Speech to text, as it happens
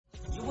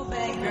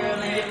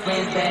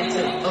friends bad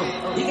too.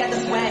 Oh, you got the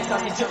swag,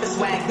 sauce and trippin'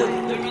 swag too.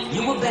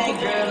 You a bad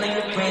girl and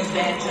your friends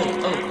bad too.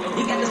 Oh,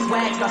 you got the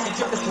swag, sauce and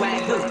trippin' swag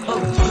too. Oh,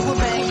 you a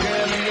bad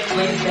girl and your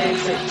friends bad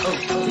too.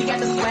 Oh, you got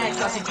the swag,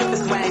 sauce and trippin'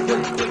 swag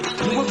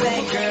too. You a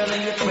bad girl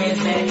and your friends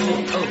bad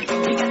too.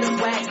 Oh, you got the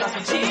swag, sauce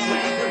and trippin'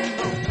 swag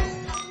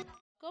too.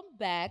 Welcome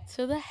back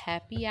to the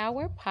Happy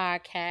Hour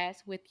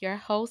podcast with your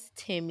host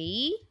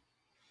Timmy.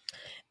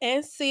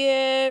 And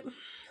Syd.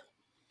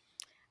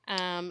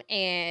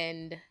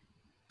 And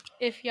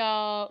if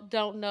y'all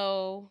don't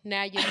know,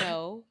 now you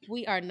know.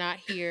 We are not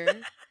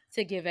here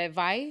to give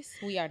advice.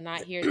 We are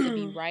not here to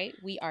be right.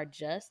 We are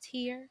just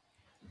here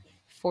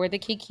for the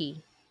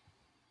kiki.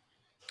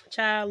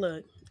 Child,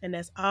 look, and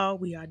that's all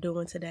we are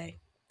doing today.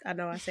 I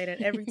know I say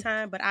that every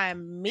time, but I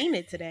mean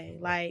it today.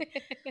 Like,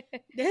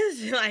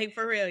 this is like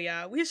for real,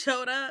 y'all. We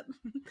showed up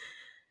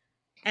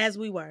as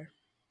we were.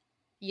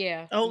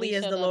 Yeah. Only we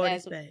as showed the up Lord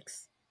as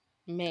expects.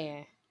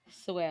 man.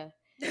 Swear.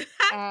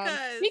 Cause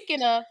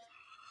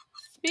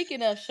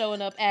Speaking of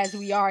showing up as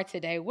we are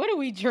today, what are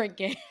we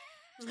drinking?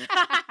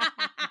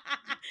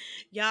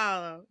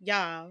 y'all,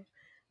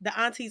 the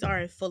aunties are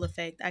in full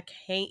effect. I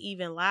can't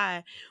even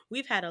lie.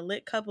 We've had a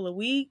lit couple of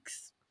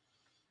weeks.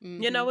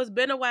 Mm-hmm. You know, it's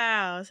been a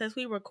while since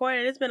we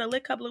recorded. It's been a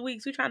lit couple of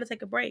weeks. We're trying to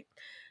take a break.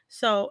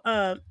 So,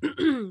 I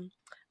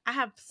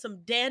have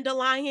some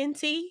dandelion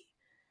tea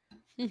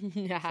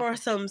for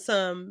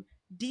some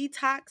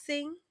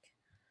detoxing,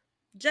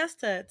 just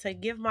to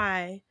give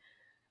my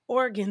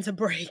organs a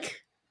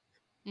break.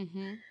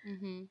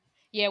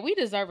 Yeah, we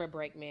deserve a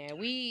break, man.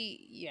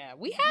 We have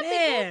been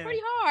going Man,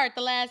 pretty hard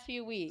the last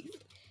few weeks.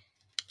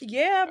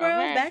 yeah, bro,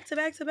 Okay. back to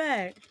back to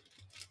back.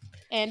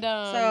 And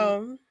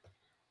So,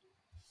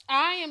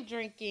 I am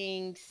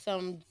drinking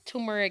some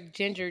turmeric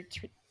ginger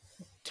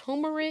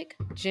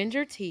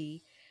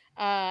tea.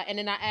 And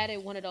then I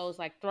added one of those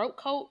like throat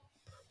coat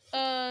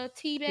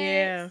tea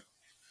yeah, bags.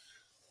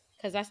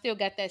 Cause I still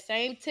got that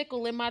same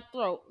tickle in my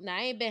throat. Now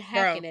I ain't been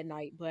bro, hacking at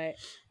night, but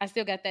I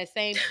still got that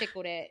same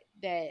tickle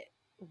that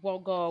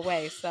won't go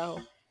away.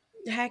 So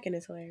hacking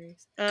is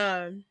hilarious.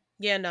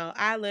 Yeah, no,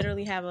 I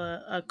literally have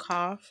a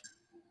cough,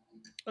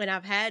 and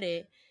I've had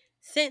it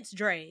since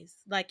Dre's.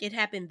 Like, it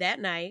happened that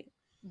night.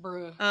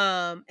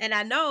 bruh. And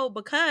I know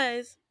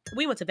because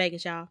we went to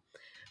Vegas, y'all.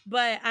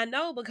 But I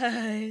know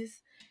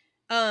because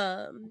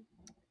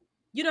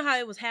you know how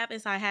it was half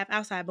inside, half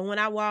outside. But when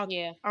I walked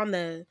Yeah. on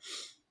the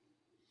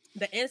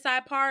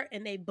inside part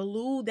and they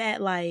blew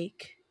that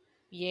like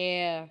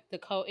Yeah. The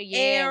cold.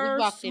 Yeah, we air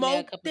walked in there a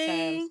smoke couple times.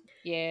 thing,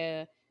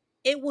 Yeah.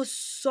 it was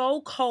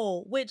so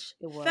cold, which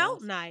It felt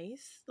was.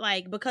 nice,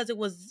 like because it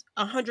was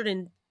 100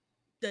 and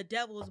the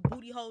devil's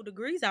booty hole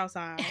degrees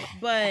outside.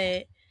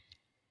 But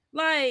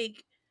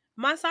like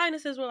my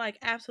sinuses were like,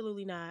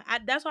 absolutely not.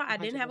 That's why I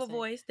didn't have a 100%.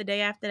 voice the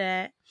day after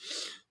that.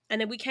 And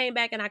then we came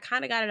back and I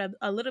kind of got it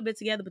a little bit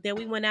together, but then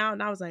we went out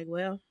and I was like,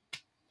 well,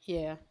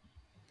 Yeah.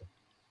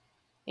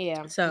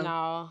 Yeah. so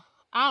No.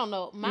 I don't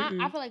know. I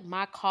mm-mm. feel like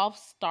my cough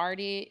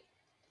started.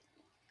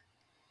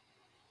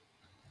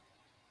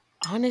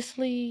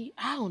 Honestly,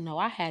 I don't know.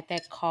 I had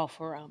that cough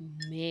for a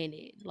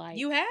minute. Like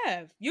You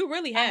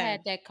really I have.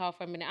 had that cough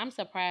for a minute. I'm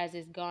surprised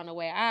it's gone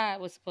away. I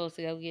was supposed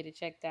to go get it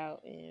checked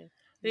out, and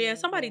Yeah, yeah,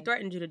 somebody well,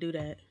 threatened you to do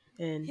that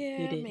and you yeah,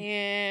 didn't.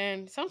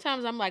 man.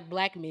 Sometimes I'm like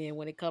black men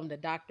when it comes to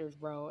doctors,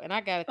 bro, and I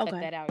gotta cut Okay.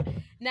 that out.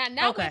 Now,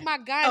 not with Okay. my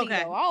gynae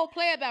Okay. though. I don't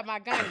play about my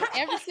gynae.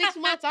 Every 6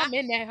 months, I'm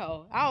in that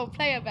hoe. I don't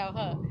play about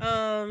her.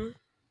 um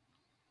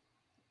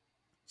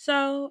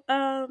so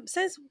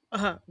since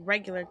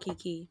regular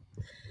Kiki,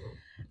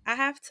 I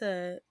have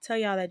to tell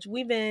y'all that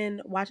we've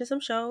been watching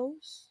some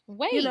shows. You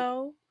Wait,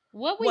 know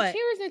what we what?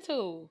 cheers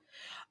into?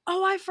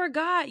 Oh, I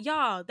forgot,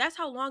 y'all. That's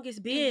how long it's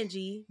been,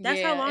 G.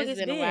 That's how Yeah, long it's it's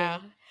been a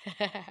while.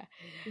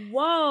 been.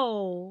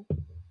 Whoa.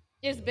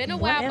 It's been a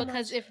What while am I?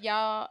 because if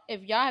y'all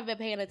have been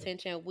paying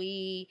attention,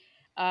 we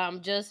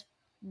just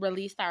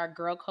released our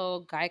girl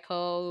code, guy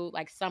code,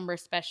 like summer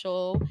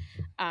special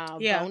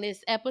Yeah.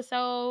 bonus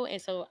episode.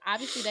 And so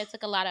obviously that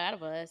took a lot out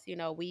of us. You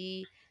know,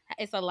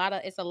 it's a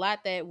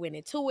lot that went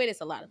into it.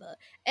 It's a lot of the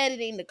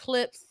editing, the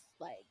clips,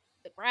 like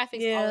the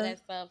graphics, all of Yeah. that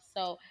stuff.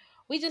 So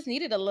we just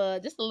needed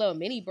just a little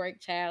mini break,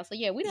 child. So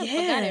yeah, we done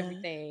forgot Yeah.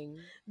 everything.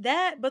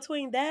 That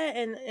between that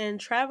and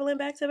traveling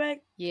back to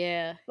back,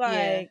 Yeah, yeah.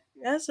 like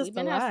that's We've just a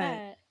been lot.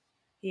 outside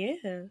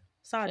Yeah.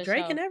 Saw for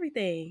Drake sure. and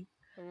everything.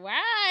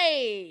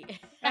 Right.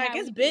 Like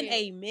it's We been did.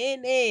 a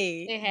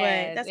minute, It but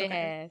has. that's It okay.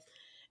 has.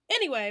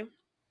 Anyway,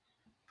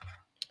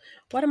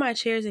 what am I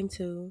cheersing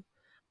to?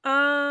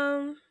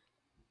 Um,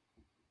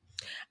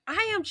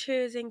 I am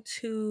cheersing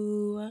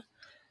to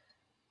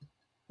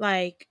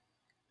like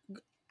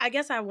I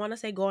guess I want to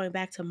say going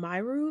back to my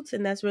roots,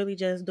 and that's really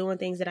just doing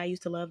things that I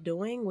used to love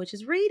doing, which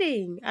is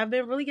reading. I've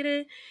been really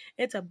getting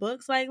into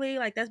books lately.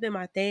 Like that's been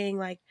my thing.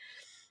 Like,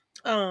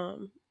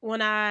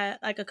 when I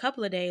like a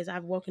couple of days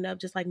I've woken up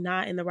just like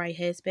not in the right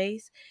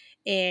headspace,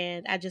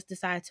 and I just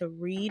decide to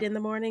read in the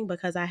morning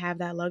because I have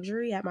that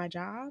luxury at my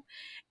job.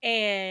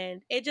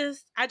 And I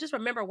just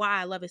remember why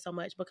I love it so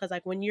much, because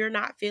like when you're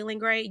not feeling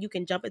great, you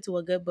can jump into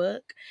a good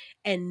book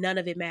and none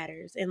of it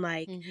matters, and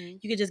like Mm-hmm.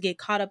 you can just get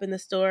caught up in the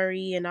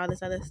story and all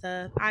this other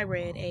stuff. I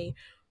read a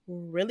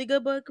really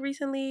good book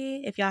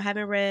recently. If y'all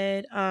haven't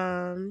read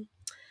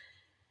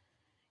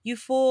You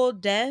Fool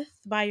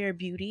Death by Your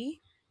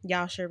Beauty,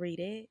 y'all should read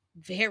it.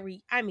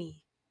 Very, I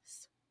mean,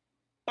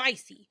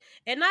 spicy.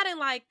 And not in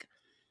like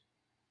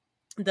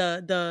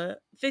the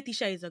 50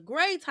 Shades of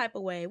Grey type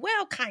of way.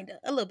 Well, kind of,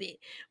 a little bit.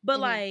 But Mm-hmm.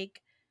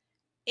 like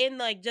in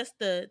like just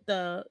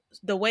the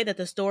way that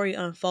the story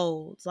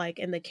unfolds, like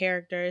in the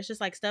character, it's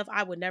just like stuff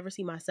I would never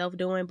see myself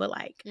doing, but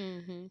like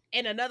Mm-hmm.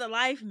 in another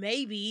life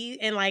maybe.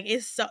 And like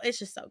it's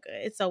just so good.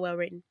 It's so well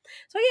written.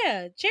 So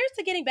yeah, cheers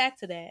to getting back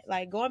to that.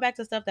 Like going back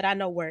to stuff that I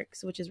know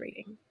works, which is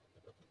reading.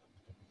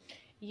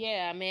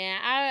 Yeah, man.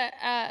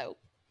 I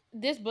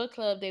this book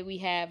club that we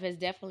have has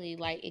definitely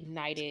like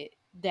ignited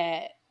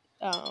that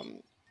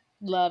um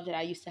love that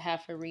I used to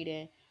have for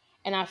reading.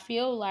 And I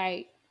feel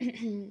like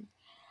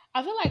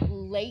I feel like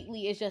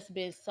lately it's just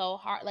been so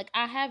hard. Like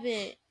I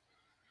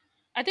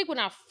think when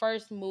I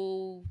first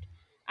moved,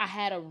 I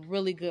had a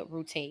really good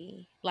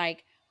routine.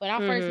 Like when I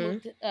first Mm-hmm.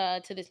 moved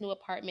to this new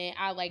apartment,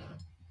 I like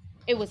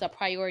it was a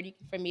priority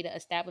for me to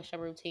establish a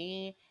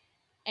routine.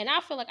 And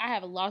I feel like I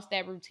have lost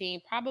that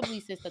routine probably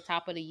since the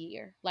top of the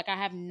year. Like I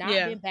have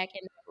not Yeah. been back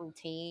in that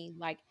routine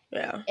like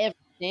Yeah. ever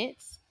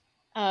since.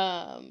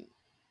 Um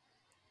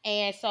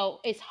and so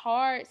it's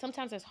hard.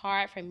 Sometimes it's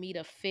hard for me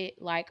to fit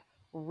like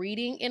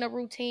reading in a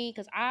routine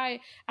because I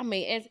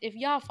mean, as if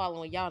y'all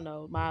following, y'all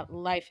know my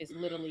life is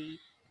literally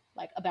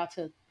like about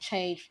to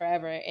change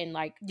forever in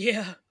like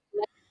Yeah.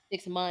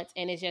 6 months,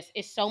 and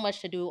it's so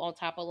much to do on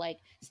top of like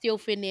still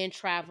fitting in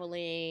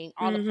traveling,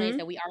 all the plans Mm-hmm.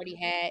 that we already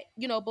had,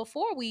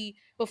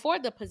 before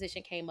the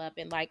position came up,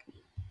 and like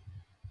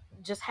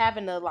just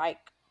having to like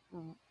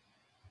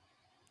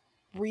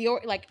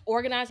like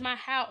organize my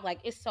house. Like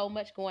it's so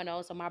much going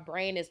on, so my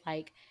brain is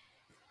like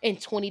in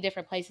 20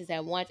 different places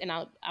at once, and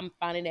I'm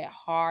finding it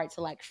hard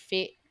to like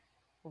fit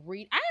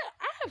read. I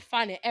am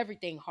finding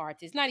everything hard.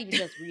 It's not even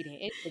just reading.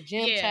 It's the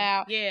gym Yeah.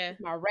 child. Yeah.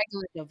 It's my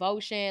regular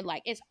devotion.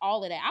 Like it's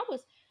all of that.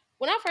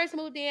 When I first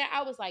moved in,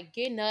 I was like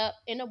getting up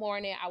in the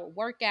morning. I would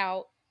work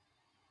out,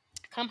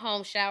 come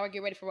home, shower,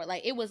 get ready for work.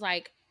 Like it was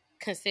like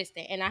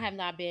consistent, and I have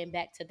not been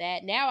back to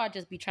that. Now I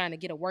just be trying to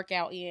get a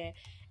workout in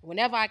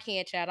whenever I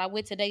can, child. I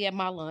went today at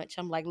my lunch.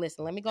 I'm like,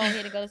 listen, let me go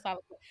ahead and go to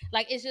solid.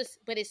 Like it's just,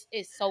 but it's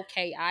so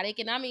chaotic,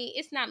 and I mean,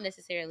 it's not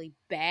necessarily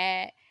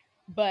bad,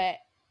 but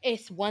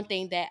it's one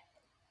thing that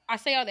I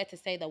say all that to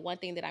say the one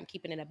thing that I'm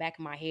keeping in the back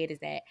of my head is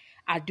that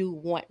I do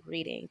want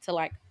reading to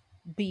like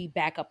be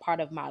back a part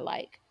of my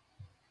like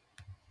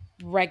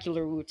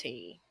regular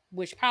routine,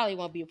 which probably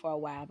won't be for a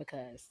while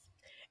because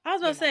I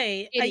was about to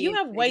say, it you is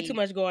have what it way too is.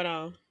 much going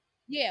on.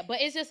 Yeah,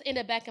 but it's just in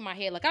the back of my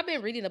head. Like I've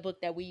been reading the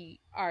book that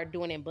we are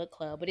doing in book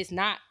club, but it's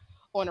not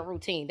on a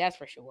routine. That's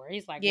for sure.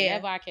 It's like Yeah.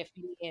 whenever I can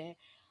fit in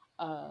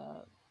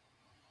uh,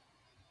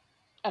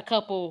 a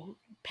couple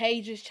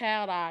pages,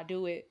 child, I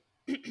do it.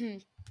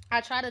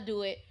 I try to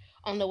do it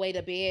on the way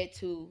to bed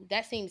too.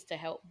 That seems to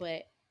help,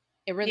 but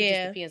it really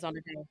just Yeah. depends on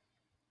the day.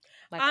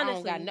 Like I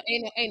don't got Honestly. no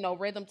ain't no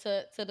rhythm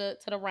to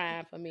the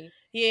rhyme for me.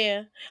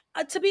 Yeah.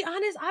 To be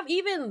honest, I've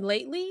even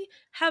lately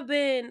have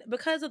been,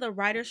 because of the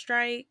writer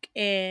strike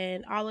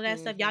and all of that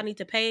stuff, y'all Mhm. need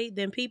to pay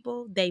them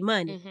people they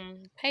money.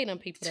 Mhm. Pay them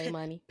people their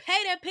money.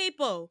 Pay them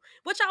people.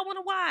 What y'all want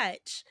to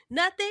watch?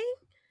 Nothing?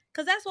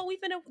 Cause that's what we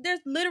finna.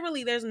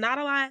 There's not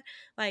a lot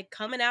like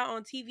coming out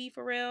on TV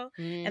for real,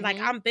 and like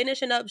Mhm. I'm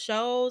finishing up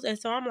shows, and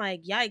so I'm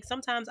like, yikes.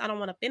 Sometimes I don't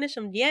want to finish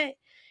them yet,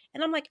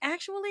 and I'm like,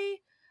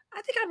 actually,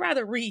 I think I'd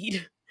rather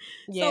read.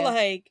 So Yeah.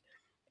 like,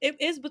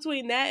 it's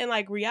between that and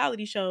like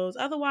reality shows.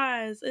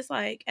 Otherwise, it's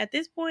like at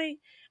this point,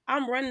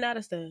 I'm running out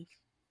of stuff,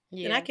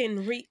 and I Yeah.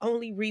 can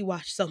only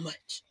rewatch so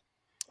much.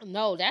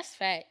 No, that's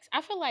facts.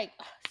 I feel like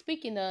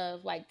speaking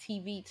of like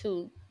TV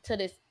too,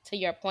 to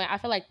your point, I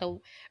feel like the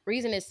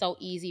reason it's so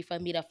easy for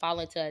me to fall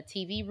into a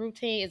TV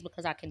routine is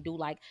because I can do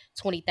like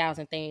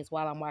 20,000 things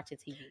while I'm watching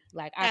TV.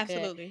 Like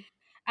Absolutely,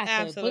 I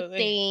could book absolutely,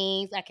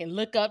 things, I can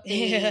look up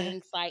yeah.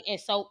 things. Like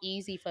it's so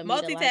easy for me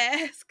to like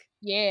Multitask.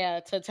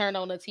 to turn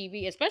on the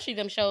TV, especially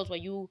them shows where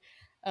you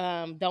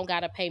don't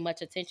gotta pay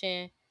much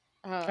attention.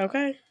 Um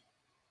Okay.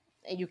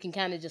 and you can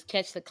kind of just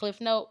catch the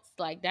cliff notes.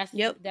 Like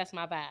Yep. that's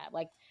my vibe.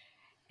 Like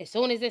as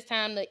soon as it's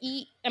time to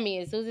eat,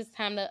 as soon as it's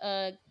time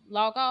to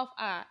log off,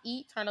 I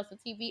eat, turn off the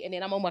TV, and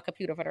then I'm on my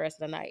computer for the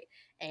rest of the night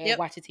and Yep.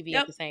 watch the TV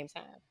at Yep. the same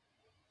time.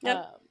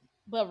 Yep.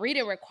 But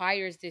reading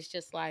requires this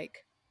just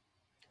like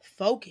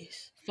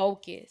Focus.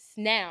 focus.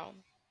 Now,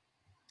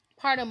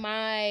 part of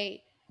my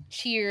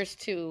cheers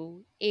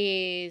to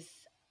is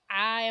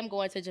I am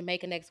going to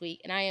Jamaica next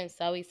week, and I am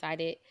so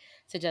excited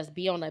to just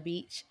be on the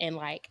beach and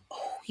like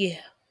Oh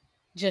yeah.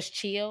 just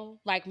chill.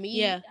 Like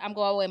Yeah. me, I'm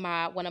going with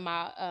my one of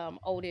my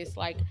oldest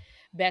like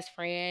best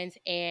friends,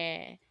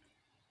 and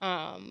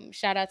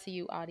shout out to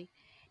you, Audie.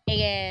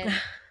 And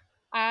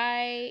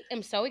I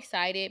am so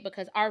excited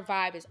because our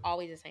vibe is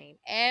always the same.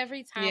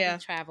 Every time we Yeah.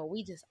 travel,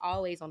 we just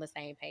always on the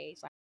same page.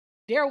 Like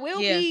there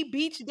will Yeah. be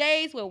beach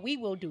days where we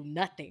will do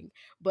nothing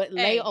but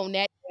lay Hey, on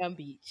that damn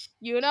beach.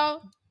 You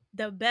know?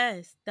 the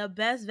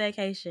best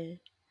vacation.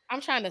 I'm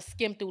trying to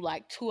skim through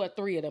like 2 or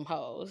 3 of them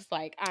hoes,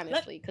 like Let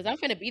honestly, because I'm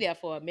finna be there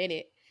for a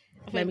minute.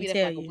 I'm let finna me be there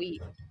for tell like a you,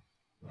 week.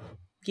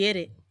 get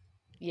it.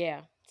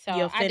 Yeah. So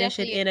You'll finish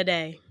it in a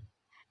day.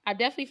 I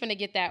definitely finna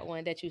get that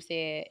one that you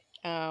said.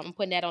 I'm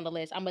putting that on the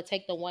list. I'm gonna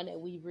take the one that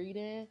we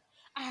reading.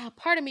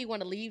 Part of me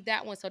want to leave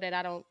that one so that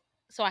I don't.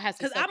 So I have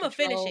some Cause self I'm gonna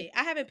finish control. it.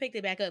 I haven't picked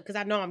it back up because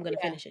I know I'm gonna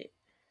Yeah, finish it.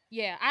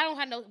 yeah. I don't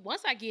have no.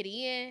 Once I get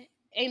in,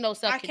 ain't no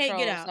self I can't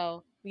get control. out.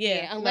 So Yeah,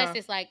 yeah, unless no.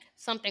 it's like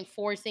something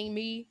forcing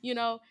me,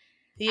 I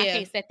Yeah.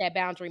 can't set that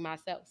boundary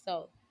myself.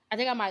 So I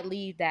think I might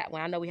leave that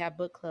one. I know we have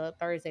book club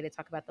Thursday to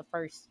talk about the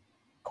first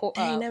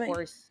Dang, that make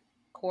course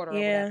quarter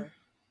or yeah.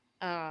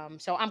 whatever.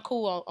 So I'm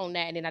cool on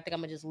that, and then I think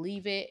I'm gonna just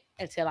leave it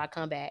until I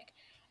come back.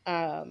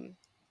 Um,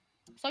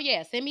 so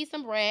yeah, send me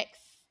some recs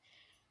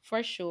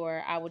for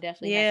sure. I will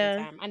definitely have some Yeah.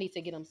 time. I need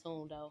to get them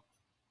soon though.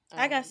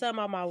 I got Um, some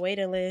on my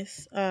waiting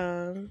list.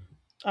 On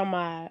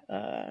my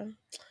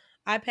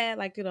iPad,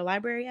 like through the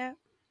library app.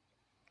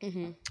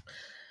 mhm.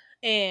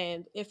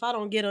 And if I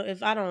don't get them,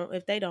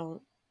 if they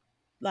don't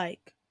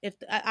like, if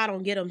I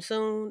don't get them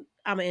soon,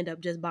 I'm gonna end up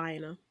just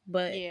buying them.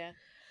 But Yeah,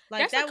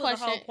 like that's a that was the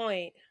whole question.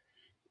 point.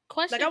 Like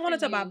Question I for wanted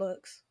to buy you.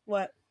 books.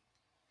 What?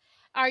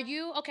 Are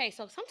you okay?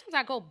 So sometimes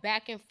I go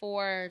back and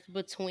forth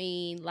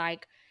between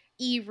like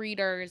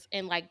e-readers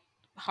and like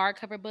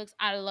hardcover books.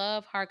 I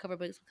love hardcover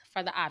books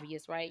for the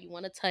obvious, right? You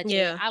want to touch it.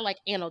 Yeah. I like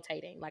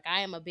annotating. Like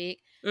I am a big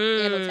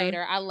Mm.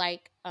 annotator. I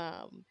like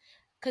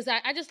because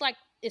I just like,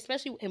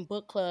 especially in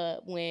book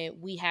club when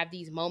we have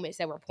these moments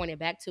that we're pointing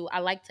back to, I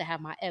like to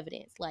have my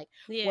evidence. Like,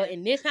 well, Yeah.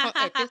 in this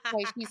at this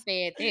point she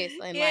said this,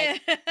 and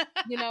like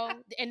Yeah.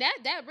 and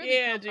that really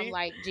Yeah, come from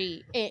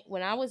G. like,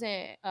 when I was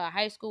in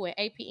high school and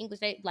AP English,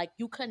 like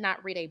you could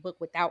not read a book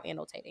without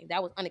annotating.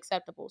 That was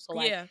unacceptable. So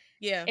like Yeah.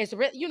 Yeah. it's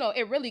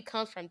it really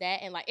comes from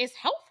that, and like it's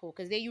helpful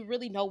because then you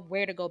really know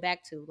where to go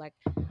back to. Like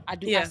I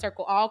Yeah.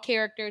 circle all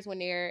characters when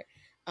they're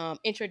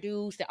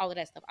introduced and all of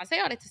that stuff. I say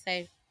all that to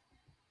say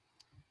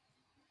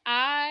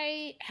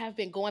I have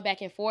been going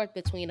back and forth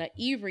between an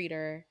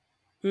e-reader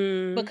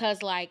Mm.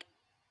 because like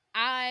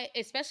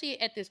especially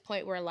at this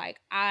point where like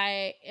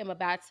I am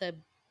about to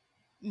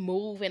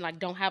move and like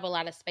don't have a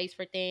lot of space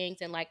for things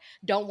and like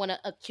don't want to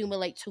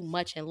accumulate too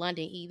much in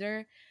London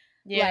either.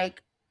 Yeah.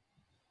 Like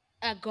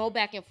I go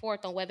back and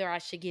forth on whether I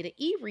should get an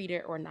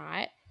e-reader or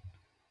not.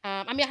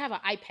 I mean, I have an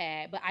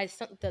iPad, but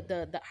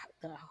the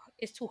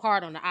it's too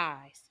hard on the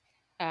eyes.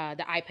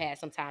 The iPad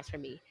sometimes for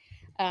me.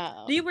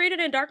 Do you Um, read it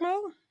in dark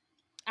mode?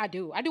 I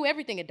do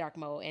everything in dark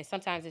mode, and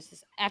sometimes it's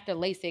just after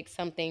LASIK,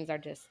 some things are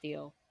just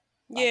still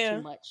too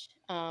Yeah. much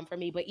for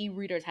me. But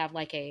e-readers have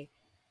like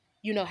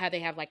how they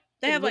have like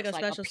They it have like looks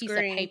a like a special piece of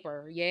screen.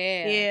 paper.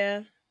 Yeah.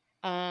 Yeah.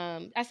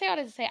 I say all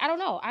this to say I don't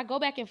know. I go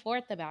back and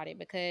forth about it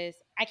because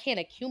I can't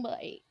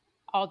accumulate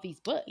all these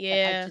books. Like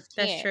I Yeah. just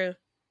That's can't. true.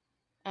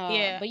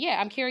 Yeah. But yeah,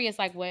 I'm curious.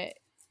 Like, what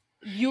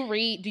you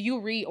read? Do you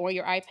read on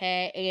your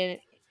iPad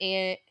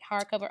and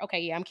hardcover?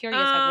 Okay, yeah, I'm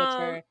curious. Like, what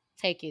Um. your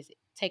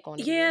take on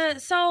it is. Yeah.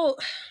 So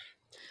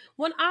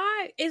when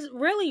it's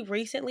really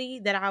recently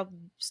that I've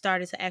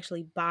started to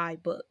actually buy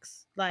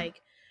books.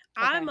 Like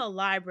I'm Okay. a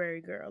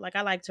library girl. Like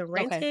I like to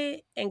rent Okay.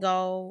 it and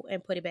go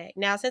and put it back.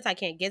 Now since I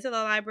can't get to the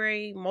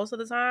library most of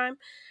the time,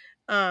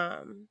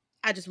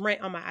 I just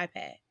rent on my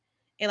iPad.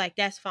 And like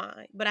that's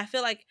fine. But I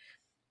feel like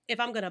if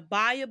I'm gonna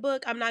buy a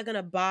book, I'm not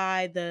gonna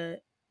buy the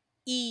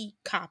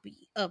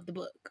copy of the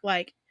book.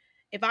 Like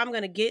if I'm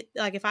gonna get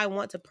like if I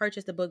want to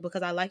purchase the book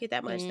because I like it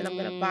that much, then I'm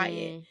gonna buy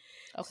it.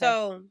 Okay.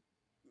 So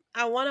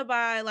I wanna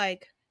buy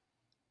like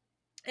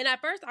and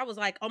at first I was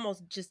like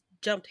almost just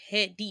jumped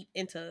head deep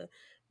into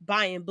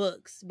buying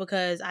books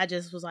because I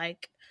just was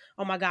like,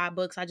 oh my God,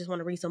 books, I just want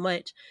to read so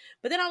much.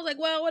 But then I was like,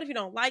 well, what if you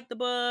don't like the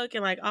book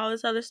and like all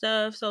this other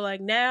stuff? So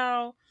like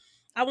now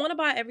I want to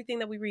buy everything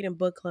that we read in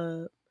book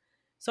club.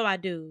 So I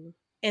do.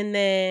 And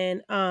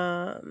then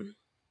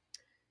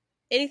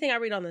anything I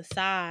read on the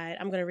side,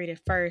 I'm gonna read it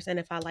first, and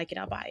if I like it,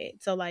 I'll buy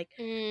it. So like,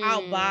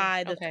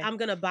 Okay. I'm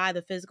gonna buy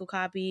the physical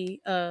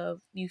copy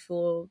of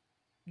Youthful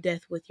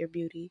Death with Your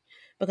Beauty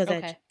because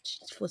that Okay.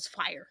 was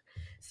fire.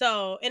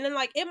 So and then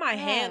like in my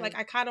head, Ah. like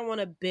I kind of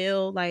want to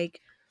build like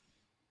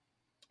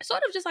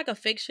sort of just like a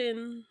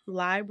fiction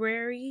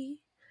library.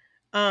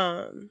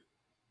 Um,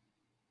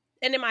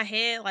 and in my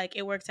head, like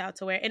it works out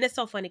to where, and it's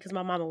so funny because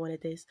my mama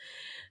wanted this,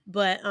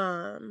 but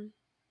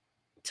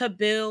to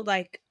build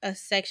like a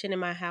section in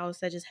my house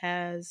that just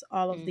has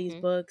all of these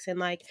Mm-hmm. books and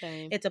like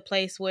Same. it's a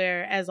place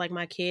where as like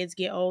my kids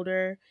get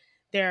older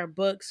there are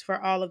books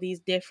for all of these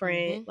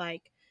different Mm-hmm.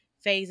 like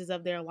phases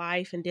of their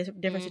life and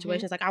different Mm-hmm.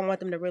 situations. Like I want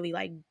them to really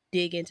like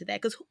dig into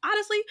that because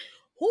honestly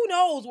who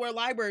knows where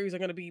libraries are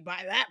going to be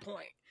by that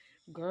point.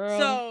 Girl,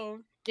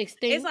 So it's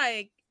extinct.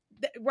 like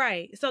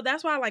right, so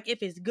that's why like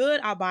if it's good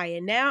I'll buy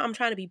it. Now I'm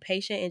trying to be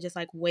patient and just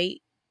like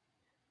wait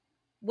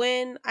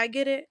when I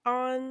get it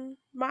on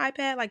my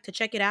iPad, like to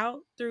check it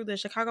out through the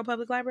Chicago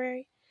Public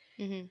Library.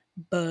 Mm-hmm.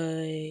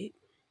 But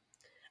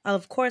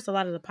of course, a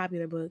lot of the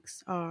popular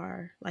books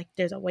are like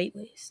there's a wait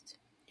list.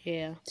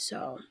 Yeah.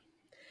 So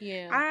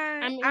Yeah.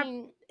 I I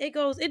mean,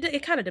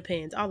 it kind of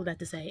depends. All of that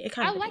to say, it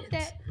kind I of like depends.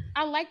 that.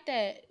 I like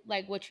that,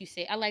 like what you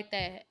said. I like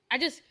that. I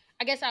guess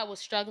I was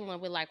struggling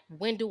with like,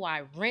 when do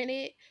I rent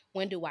it?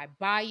 When do I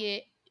buy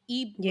it?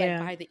 Like Yeah,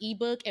 buy the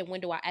ebook, and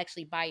when do I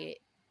actually buy it,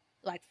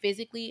 like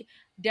physically?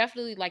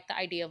 Definitely like the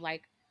idea of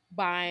like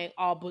buying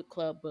all book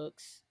club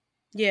books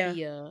yeah,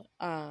 via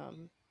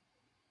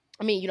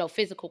I mean,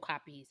 physical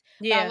copies.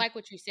 But I yeah. like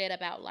what you said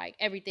about like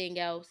everything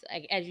else,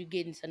 like as you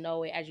getting to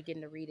know it, as you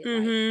getting to read it,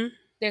 like Mm-hmm.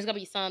 there's gonna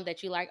be some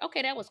that you like,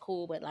 okay, that was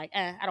cool, but like,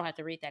 I don't have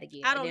to read that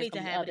again. I And don't there's need to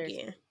gonna be have it others.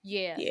 again.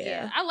 Yeah,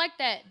 yeah. Yeah, I like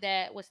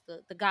that was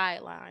the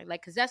guideline.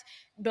 Like, cause that's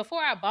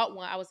before I bought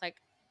one, I was like,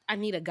 I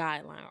need a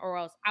guideline or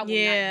else I will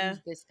not yeah,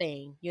 use this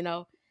thing, you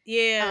know?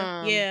 yeah, Um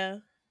yeah.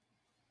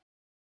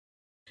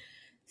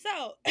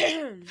 So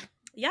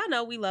y'all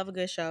know we love a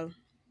good show.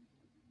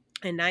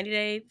 And 90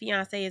 Day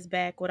Fiancé is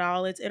back with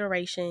all its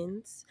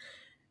iterations.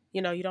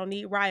 You know, you don't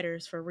need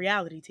writers for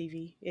reality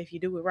TV if you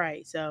do it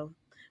right. So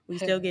we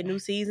still get new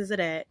seasons of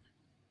that.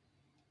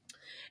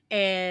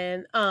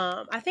 And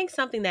I think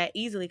something that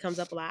easily comes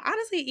up a lot,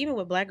 honestly, even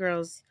with black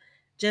girls,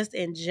 just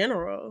in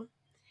general,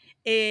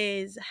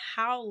 is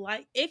how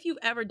like if you've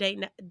ever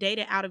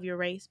dated out of your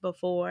race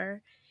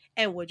before,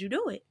 and would you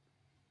do it?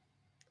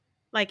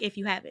 Like if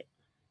you haven't,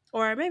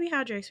 or maybe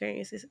how'd your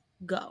experiences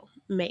go?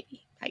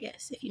 Maybe I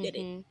guess if you did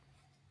it. mhm.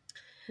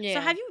 So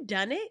Yeah. have you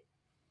done it?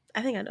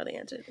 I think I know the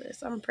answer to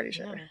this. I'm pretty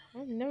sure. No.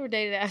 I've never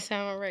dated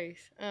outside my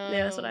race.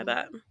 Yeah, that's what I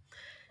thought.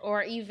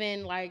 Or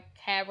even like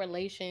have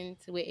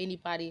relations with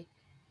anybody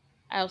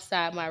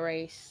outside my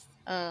race.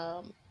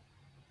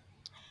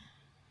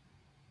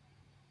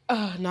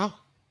 No.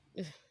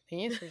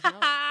 The answer is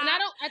no. And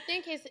I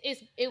think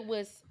it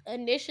was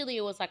initially,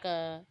 it was like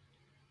a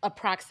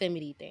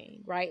proximity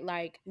thing, right?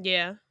 Like,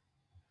 Yeah.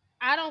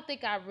 I don't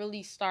think I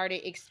really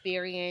started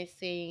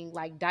experiencing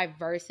like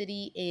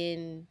diversity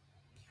in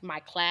my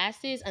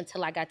classes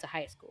until I got to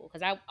high school,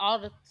 because I all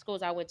the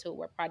schools I went to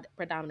were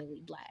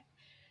predominantly black.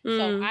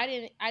 So Mm. I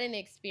didn't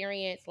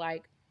experience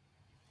like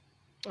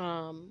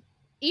um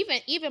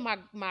even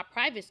my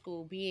private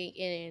school being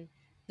in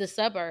the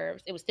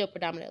suburbs, it was still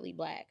predominantly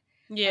black.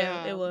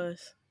 Yeah, it Um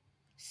was.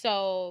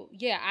 so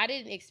yeah, I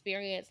didn't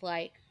experience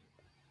like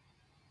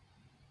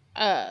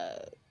uh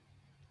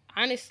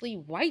honestly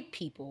white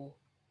people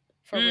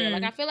for real.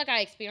 Like, I Mm. feel like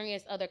I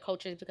experienced other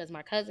cultures because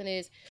my cousin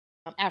is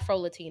Afro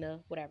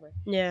Latina, whatever.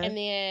 Yeah. And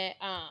then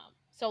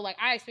so like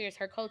I experienced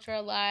her culture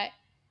a lot.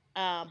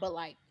 But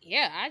like,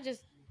 yeah,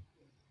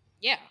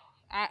 yeah.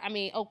 I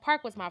mean, Oak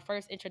Park was my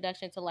first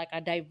introduction to like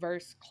a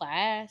diverse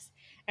class.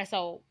 And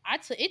so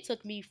it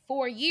took me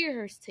 4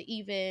 years to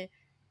even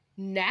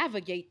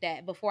navigate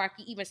that before I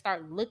could even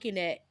start looking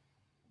at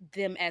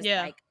them as Yeah.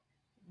 like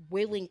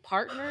willing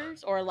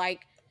partners, or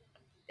like,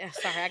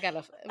 sorry, I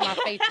got my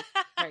face is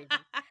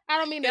crazy. I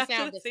don't mean to Y'all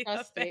sound should see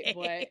her disgusted,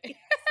 but face.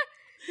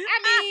 I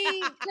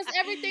mean, just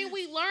everything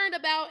we learned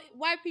about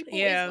white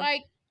people is Yeah.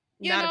 like,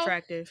 Not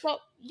attractive. so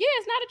yeah,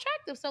 it's not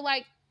attractive. So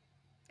like,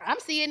 I'm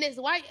seeing this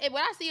white,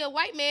 when I see a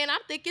white man,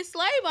 I'm thinking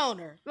slave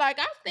owner. Like,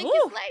 I'm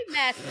thinking Ooh. slave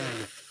master.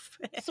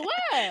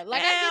 Swear.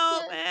 Like,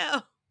 Help,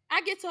 help.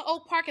 I get to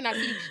Oak Park and I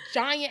see these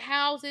giant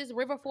houses.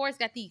 River Forest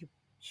got these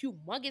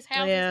humongous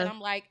houses, and Yeah. I'm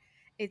like,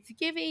 it's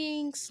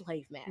giving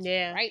slave master,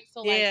 Yeah. right?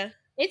 So like, Yeah.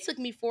 it took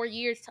me 4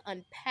 years to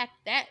unpack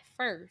that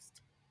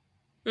first.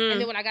 And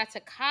then Mm. when I got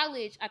to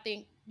college, I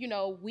think,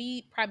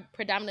 we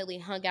predominantly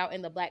hung out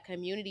in the black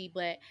community,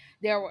 but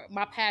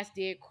my paths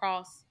did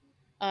cross,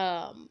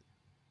 um,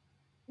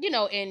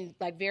 in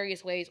like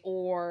various ways,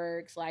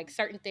 orgs, like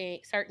certain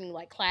things, certain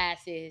like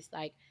classes,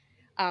 like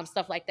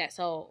stuff like that.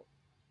 So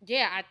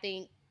yeah, I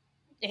think,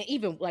 and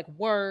even like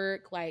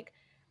work, like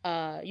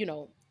uh, you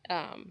know,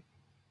 um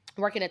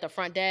working at the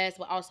front desk,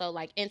 but also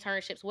like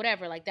internships,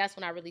 whatever. Like, that's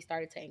when I really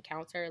started to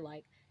encounter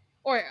like,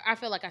 or I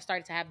feel like I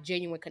started to have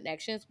genuine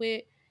connections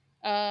with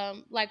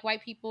like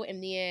white people.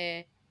 And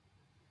then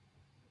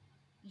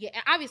yeah,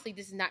 and obviously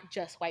this is not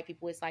just white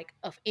people, it's like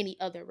of any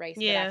other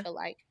race, but I Yeah. feel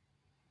like,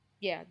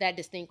 yeah, that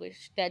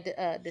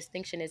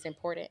distinction is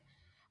important.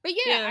 But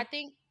yeah, I Yeah.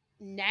 think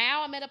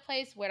now I'm at a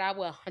place where I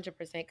will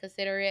 100%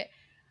 consider it.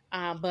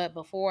 But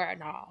before,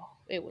 no,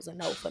 it was a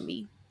no for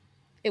me.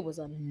 It was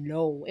a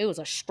no. It was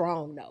a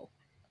strong no.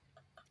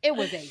 It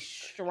was a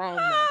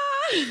strong no.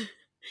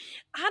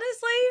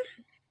 Honestly,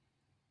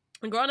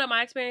 growing up,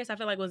 my experience, I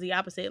feel like was the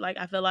opposite. Like,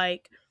 I feel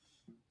like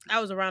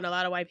I was around a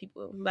lot of white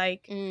people.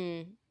 Like,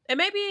 Mm, and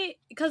maybe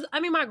because I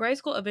mean, my grade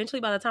school,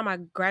 eventually by the time I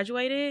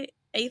graduated,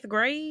 8th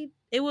grade,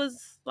 it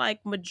was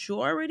like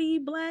majority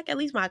black. At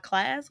least my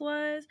class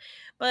was.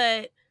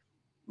 But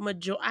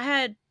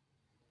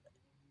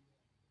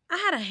I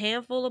had a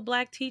handful of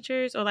black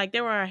teachers, or like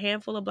there were a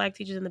handful of black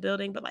teachers in the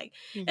building, but like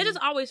it just hmm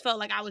always felt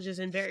like I was just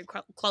in very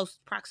close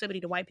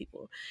proximity to white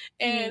people.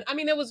 hmm And I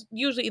mean, there was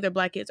usually either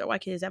black kids or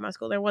white kids at my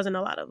school. There wasn't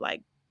a lot of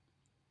like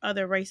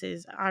other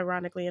races,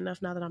 ironically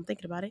enough, now that I'm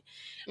thinking about it.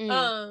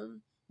 Mm.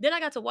 Then I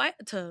got to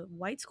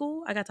white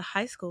school. I got to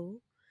high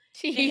school.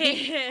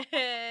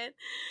 And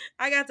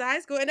I got to high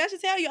school. And that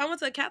should tell you, I went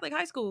to a Catholic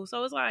high school.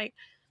 So it's like,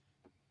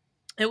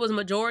 it was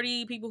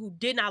majority people who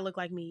did not look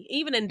like me,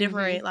 even in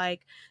different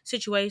like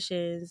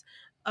situations.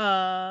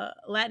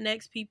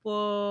 Latinx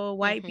people,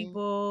 white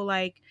people,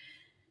 like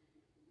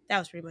that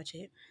was pretty much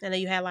it. And then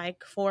you had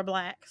like 4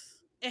 blacks.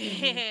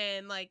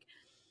 And like,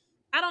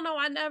 I don't know,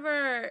 I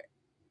never,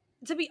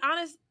 to be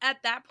honest,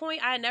 at that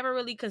point, I never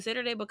really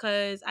considered it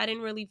because I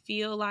didn't really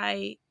feel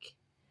like,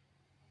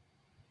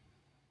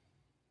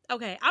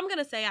 okay, I'm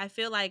gonna say I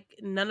feel like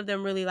none of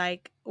them really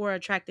like were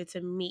attracted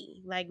to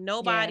me. Like Yeah.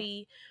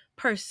 nobody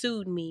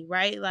pursued me,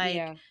 right? Like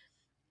Yeah.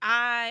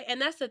 and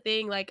that's the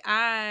thing, like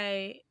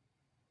I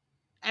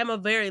am a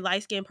very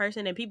light skinned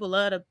person and people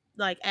love to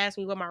like ask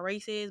me what my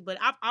race is, but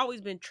I've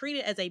always been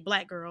treated as a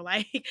black girl.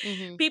 Like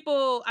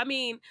people, I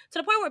mean, to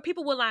the point where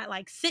people would not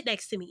like sit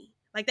next to me.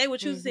 Like they would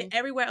choose to sit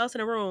everywhere else in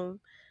the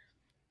room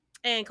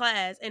and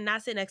class and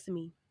not sit next to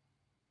me.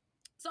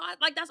 So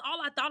like that's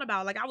all I thought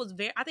about. Like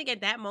I think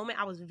at that moment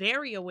I was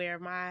very aware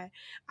of my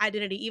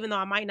identity, even though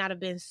I might not have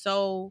been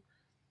so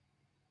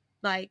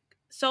like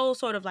so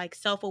sort of like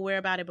self-aware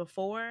about it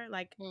before.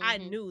 Like I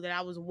knew that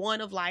I was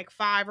one of like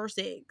 5 or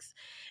 6,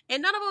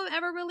 and none of them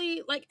ever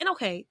really like. And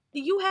okay,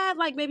 you had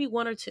like maybe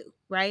 1 or 2,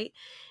 right?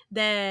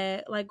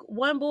 That like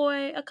one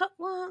boy, a couple,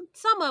 well,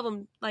 some of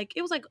them like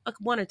it was like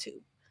 1 or 2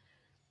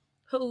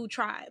 who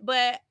tried,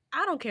 but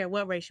I don't care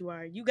what race you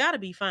are, you got to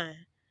be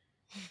fine.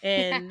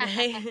 And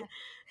they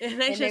And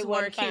they just weren't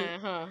wasn't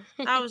cute. fine,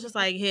 huh? I was just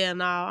like, hell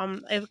no.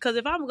 Because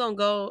if I'm gonna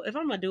go, if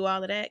I'm gonna do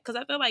all of that, because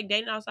I feel like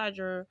dating outside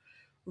your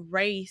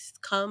race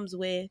comes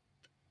with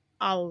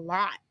a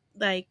lot,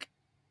 like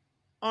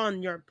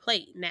on your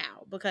plate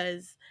now.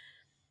 Because,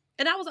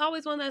 and I was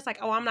always one that's like,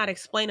 oh, I'm not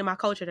explaining my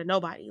culture to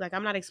nobody. Like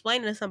I'm not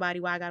explaining to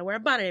somebody why I gotta wear a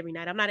bonnet every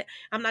night.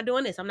 I'm not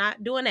doing this. I'm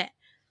not doing that.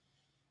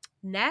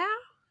 Now,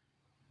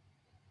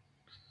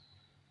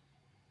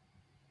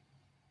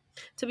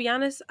 to be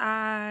honest,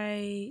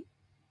 I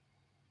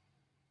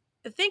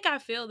think I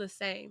feel the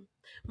same.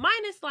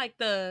 Minus like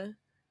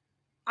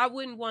I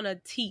wouldn't want to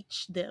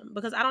teach them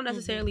because I don't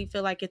necessarily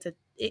feel like I think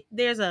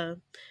there's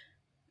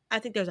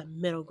a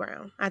middle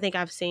ground. I think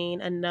I've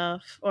seen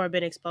enough or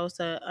been exposed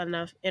to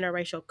enough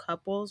interracial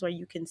couples where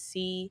you can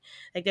see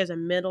like there's a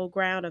middle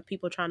ground of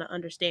people trying to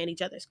understand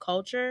each other's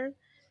culture.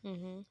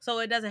 So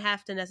it doesn't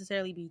have to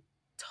necessarily be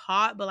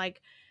taught, but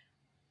like,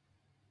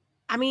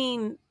 I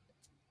mean,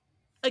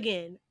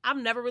 again, I've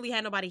never really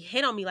had nobody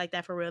hit on me like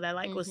that for real that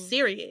like was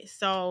serious.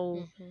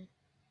 So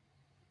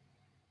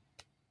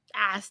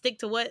I stick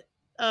to what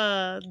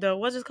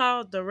what's it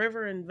called, the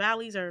river and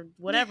valleys or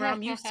whatever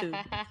I'm used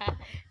to.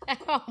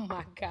 Oh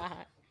my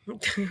God.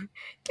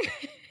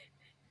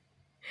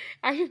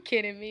 Are you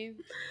kidding me?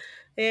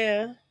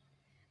 Yeah.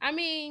 I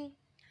mean,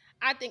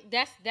 I think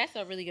that's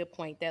a really good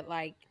point that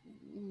like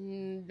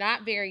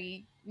not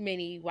very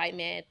many white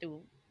men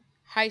through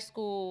high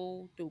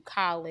school, through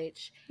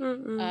college,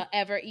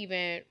 ever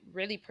even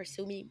really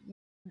pursue me.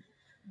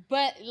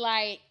 But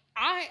like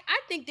I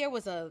think there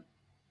was a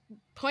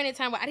point in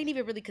time where I didn't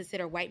even really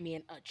consider white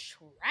men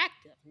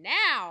attractive.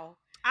 Now,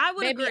 I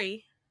would baby,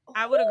 agree.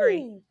 I would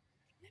agree.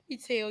 let me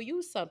tell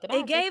you something. It I'll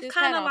take gave this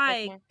kind hat of off of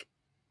my. like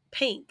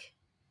pink.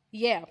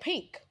 Yeah,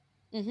 pink.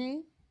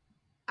 Mm-hmm.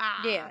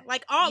 Yeah.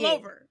 Like all Yeah.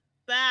 over.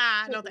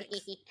 No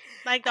thanks.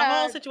 Like the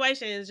whole uh,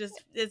 situation is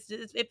just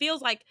it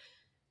feels like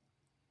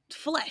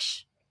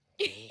flesh.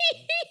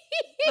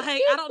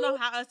 Like I don't know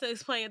how else to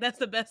explain it. That's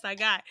the best I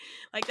got.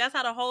 Like that's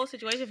how the whole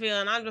situation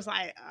feels, and I'm just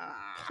like,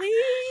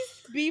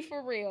 please be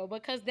for real,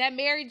 because that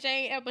Mary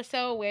Jane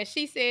episode where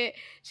she said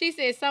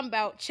something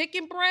about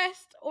chicken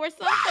breast or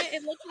something.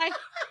 It looked like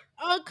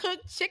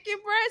uncooked chicken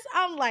breast.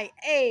 I'm like,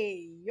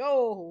 hey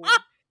yo,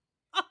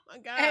 oh my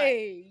god.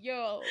 hey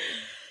yo.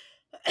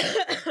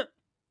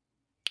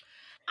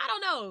 I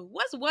don't know.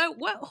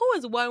 Who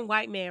is one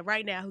white man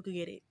right now who could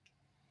get it?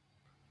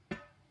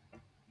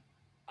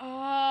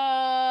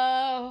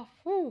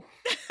 Whew.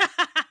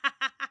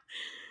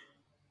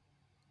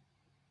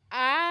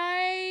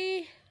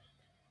 I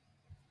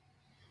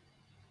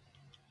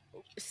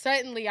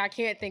certainly I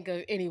can't think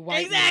of any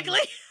white exactly.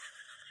 men,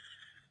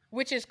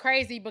 which is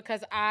crazy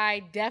because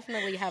I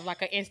definitely have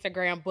like an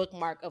Instagram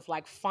bookmark of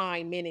like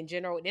fine men in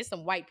general. There's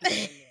some white people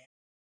in there.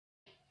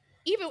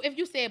 Even if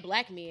you said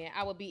black men,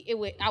 I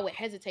would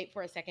hesitate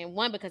for a second.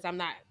 One, because I'm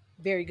not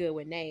very good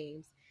with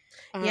names.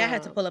 Yeah, I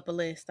had to pull up a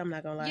list. I'm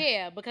not gonna lie.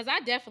 Yeah, because I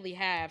definitely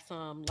have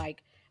some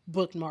like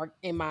bookmark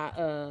in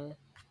my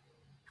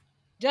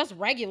just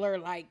regular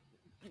like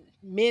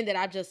men that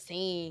I've just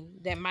seen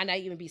that might not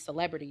even be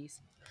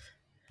celebrities.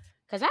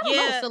 Because I don't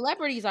know, Yeah.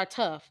 celebrities are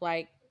tough.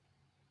 Like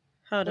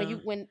Hold when you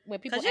on. when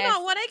people Cause you know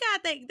ask, what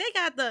they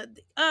got the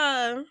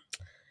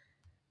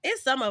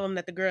it's some of them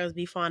that the girls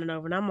be fawning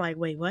over, and I'm like,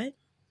 wait, what?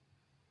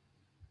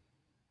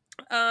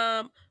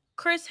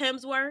 Chris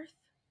Hemsworth.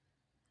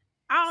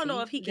 I don't know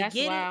see, if he could that's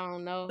get why it, I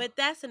don't know. but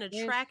that's an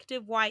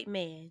attractive white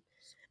man.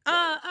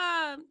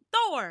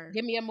 Thor.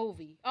 Give me a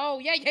movie. Oh,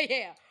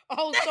 yeah.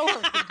 Oh, Thor,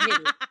 forget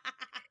it.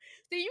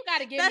 See, you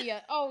gotta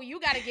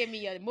give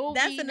me a That's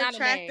movie, an not a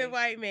attractive name.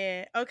 white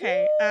man.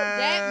 Okay. Ooh,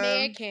 that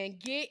man can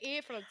get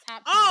it from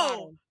top to Oh,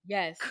 bottom.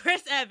 Yes.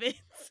 Chris Evans.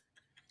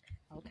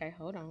 Okay,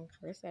 hold on.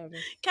 Chris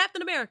Evans.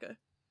 Captain America.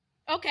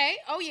 Okay.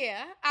 Oh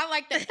yeah. I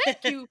like that.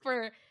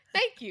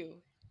 Thank you.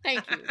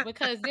 Thank you.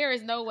 Because there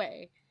is no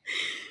way.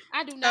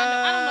 I do not know.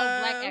 I don't know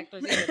black Um,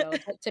 actors either though,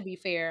 to be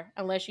fair,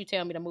 unless you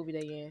tell me the movie they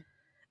in.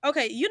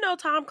 okay, you know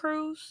Tom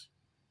Cruise?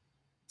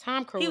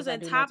 Tom He was Cruise, I in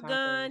do know Top Tom Cruise.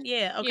 Gun.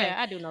 Yeah, okay. Yeah,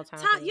 I do know Tom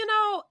Tom, Cruise.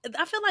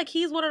 I feel like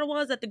he's one of the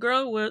ones that the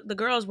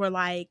girls were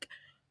like,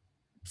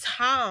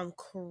 Tom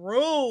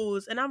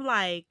Cruise. And I'm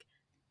like,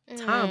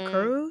 Tom Mm,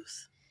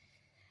 Cruise?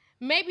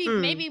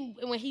 Mm. maybe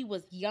when he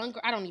was younger.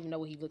 I don't even know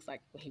what he looks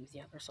like when he was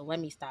younger, so let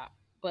me stop.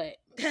 But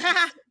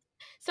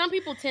some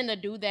people tend to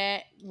do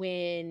that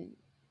when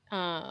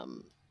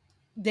um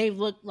they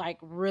look like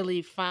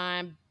really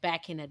fine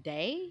back in the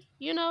day,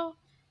 you know?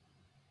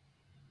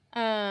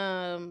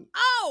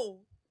 Oh,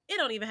 it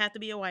don't even have to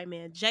be a white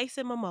man.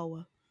 Jason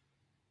Momoa.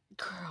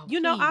 Girl, You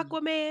know please.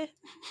 Aquaman?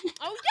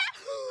 Oh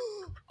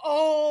yeah.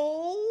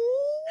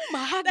 Oh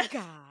my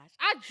gosh.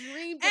 I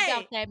dreamed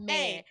about Hey, that man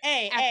hey,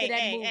 hey, after hey,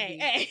 that hey, hey, movie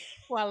hey.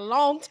 for a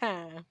long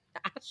time.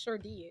 I sure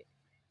did. You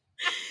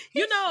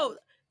He's so know,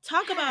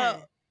 talk about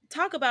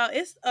fine.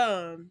 it's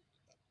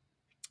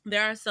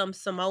there are some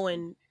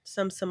Samoan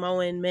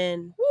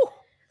men. Woo.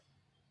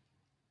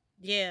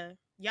 Yeah.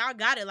 Y'all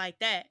got it like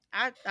that.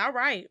 All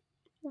right.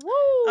 Woo.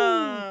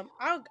 I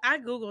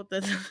googled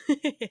the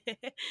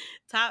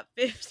top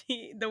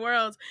 50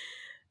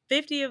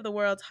 50 of the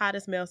world's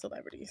hottest male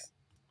celebrities.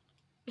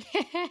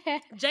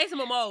 Jason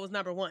Momoa was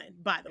number 1,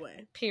 by the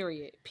way.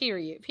 Period.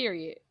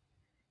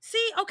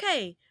 See,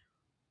 okay,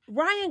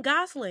 Ryan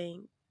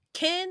Gosling,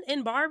 Ken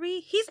and Barbie,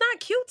 he's not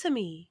cute to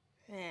me.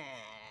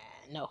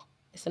 No,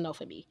 it's a no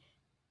for me.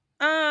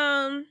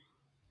 Um,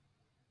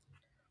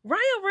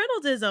 Ryan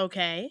Reynolds is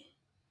okay.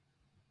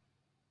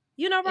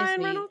 You know It's Ryan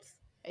me. Reynolds?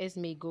 It's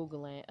me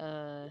googling.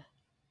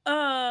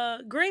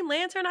 Green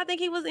Lantern, I think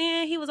he was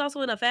in. He was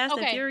also in a Fast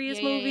and Okay.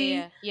 Furious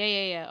movie.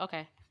 Yeah.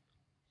 Okay.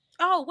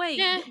 Oh wait,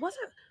 Yeah.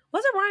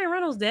 wasn't Ryan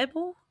Reynolds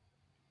Deadpool?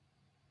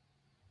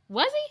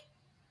 Was he?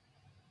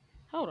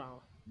 Hold on.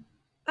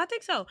 I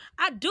think so.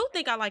 I do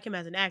think I like him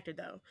as an actor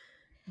though.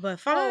 But Oh,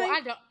 fine.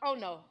 I don't. Oh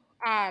no.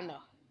 No.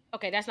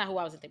 Okay, that's not who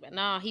I was thinking about.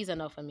 No, he's a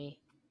no for me.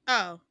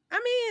 Oh,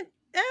 I mean,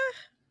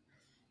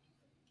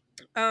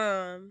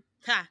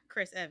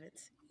 Chris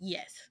Evans.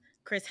 Yes.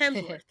 Chris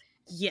Hemsworth.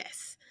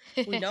 Yes.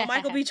 We know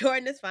Michael B.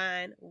 Jordan is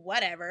fine.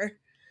 Whatever.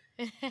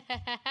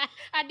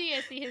 I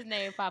did see his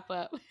name pop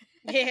up.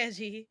 Yeah,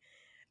 G.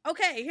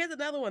 Okay, here's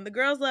another one. The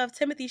girls love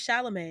Timothy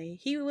Chalamet.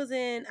 He was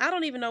in, I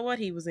don't even know what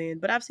he was in,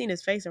 but I've seen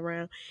his face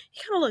around.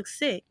 He kind of looks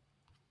sick.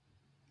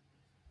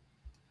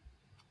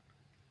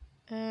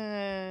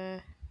 Uh,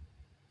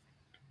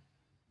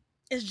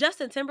 Is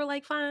Justin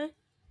Timberlake fine?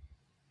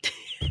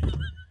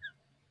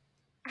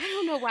 I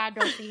don't know why I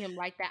don't see him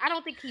like that. I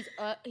don't think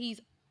he's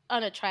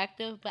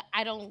unattractive, but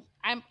I don't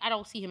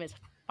see him as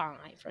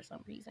fine for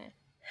some reason.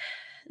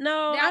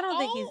 No, I Now, don't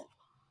think he's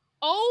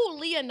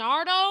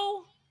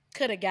Leonardo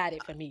could have got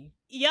it for me.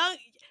 young.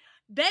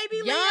 Baby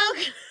Young,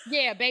 Leo?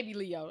 yeah, baby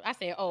Leo. I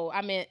said, oh,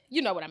 I meant,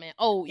 you know what I meant.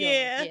 Oh, young,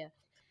 Yeah. yeah.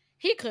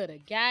 He could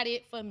have got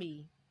it for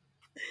me.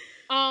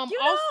 I feel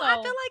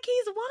Also, like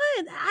he's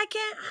one. I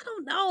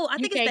don't know. I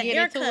you think it's the can't get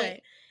into haircut.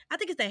 it. I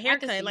think it's the I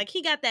can haircut. see. Like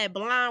he got that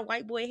blonde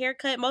white boy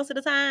haircut most of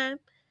the time.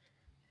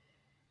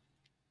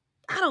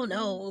 I don't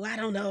know. I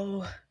don't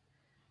know.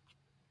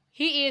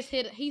 He's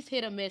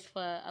hit or miss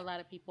for a lot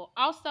of people.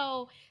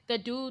 Also, the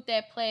dude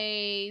that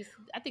plays,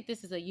 I think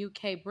this is a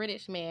UK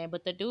British man,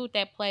 but the dude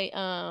that play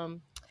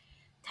dang,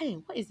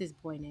 what is this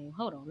boy name?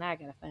 Hold on, now I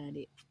gotta find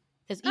it.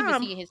 Because even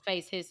Um, seeing his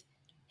face,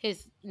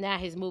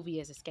 his movie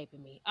is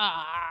escaping me.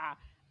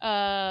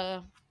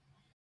 Uh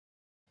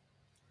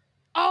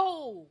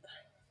oh,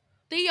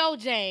 Theo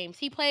James.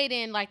 He played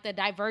in like the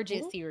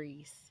Divergent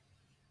series.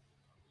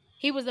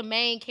 He was the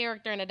main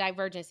character in the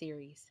Divergent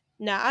series.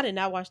 nah, I did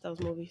not watch those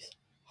movies.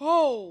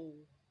 Oh,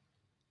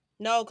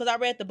 No, because I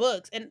read the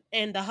books and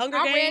the Hunger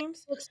I read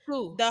Games. books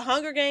too. The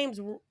Hunger Games,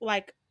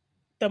 like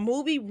the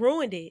movie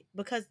ruined it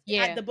because the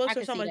Yeah, books I are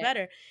can so see much that.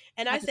 better.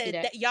 And I I can see said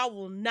that. that y'all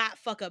will not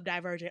fuck up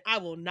Divergent. I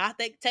will not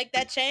take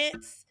that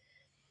chance.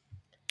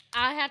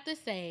 I have to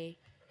say,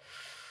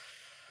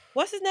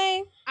 What's his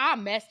name? I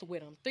messed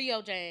with him.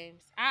 Theo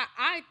James.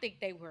 I think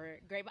they were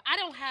great, but I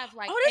don't have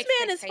like Oh, this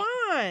man is expectations.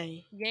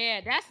 fine.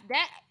 Yeah, that's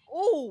that.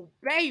 Oh,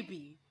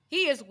 baby,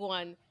 he is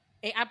one.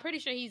 I'm pretty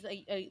sure he's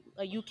a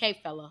UK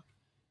fella.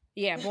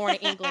 Yeah, born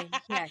in England.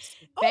 Yes,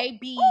 Oh, look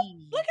baby.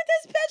 at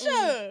this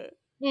Mm,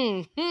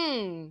 picture.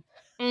 hmm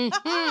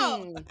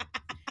Oh. hmm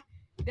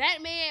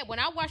That man. When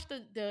I watched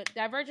the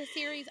Divergent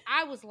series,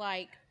 I was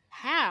like,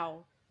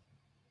 how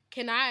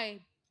can I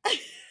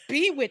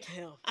be with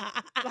him?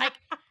 Like,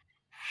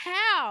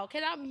 how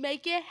can I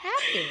make it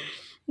happen?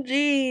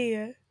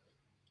 Gee,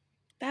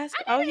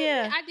 oh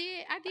yeah,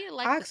 I did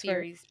like the Oxford.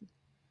 series.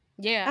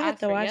 Yeah, I have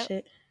to Oxford. watch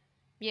Yep. it.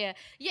 Yeah.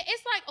 Yeah,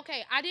 it's like,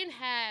 okay, I'm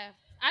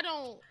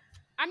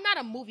not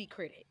a movie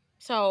critic.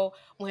 So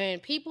when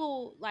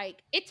people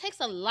like, it takes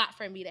a lot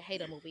for me to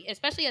hate a movie,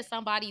 especially as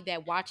somebody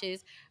that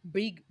watches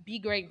B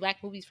grade black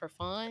movies for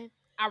fun.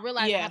 I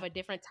realize I Yeah, have a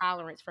different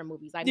tolerance for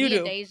movies. Like you me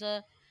and do.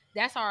 Deja,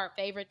 that's our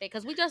favorite thing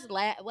because we just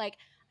laugh. Like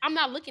I'm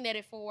not looking at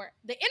it for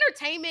the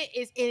entertainment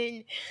is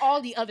in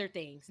all the other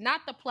things,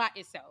 not the plot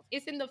itself.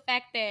 It's in the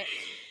fact that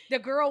the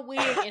girl wig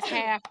is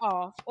half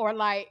off or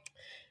like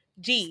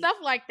Gee. stuff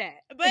like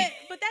that. But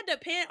that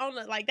depend on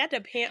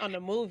the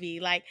movie,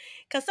 like,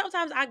 because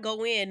sometimes I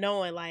go in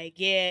knowing like,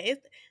 yeah,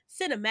 it's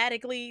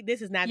cinematically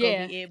this is not gonna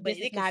Yeah, be it, but this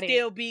is it can not it.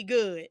 still be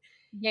good.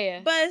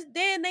 Yeah, But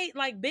then they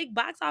like big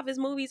box office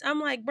movies. I'm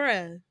like,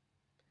 bruh,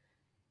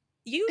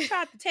 you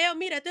tried to tell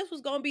me that this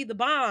was gonna be the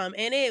bomb,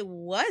 and it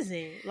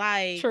wasn't.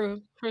 Like,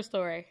 true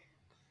story.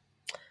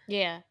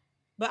 Yeah,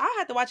 but I'll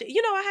have to watch it.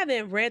 You know, I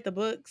haven't read the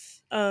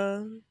books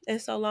in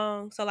so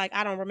long, so like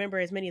I don't remember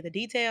as many of the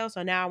details.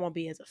 So now I won't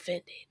be as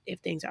offended if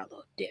things are a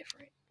little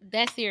different.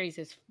 that series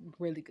is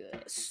really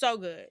good. So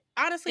good.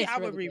 Honestly, It's I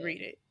would really good.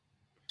 reread it.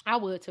 I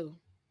would too.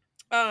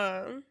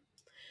 Um,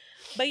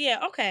 but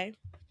yeah, okay.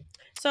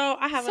 So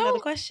I have So another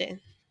question.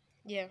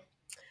 yeah.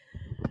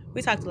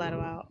 We talked a lot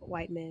about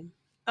white men.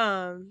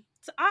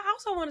 So I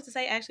also wanted to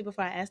say actually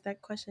before I ask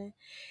that question,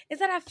 is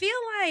that I feel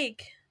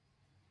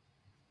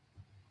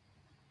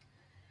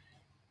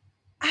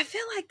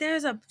like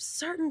there's a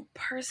certain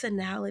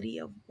personality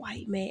of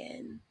white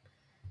man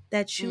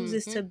that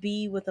chooses Mm-hmm. to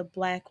be with a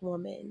black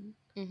woman.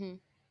 Mm-hmm.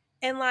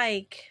 And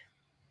like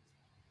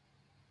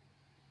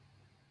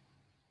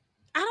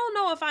I don't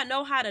know if I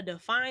know how to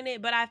define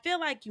it, but I feel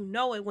like you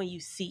know it when you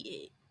see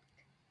it.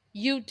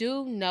 You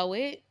do know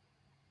it,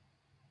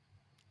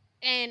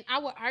 and I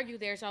would argue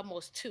there's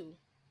almost two.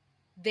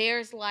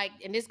 There's like,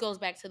 and this goes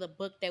back to the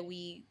book that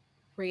we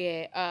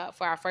read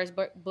for our first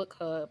book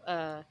club.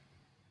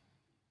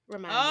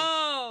 Remind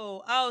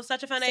me.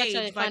 Such a fun Such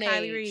a age by fun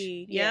Kylie age.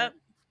 Reid. Yeah. Yep.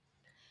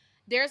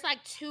 There's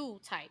like two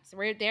types.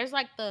 Where there's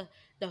like the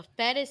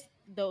fetish,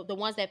 the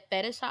ones that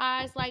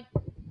fetishize like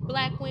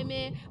black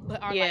women,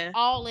 but are like Yeah.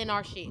 all in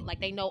our shit.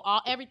 Like they know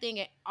all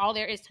everything, all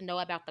there is to know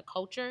about the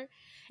culture.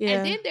 And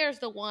Yeah. then there's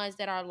the ones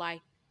that are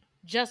like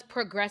just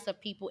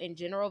progressive people in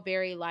general,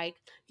 very like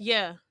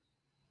Yeah.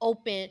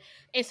 open.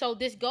 And so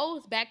this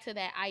goes back to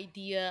that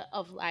idea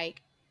of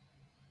like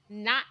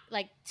not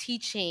like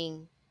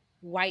teaching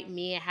white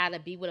men how to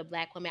be with a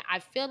black woman. I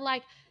feel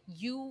like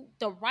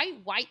the right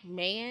white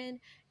man,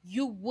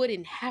 you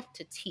wouldn't have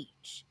to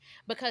teach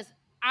because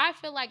I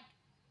feel like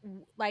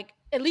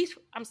at least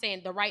I'm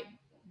saying the right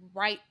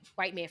white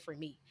man for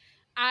me.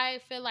 I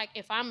feel like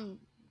if I'm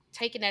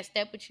taking that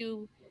step with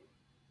you,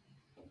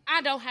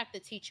 I don't have to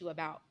teach you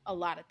about a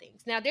lot of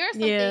things. Now there are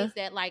some Yeah. things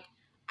that like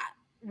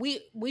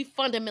we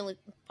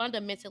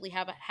fundamentally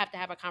have to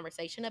have a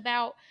conversation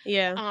about,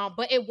 Yeah.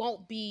 but it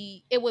would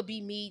be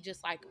me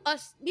just like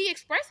me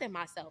expressing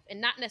myself and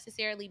not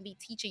necessarily me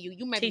teaching you.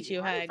 You maybe Teach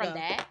you how learn it from go.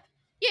 that.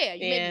 Yeah,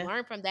 you maybe Yeah.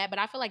 learn from that, but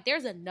I feel like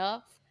there's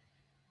enough.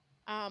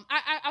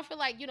 I feel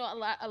like, you know,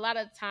 a lot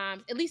of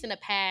times, at least in the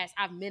past,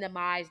 I've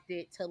minimized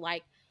it to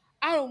like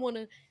I don't want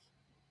to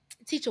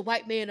teach a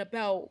white man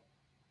about,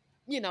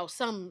 you know,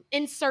 some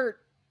insert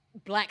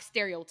black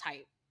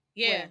stereotype,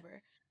 Yeah.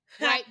 whatever.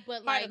 Right.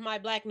 But Part of like, my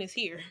blackness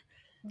here.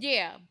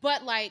 yeah,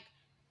 but like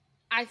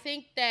I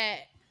think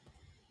that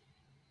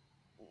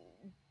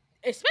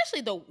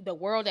especially the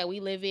world that we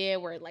live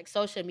in where like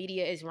social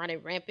media is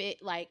running rampant,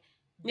 like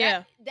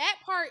Yeah. that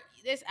part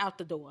is out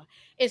the door.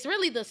 It's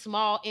really the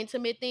small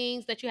intimate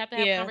things that you have to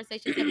have Yeah.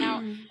 conversations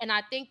about, and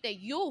I think that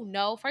you'll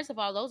know, first of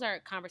all, those are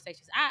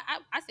conversations.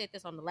 I said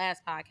this on the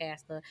last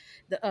podcast,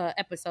 the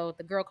episode,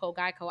 the girl code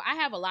guy code. I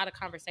have a lot of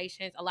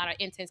conversations, a lot of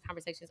intense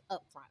conversations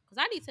up front because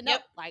I need to know,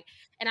 Yep. like,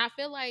 and I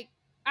feel like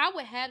I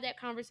would have that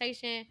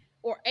conversation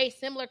or a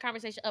similar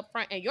conversation up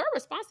front, and your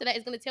response to that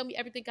is going to tell me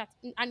everything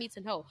I need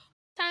to know.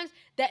 Sometimes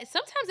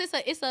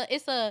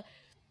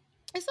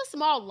it's a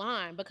small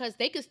line because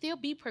they could still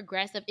be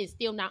progressive and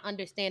still not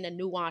understand the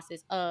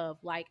nuances of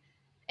like,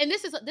 and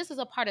this is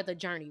a part of the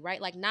journey,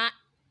 right? Like not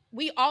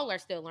we all are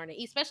still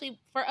learning, especially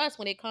for us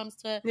when it comes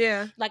to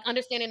Yeah. like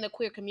understanding the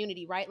queer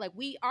community, right? Like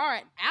we are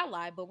an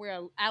ally, but we're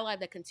an ally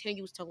that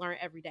continues to learn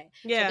every day.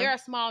 So Yeah. there are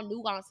small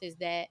nuances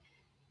that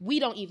we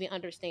don't even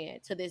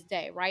understand to this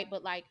day, right?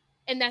 But like,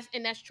 and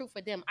that's true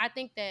for them. I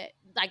think that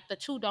like the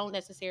two don't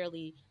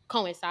necessarily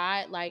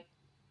coincide. Like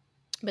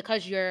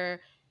because you're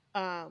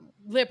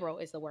liberal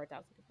is the word I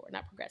was looking for,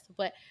 not progressive,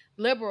 but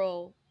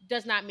liberal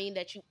does not mean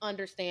that you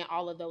understand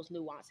all of those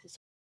nuances.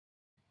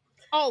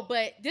 Oh,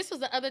 but this was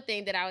the other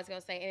thing that I was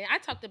gonna say, and I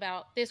talked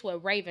about this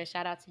with Raven.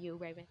 Shout out to you,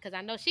 Raven, because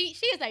I know she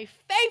is a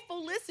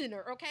faithful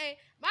listener. Okay,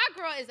 my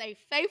girl is a I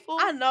faithful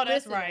know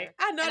that's right. listener,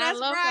 I know and I that's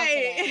love her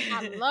for that.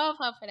 I right. love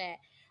her for that.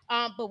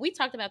 But we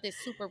talked about this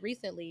super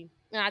recently,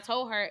 and I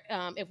told her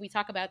if we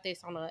talk about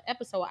this on an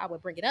episode, I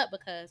would bring it up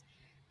because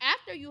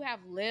after you have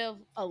lived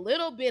a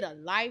little bit of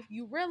life,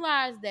 you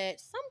realize that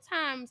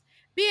sometimes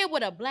being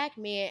with a black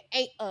man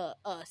ain't a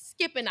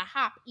skip and a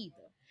hop either.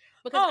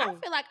 Because I Oh,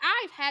 feel like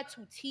I've had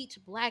to teach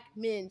Black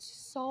men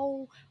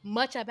so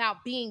much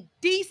about being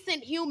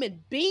decent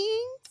human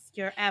beings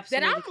you're that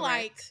absolutely I'm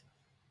like, correct.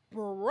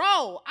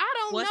 bro, I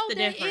don't What's know the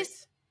that it's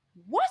difference?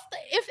 what's the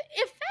if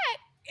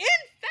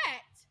in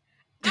fact,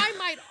 I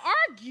might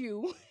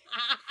argue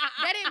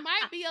that it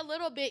might be a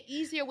little bit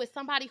easier with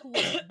somebody who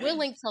is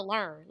willing to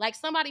learn, like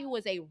somebody who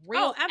is a Oh,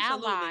 real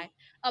ally absolutely.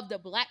 of the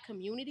Black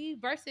community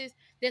versus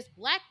this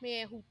Black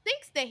man who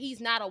thinks that he's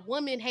not a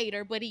woman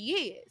hater, but he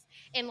is.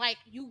 And like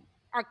you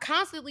are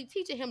constantly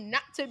teaching him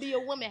not to be a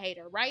woman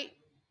hater, right?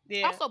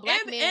 Yeah. Also,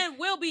 Black men And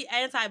will be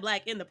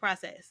anti-black in the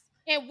process.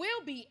 and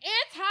will be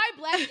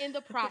anti-Black in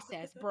the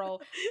process, bro.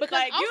 Because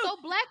Like you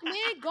also Black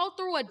men go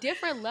through a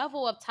different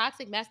level of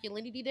toxic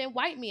masculinity than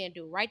white men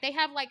do, right? They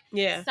have like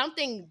Yeah.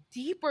 something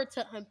deeper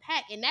to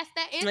unpack, and that's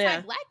that Yeah.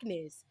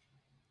 anti-Blackness.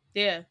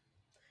 Yeah.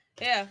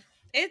 Yeah.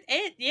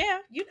 It yeah,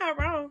 you're not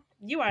wrong.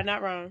 You are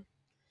not wrong.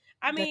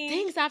 I The mean,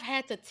 things I've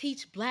had to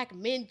teach Black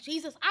men,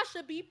 Jesus, I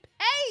should be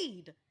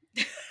paid.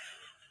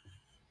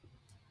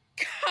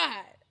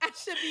 God, I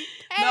should be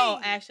no,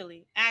 paid.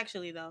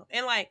 actually though.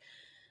 And like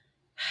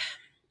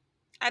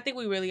I think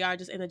we really are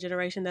just in a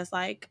generation that's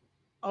like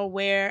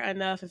aware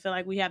enough and feel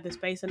like we have the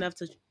space enough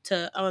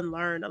to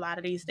unlearn a lot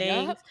of these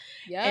things. Yup.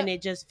 And Yup.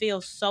 it just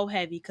feels so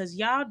heavy because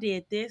y'all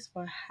did this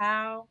for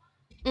how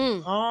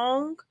Mm,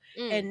 long?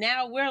 mm. And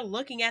now we're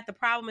looking at the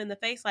problem in the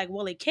face like,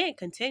 well, it can't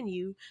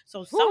continue.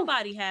 So Whew.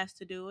 somebody has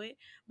to do it.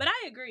 But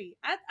I agree.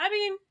 I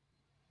mean,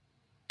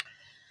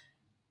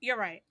 you're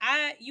right.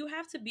 You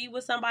have to be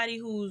with somebody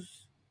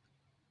who's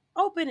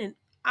open and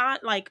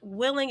like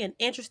willing and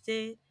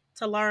interested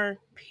to learn,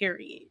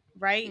 period.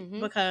 Right? Mm-hmm.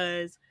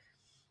 Because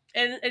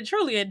and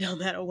truly it don't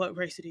matter what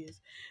race it is.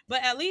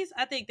 But at least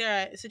I think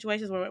there are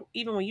situations where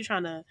even when you're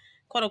trying to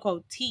quote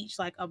unquote teach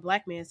like a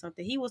black man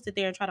something, he will sit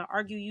there and try to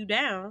argue you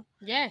down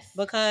Yes.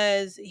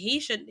 because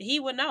he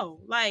would know.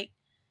 Like,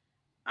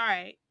 all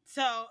right.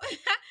 So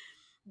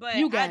but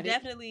You I got it.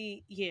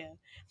 definitely yeah.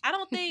 I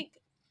don't think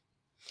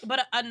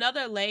but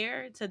another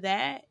layer to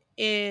that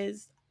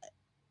is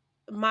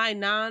my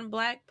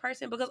non-black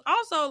person because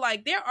also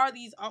like there are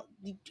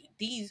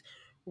these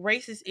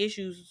racist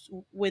issues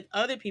with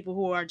other people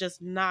who are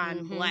just Mm-hmm.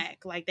 non-black,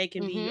 like they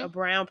can be a Mm-hmm.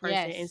 brown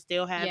person and Yes.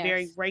 still have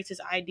very Yes. racist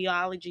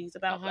ideologies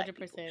about black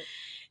people. 100%.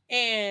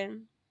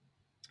 And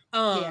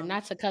Yeah, um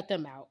not to cut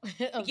them out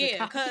of the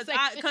yeah,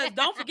 conversation. cuz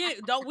don't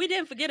forget, don't we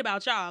didn't forget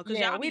about y'all cuz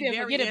Yeah, y'all we be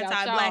didn't forget very about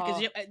anti-black y'all.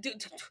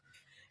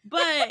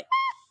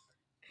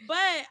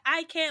 but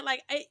I can't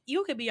like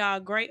you could be all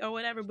great or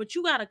whatever, but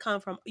you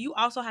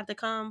also have to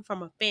come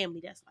from a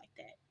family that's like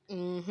that.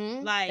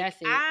 Mm-hmm. Like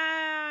That's it.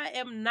 I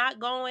am not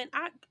going.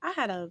 I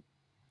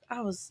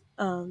was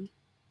in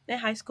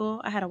high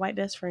school. I had a white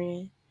best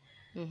friend.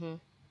 Mm-hmm.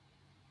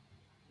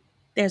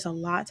 There's a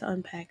lot to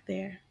unpack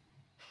there.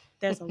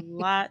 There's a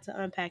lot to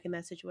unpack in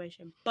that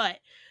situation. But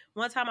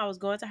one time I was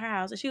going to her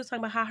house and she was talking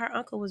about how her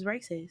uncle was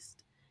racist,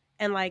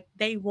 and like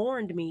they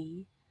warned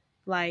me,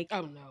 like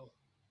Oh no.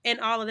 and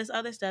all of this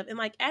other stuff. And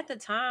like at the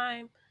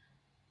time,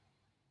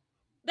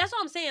 that's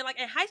what I'm saying. Like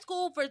in high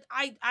school,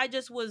 I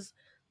just was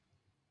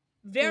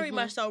very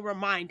much Mm-hmm. so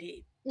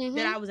reminded that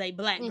Mm-hmm. I was a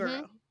black Mm-hmm.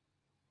 girl.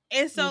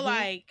 And so Mm-hmm.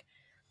 like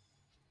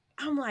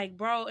I'm like,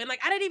 bro, and like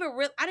I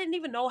didn't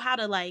even know how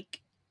to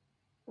like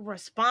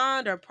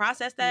respond or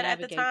process that at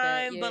the Navigate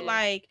that. time. But Yeah.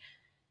 like,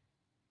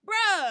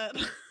 bruh,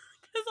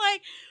 it's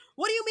like,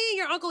 what do you mean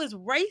your uncle is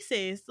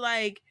racist?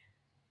 Like,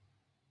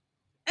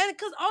 and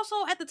because also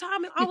at the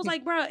time I was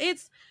like, bruh,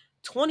 it's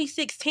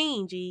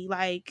 2016, G.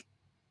 Like,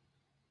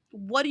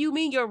 what do you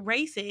mean you're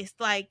racist?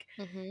 Like,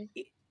 Mm-hmm.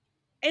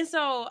 and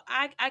so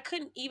I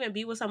couldn't even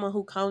be with someone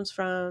who comes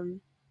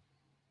from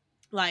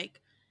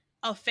like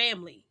a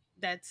family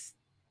that's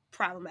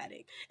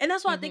problematic. And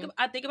that's what Mm-hmm.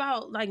 I think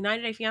about like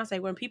 90 Day Fiance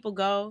when people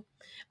go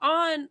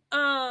on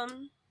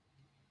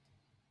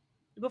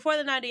before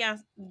the 90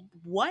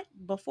 what?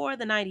 Before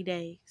the 90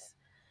 days.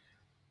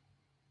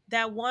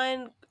 That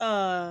one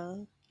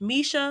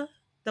Misha,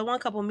 the one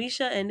couple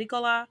Misha and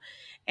Nicola,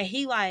 and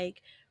he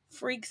like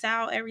freaks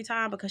out every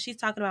time because she's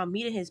talking about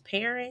meeting his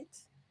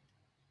parents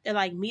and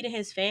like meeting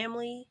his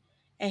family.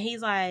 And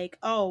he's like,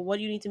 oh, what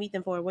do you need to meet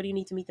them for? What do you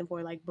need to meet them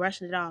for? Like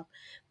brushing it off.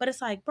 But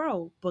it's like,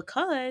 bro,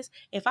 because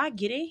if I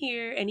get in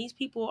here and these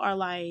people are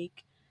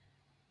like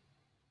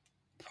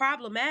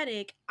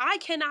problematic, I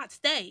cannot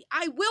stay.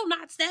 I will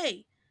not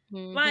stay.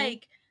 Mm-hmm.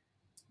 Like,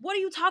 what are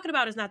you talking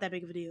about? It's not that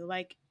big of a deal.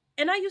 Like,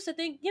 and I used to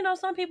think, you know,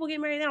 some people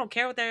get married, they don't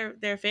care what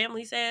their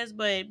family says,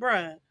 but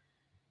bruh,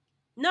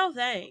 no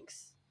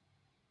thanks.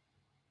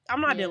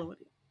 I'm not Yeah. dealing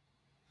with it.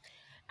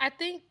 I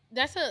think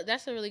that's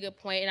a really good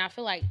point. And I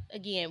feel like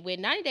again, with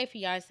 90 Day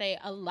Fiance,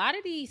 a lot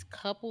of these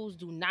couples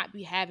do not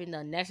be having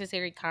the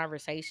necessary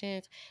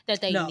conversations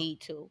that they No,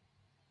 need to.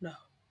 no.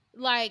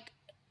 Like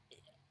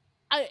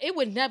it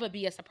would never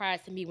be a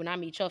surprise to me when I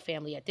meet your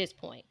family at this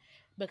point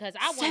because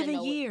I want to 7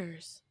 know.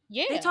 years.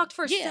 They Yeah, talked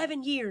for yeah,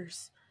 7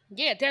 years.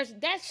 yeah.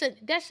 That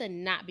should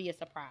not be a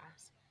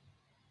surprise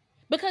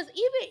because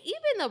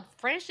even the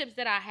friendships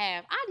that I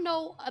have, I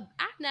know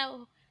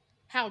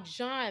how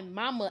John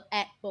mama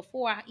act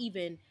before I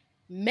even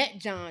met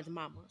John's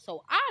mama.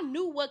 So I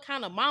knew what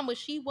kind of mama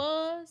she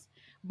was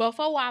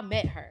before I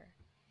met her.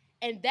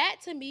 And that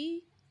to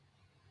me,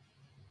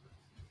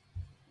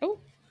 oh,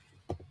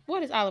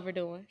 what is Oliver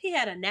doing? He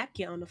had a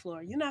napkin on the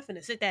floor. You're not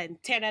finna sit there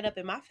and tear that up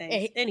in my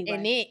face. And Anyway.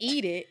 then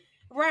eat it.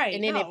 Right.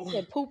 And then No.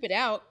 and poop it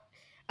out.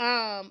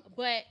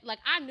 But like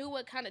I knew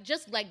what kind of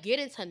just like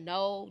getting to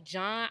know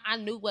John, I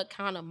knew what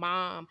kind of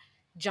mom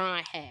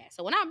John had.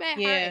 So when I met her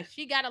Yeah. and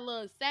she got a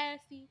little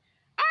sassy,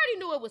 I already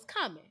knew it was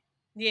coming.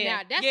 Yeah.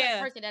 Now that's a Yeah.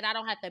 person that I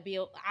don't have to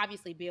build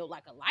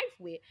like a life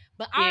with,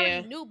 but I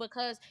already Yeah. knew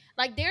because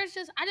like I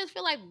just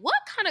feel like what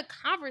kind of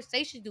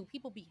conversations do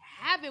people be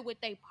having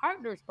with their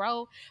partners,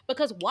 bro?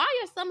 Because why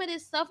are some of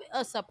this stuff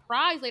a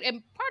surprise? Like,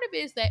 and part of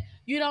it is that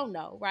you don't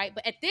know, right?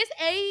 But at this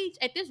age,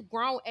 at this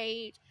grown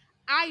age,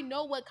 I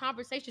know what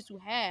conversations to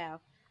have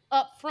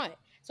up front.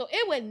 So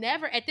it would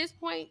never at this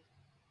point.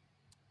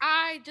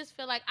 I just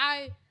feel like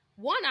I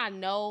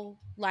know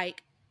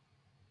like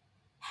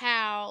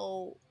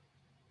how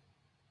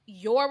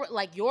your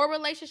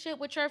relationship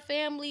with your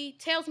family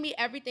tells me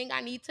everything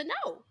I need to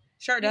know.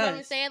 Sure You know what I'm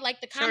does. saying? Like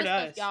the kind Sure of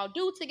stuff does. y'all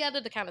do together,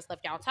 the kind of stuff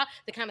y'all talk,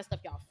 the kind of stuff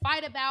y'all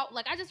fight about.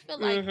 Like I just feel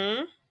like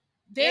Mm-hmm. If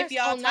there's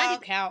y'all on 90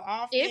 talk, how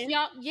if often?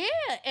 y'all yeah,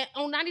 and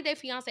on 90 Day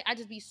Fiance, I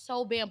just be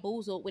so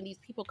bamboozled when these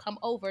people come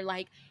over.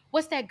 Like,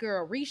 what's that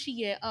girl?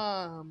 Rishi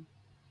and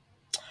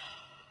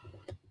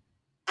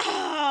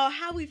Oh,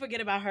 how we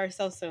forget about her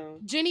so soon? No.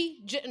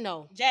 Jenny.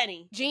 Jen,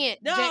 Jen,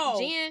 No.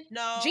 Jen,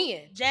 No.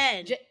 Jen,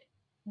 Jen. Jen,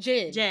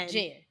 Jen, Jen.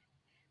 Jen.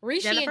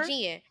 Rishi and Jennifer?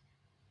 Jen.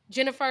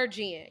 Jennifer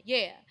Jen.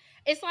 Yeah.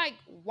 It's like,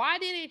 why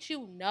didn't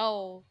you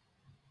know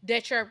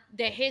that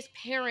his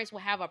parents will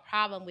have a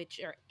problem with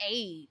your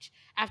age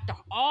after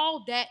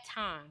all that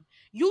time?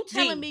 You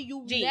telling G. me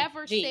you G.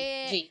 never G.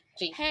 said, G.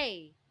 G.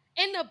 hey,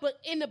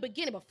 in the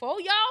beginning,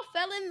 before y'all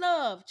fell in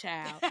love,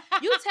 child.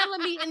 You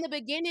telling me in the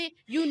beginning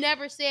you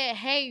never said,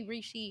 hey,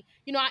 Rishi,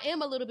 I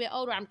am a little bit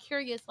older. I'm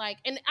curious, like,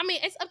 and I mean,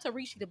 it's up to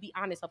Rishi to be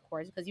honest, of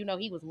course, because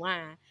he was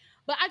lying.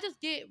 But I just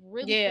get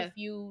really Yeah.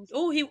 confused.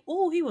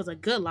 He was a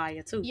good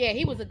liar too. Yeah,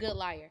 he was a good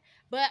liar.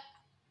 But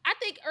I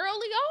think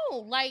early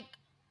on, like,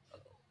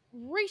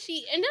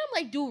 Rishi, and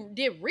I'm like,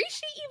 did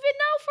Rishi even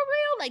know for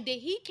real? Like, did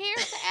he care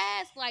to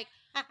ask? Like,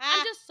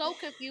 I'm just so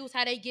confused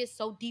how they get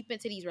so deep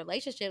into these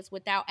relationships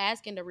without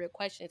asking the real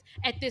questions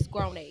at this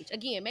grown age.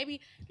 Again,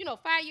 maybe,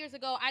 5 years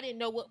ago, I didn't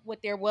know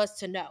what there was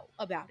to know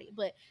about it.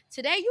 But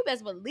today, you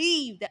best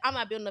believe that I'm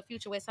not building a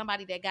future with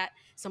somebody that got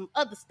some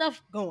other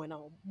stuff going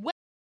on.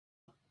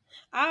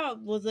 I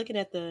was looking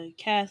at the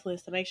cast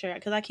list to make sure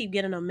because I keep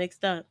getting them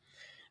mixed up.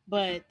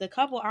 But the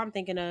couple I'm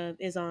thinking of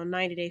is on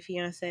 90 Day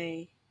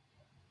Fiance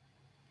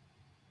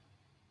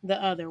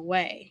the other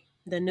way.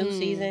 The new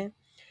season.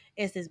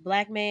 It's this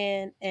black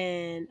man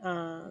and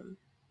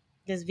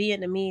this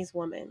Vietnamese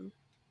woman.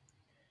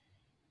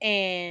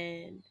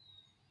 And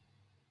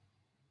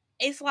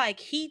it's like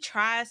he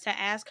tries to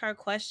ask her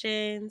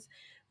questions,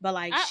 but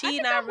like I she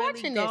think not I'm really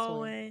watching this one.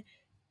 going.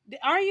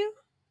 Are you?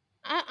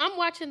 I'm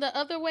watching the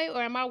other way,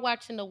 or am I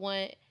watching the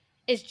one?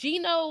 Is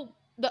Gino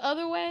the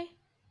other way?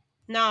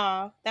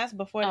 Nah, that's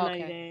before the Oh,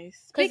 90 okay.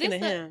 days. Because Speaking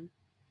of him,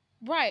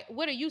 right.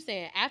 What are you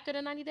saying? After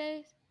the 90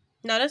 days?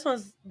 no, this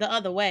one's the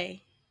other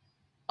way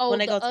when Oh,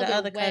 they the go to the other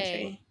other way.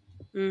 country.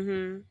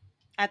 Mm-hmm.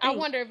 I I think.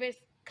 wonder if it's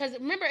because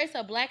remember it's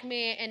a black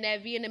man and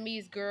that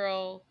Vietnamese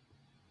girl,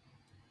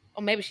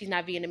 or maybe she's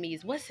not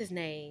Vietnamese. What's his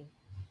name?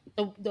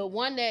 The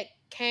one that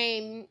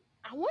came.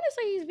 I want to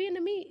say he's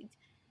Vietnamese.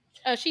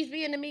 She's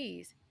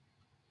Vietnamese,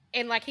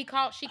 and like she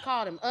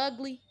called him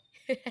ugly.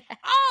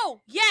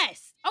 Oh,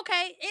 yes.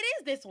 Okay, it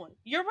is this one.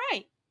 You're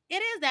right. It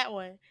is that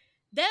one.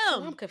 So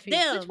I'm Them.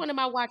 confused. Which Them. one am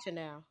I watching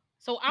now?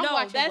 So I'm No,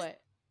 watching that's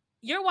what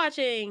you're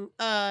watching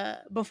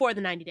before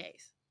the 90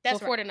 days. That's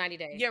before right. the 90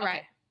 days. You're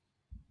right. Okay.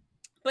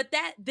 But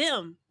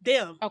them.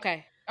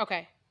 Okay.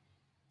 Okay.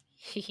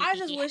 I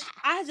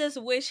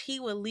just wish he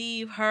would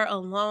leave her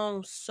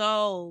alone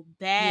so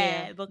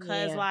Yeah. bad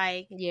because Yeah.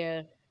 like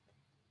Yeah.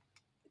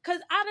 because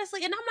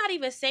honestly, and I'm not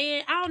even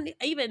saying I don't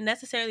even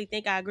necessarily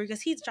think I agree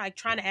because he's like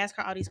trying to ask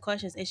her all these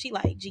questions and she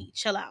like, gee,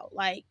 chill out,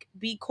 like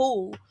be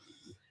cool.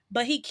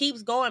 But he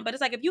keeps going. But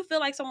it's like if you feel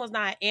like someone's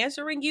not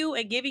answering you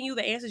and giving you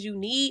the answers you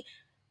need,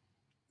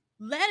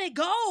 let it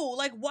go.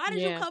 Like, why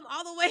did you Yeah. come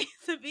all the way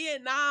to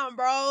Vietnam,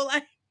 bro?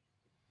 Like,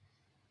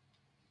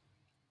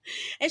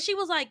 and she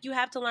was like, you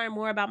have to learn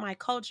more about my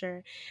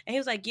culture. And he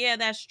was like, yeah,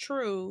 that's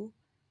true.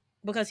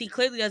 Because he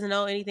clearly doesn't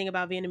know anything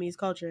about Vietnamese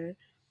culture.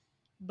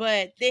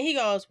 But then he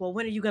goes, well,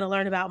 when are you going to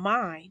learn about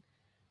mine?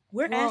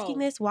 We're asking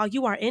Bro, this while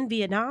you are in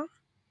Vietnam.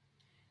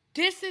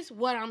 this is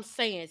what I'm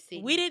saying, We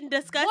Sydney. didn't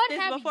discuss What this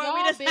have before we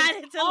y'all been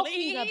decided to talking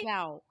leave.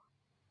 about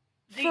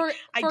Gee,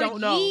 I for don't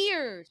know.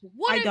 years?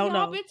 What I have don't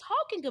y'all know. been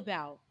talking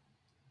about?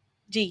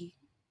 Gee,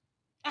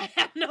 I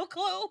have no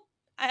clue.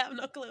 I have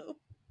no clue.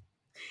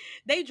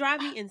 They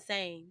drive me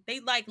insane. They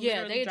like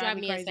Yeah, literally they drive drive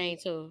me me insane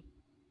crazy. too.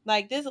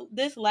 Like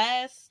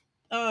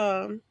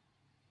um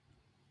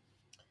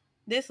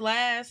this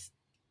last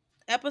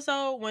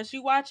episode, once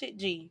you watch it,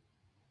 gee,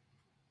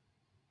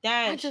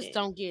 I That just shit.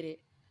 don't get it.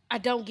 I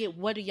don't get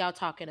what are y'all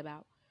talking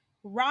about?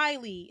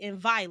 Riley and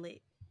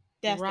Violet.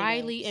 That's their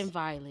Riley and names.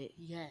 Violet.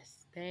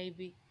 Yes,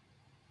 baby.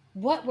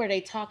 What were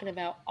they talking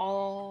about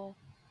all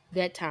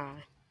that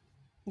time?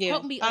 Yeah,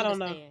 Help me I don't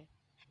know. understand.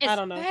 I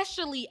don't know.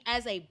 Especially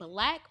as a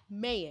black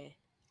man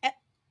Eh,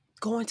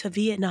 Going to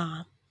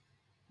Vietnam.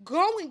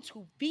 going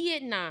to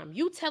Vietnam.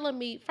 You telling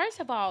me, first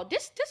of all,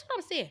 this what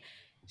I'm saying.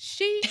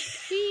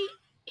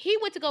 He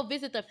went to go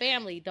visit the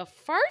family. The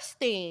first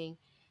thing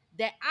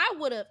that I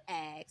would have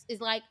asked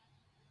is like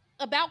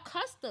about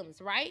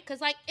customs, right?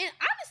 Because like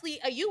honestly,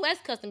 a U.S.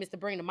 custom is to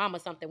bring the mama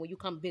something when you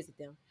come visit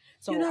them.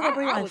 You're So not gonna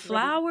bring I like was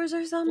really flowers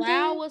or something?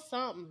 flower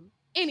something,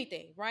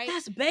 anything, right?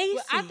 That's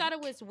Well, I thought it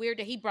basic. was weird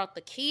that he brought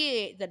the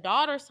kid, the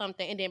daughter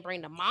something, and then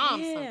bring the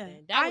mom Yeah,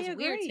 something. That I was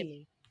weird to agree.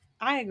 me.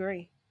 I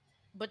agree.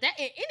 But that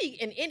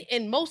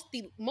in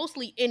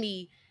mostly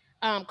any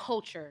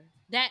culture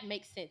that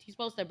makes sense. You're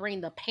supposed to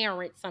bring the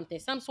parent something,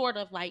 some sort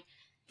of like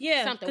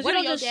Yeah, something. because you What are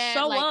don't your just dad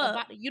show like up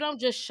about? You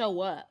don't just show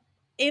up.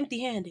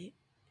 empty-handed.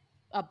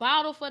 A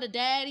bottle for the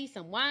daddy,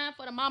 some wine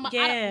for the mama. I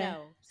don't Yeah,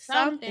 know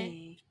something.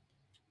 something.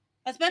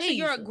 Especially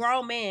you're a Jesus,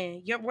 grown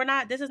man. We're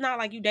not. This is not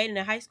like you dating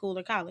in high school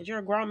or college. You're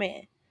a grown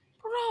man.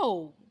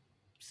 bro.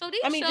 So I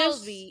these mean, shows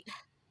just be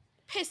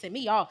pissing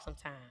me off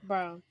sometimes.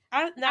 bro.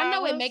 I I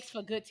know it will, makes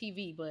for good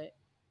TV, but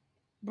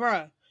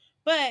bruh.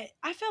 But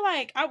I feel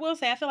like I will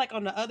say I feel like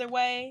on the other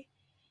way,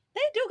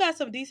 they do got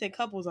some decent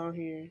couples on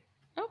here.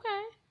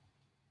 okay.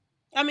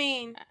 I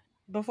mean,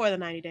 before the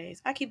 90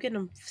 days, I keep getting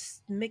them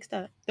mixed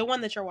up. The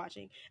one that you're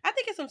watching, I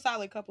think it's some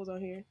solid couples on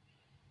here.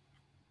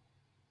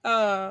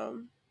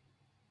 Um,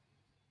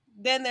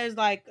 then there's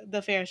like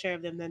the fair share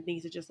of them that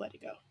needs to just let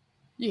it go.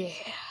 Yeah,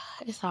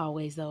 it's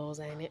always those,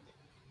 ain't it?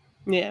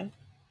 Yeah.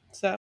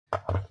 So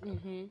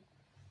Mm-hmm.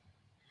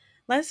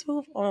 let's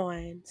move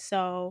on.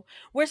 So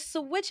we're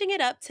switching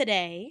it up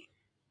today.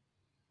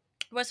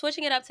 We're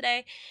switching it up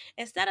today.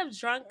 Instead of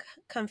drunk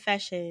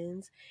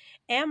confessions,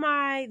 am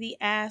I the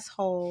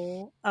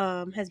asshole?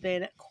 Has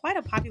been quite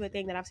a popular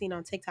thing that I've seen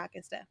on TikTok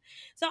and stuff.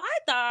 So I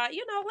thought, like we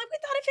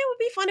thought if it would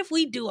be fun if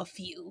we do a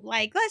few.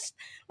 Like let's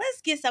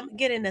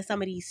get into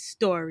some of these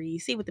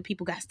stories, see what the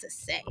people got to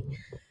say.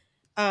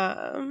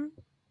 Um,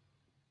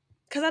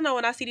 because I know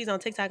when I see these on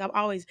TikTok, I'm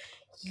always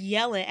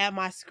yelling at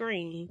my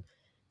screen,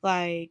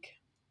 like,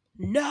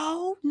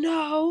 no,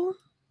 no,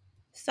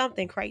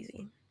 something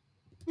crazy.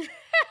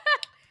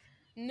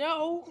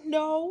 No,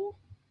 no.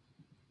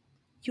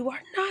 You are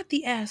not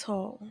the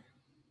asshole.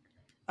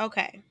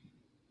 Okay.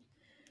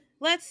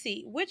 Let's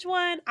see. Which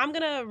one? I'm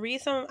gonna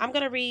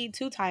read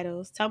two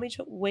titles. Tell me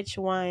which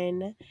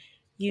one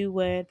you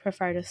would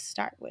prefer to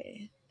start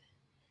with.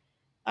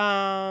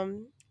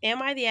 Am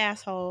I the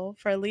asshole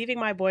for leaving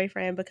my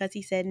boyfriend because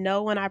he said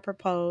no when I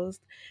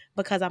proposed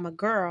because I'm a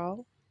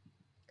girl?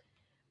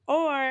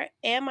 Or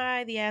am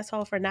I the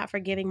asshole for not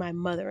forgiving my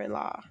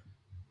mother-in-law?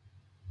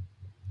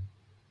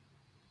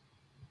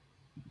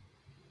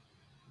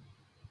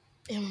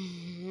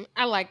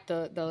 I like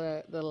the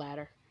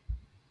latter.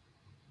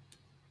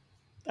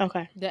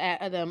 Okay. Wait,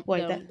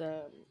 that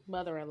The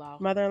mother-in-law.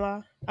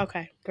 mother-in-law?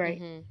 Okay,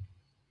 great. Mm-hmm.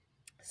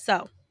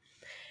 So,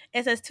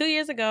 it says 2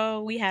 years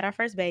ago, we had our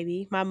first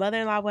baby. My mother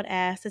in law would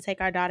ask to take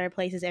our daughter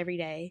places every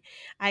day.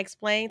 I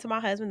explained to my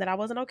husband that I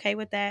wasn't okay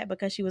with that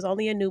because she was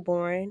only a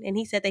newborn, and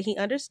he said that he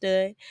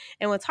understood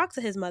and would talk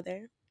to his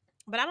mother.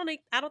 But I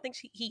don't think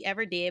he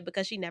ever did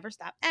because she never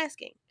stopped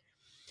asking.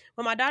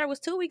 When my daughter was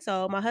 2 weeks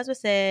old, my husband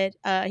said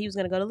he was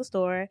going to go to the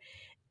store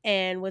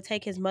and would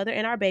take his mother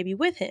and our baby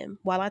with him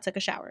while I took a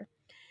shower.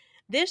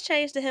 This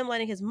changed to him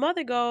letting his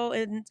mother go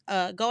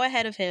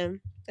ahead of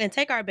him and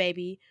take our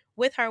baby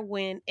with her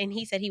and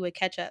he said he would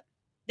catch up.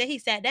 Then he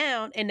sat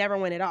down and never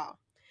went at all.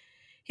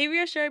 He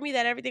reassured me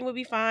that everything would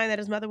be fine, that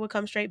his mother would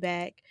come straight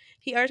back.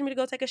 He urged me to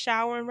go take a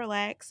shower and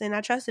relax, and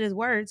I trusted his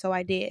word, so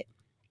I did.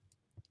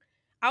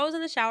 I was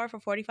in the shower for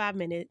 45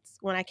 minutes.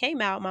 When I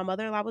came out, my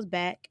mother in law was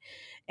back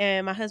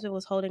and my husband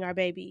was holding our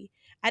baby.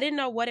 I didn't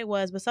know what it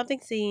was, but something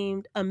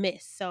seemed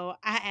amiss. So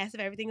I asked if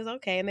everything was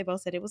okay, and they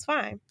both said it was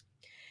fine.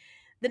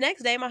 The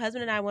next day, my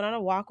husband and I went on a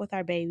walk with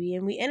our baby,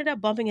 and we ended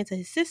up bumping into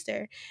his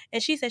sister.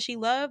 And she said she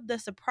loved the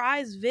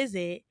surprise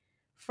visit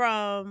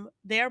from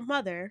their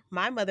mother,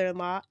 my mother in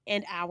law,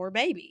 and our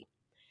baby.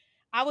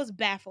 I was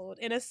baffled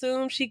and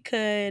assumed she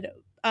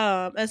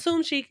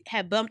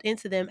had bumped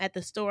into them at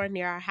the store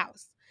near our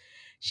house.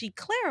 She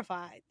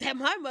clarified that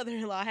my mother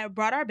in law had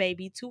brought our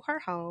baby to her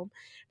home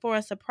for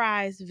a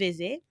surprise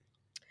visit.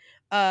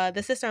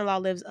 The sister in law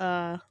lives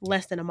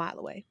less than a mile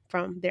away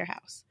from their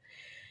house.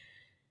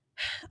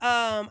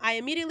 I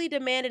immediately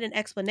demanded an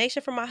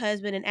explanation from my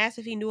husband and asked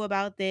if he knew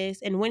about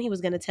this and when he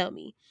was going to tell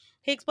me.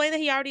 He explained that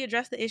he already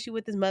addressed the issue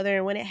with his mother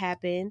and when it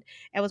happened,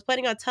 and was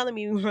planning on telling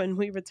me when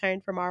we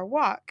returned from our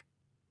walk.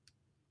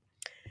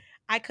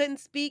 I couldn't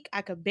speak.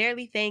 I could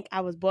barely think.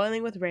 I was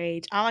boiling with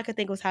rage. All I could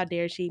think was, how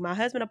dare she? My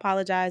husband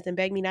apologized and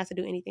begged me not to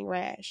do anything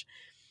rash.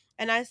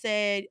 And I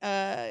said,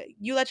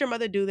 you let your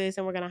mother do this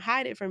and we're going to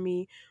hide it from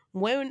me.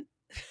 When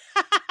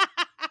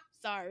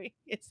sorry.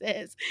 It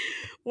says,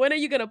 when are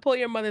you gonna pull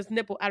your mother's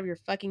nipple out of your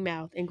fucking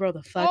mouth and grow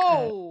the fuck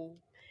up? Oh,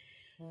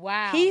 He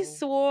wow.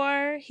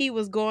 swore he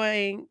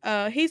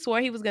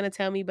swore he was gonna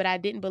tell me, but I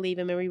didn't believe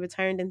him and we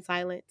returned in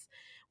silence.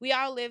 We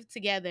all lived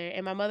together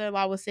and my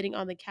mother-in-law was sitting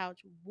on the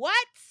couch.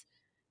 What?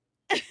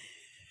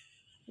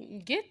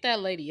 Get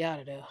that lady out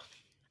of there.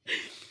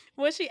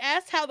 When she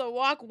asked how the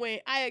walk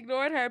went, I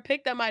ignored her,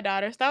 picked up my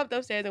daughter, stomped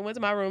upstairs, and went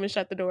to my room and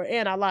shut the door,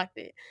 and I locked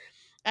it.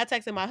 I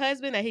texted my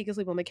husband that he could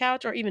sleep on the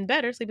couch, or even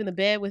better, sleep in the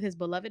bed with his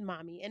beloved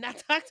mommy, and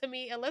not talk to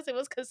me unless it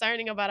was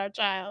concerning about our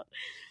child.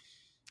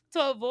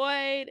 To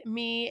avoid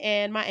me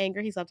and my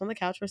anger, he slept on the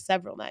couch for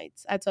several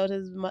nights. I told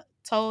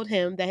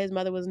him that his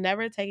mother was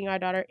never taking our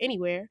daughter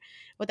anywhere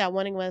without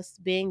wanting us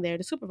being there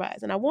to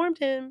supervise, and I warned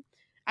him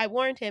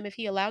if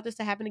he allowed this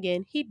to happen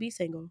again, he'd be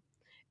single.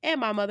 And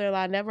my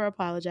mother-in-law never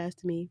apologized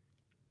to me.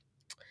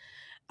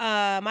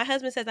 My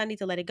husband says I need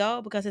to let it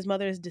go because his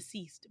mother is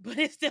deceased, but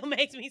it still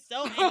makes me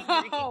so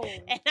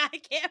angry, and I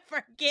can't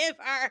forgive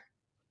her.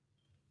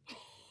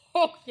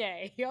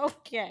 Okay.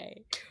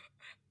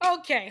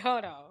 Okay,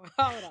 hold on.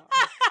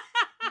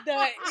 The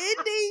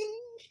ending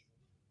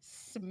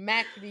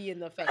smacked me in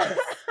the face.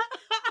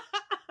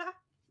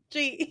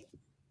 Gee.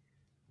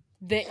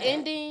 The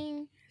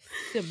ending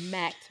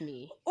smacked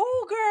me.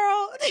 Oh,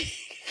 girl.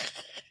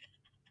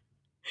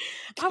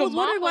 I was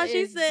wondering why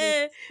she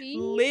said deceased.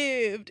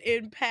 lived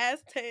in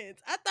past tense.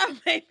 I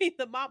thought maybe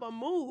the mama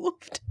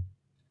moved.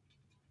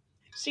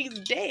 She's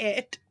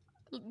dead.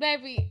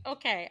 Baby,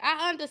 okay,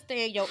 I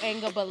understand your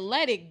anger, but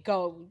let it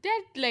go.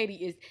 That lady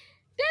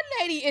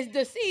is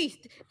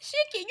deceased.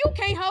 You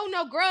can't hold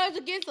no grudge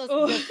against a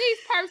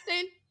deceased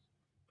person.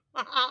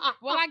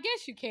 Well, I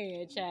guess you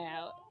can,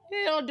 child.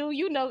 It don't do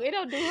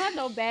her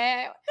no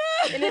bad.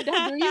 And it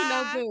don't do you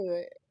no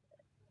good.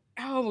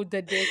 Oh,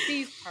 the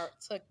deceased part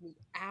took me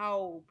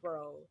out,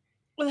 bro.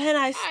 Well, then I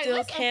All right, still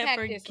let's can't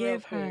unpack this real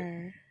forgive quick.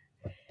 her.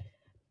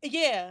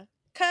 Yeah,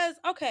 cause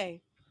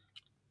okay,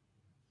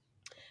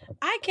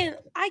 I can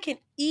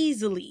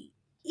easily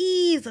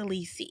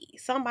see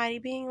somebody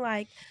being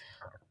like,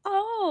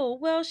 oh,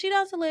 well, she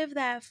doesn't live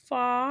that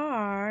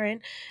far,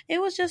 and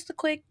it was just a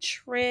quick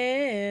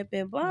trip,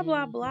 and blah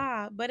blah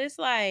blah. But it's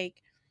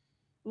like,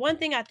 one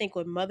thing I think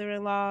with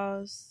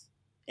mother-in-laws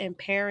and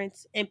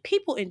parents and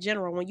people in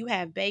general, when you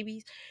have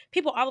babies,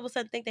 people all of a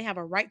sudden think they have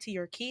a right to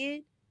your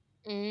kid.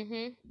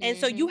 And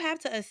so you have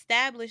to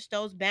establish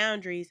those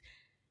boundaries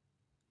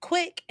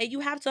quick, and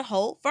you have to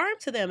hold firm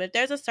to them if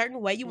there's a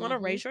certain way you want to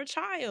raise your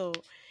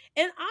child.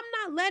 And I'm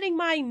not letting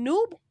my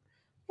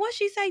what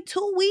she say,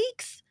 2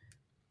 weeks?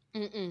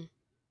 And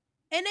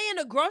they in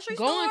the grocery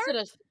store?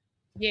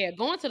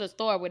 Going to the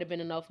store would have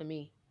been enough for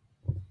me.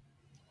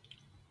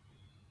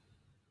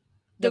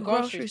 The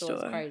grocery grocery store is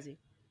store. crazy.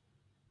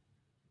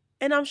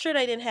 And I'm sure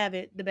they didn't have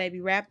the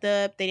baby wrapped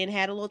up. They didn't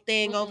have a little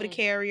thing over the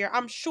carrier.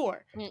 I'm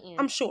sure.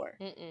 I'm sure.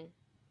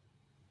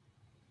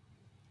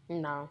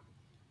 No.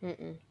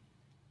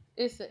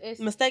 It's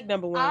mistake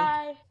number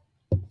one.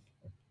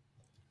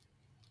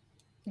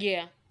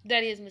 Yeah,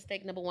 that is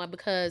mistake number one,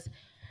 because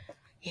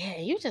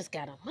you just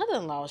got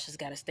mother-in-laws just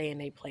gotta stay in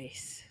their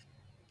place.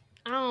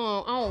 I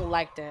don't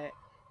like that.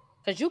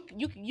 Cause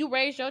you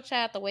raise your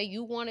child the way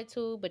you want it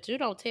to, but you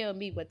don't tell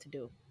me what to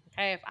do.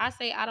 Okay, if I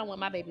say I don't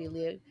want my baby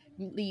to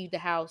leave the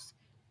house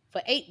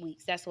for 8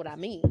 weeks, that's what I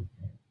mean.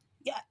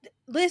 Yeah,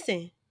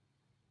 listen.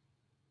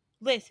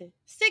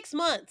 6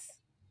 months.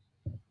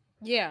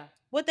 Yeah.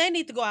 What they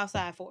need to go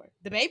outside for?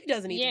 The baby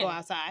doesn't need to go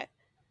outside.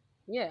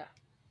 Yeah.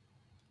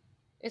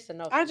 It's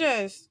enough. And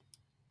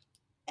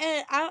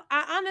I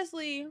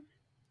honestly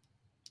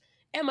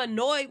am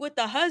annoyed with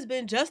the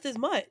husband just as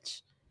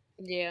much.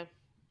 Yeah.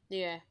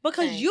 Yeah.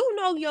 Because same. you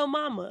know your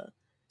mama.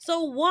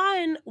 So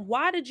one,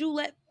 why did you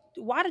let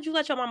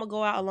your mama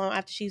go out alone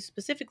after she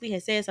specifically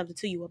had said something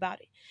to you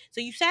about it?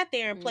 So you sat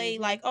there and played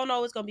like, oh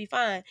no, it's gonna be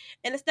fine.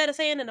 And instead of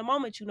saying in the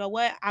moment, you know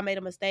what, I made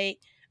a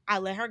mistake. I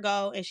let her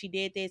go and she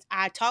did this.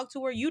 I talked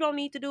to her. You don't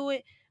need to do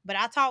it, but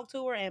I talked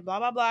to her and blah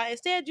blah blah.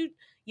 Instead,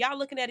 y'all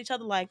looking at each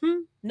other like,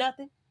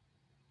 nothing.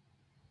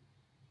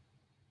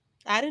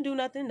 I didn't do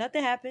nothing.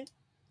 Nothing happened.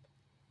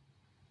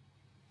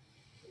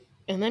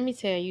 And let me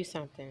tell you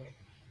something.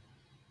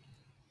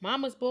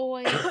 Mama's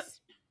boys,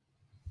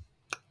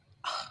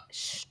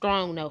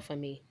 strong no for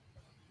me.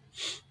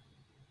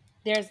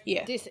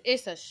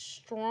 It's a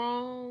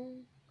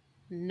strong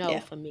no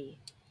for me.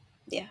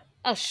 Yeah.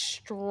 A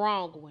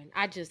strong one.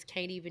 I just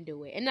can't even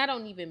do it. And I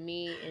don't even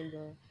mean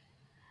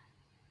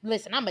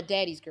listen, I'm a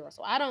daddy's girl,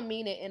 so I don't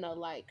mean it in a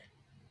like,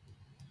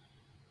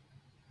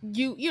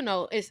 you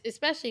know, it's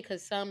especially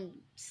because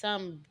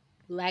some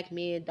black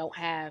men don't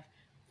have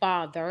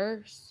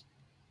fathers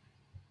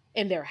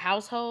in their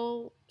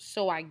household.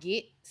 So I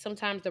get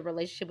sometimes the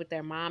relationship with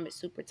their mom is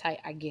super tight.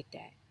 I get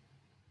that.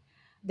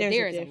 But There's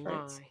there a is a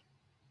difference. line.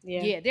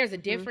 Yeah. There's a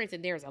difference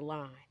and there's a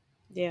line.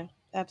 Yeah,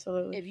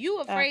 absolutely. If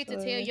you afraid to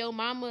tell your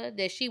mama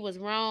that she was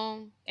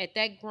wrong at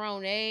that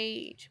grown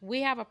age,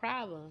 we have a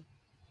problem.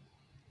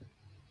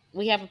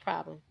 We have a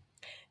problem.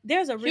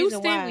 There's a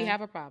reason why we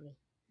have a problem.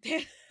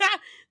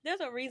 There's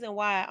a reason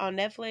why on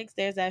Netflix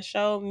there's that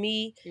show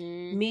me,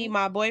 Mm-hmm.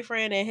 my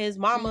boyfriend and his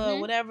mama, or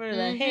Mm-hmm. whatever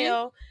the Mm-hmm.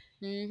 hell.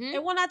 Mm-hmm.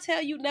 And when I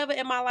tell you, never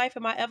in my life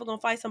am I ever gonna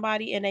fight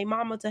somebody and a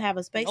mama to have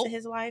a space in Nope.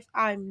 his life,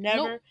 I'm Nope.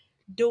 never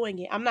doing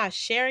it. I'm not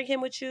sharing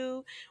him with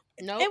you.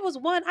 It Nope. was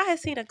one I had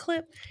seen a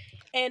clip,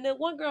 and the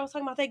one girl was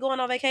talking about they going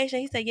on vacation.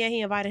 He said, "Yeah,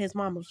 he invited his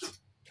mama."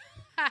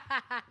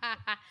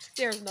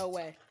 There's no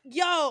way.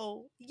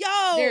 Yo,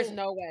 There's yo.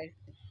 no way.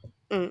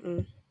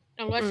 Mm-mm,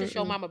 Unless it's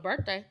your mm-mm. mama's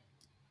birthday.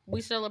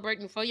 We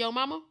celebrating for your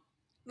mama?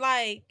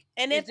 Like,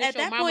 and Is if this at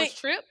your that mama's point,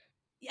 trip?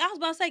 I was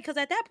about to say, because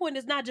at that point,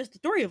 it's not just the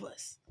three of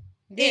us.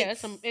 Yeah,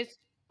 It's it's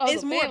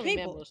it's other more family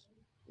people. members.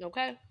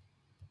 Okay.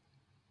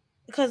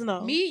 Because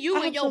no, Me, you,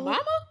 and your absolutely.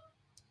 mama?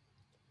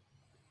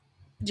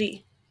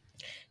 Gee,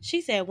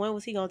 she said, when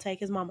was he gonna take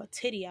his mama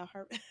titty out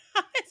her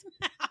his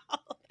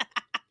mouth?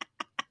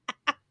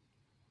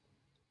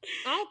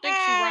 I don't think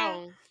she Ah,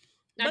 wrong.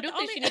 I but do the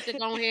think only she needs to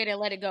go ahead and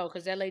let it go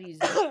because that lady's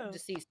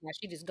deceased now.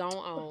 She just gone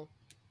on.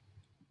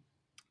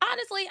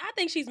 honestly, I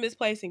think she's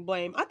misplacing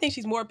blame. I think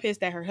she's more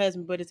pissed at her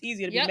husband, but it's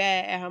easier to be Yep.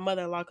 mad at her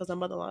mother-in-law because her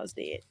mother-in-law is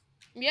dead.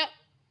 Yep.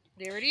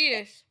 There it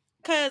is.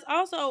 Because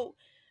also,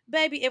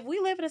 baby, if we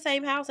live in the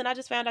same house and I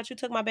just found out you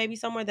took my baby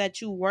somewhere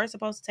that you weren't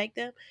supposed to take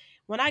them,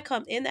 when I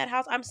come in that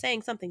house, I'm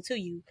saying something to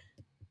you.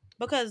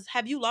 Because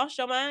have you lost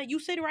your mind? You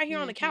sitting right here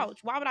on the Mm-hmm. couch.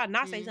 Why would I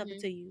not say something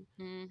Mm-hmm. to you?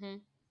 Mm-hmm.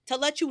 To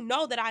let you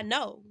know that I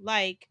know.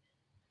 Like,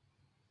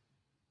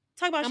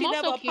 talk about I'm she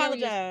never also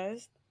curious.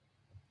 apologized.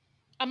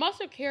 I'm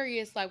also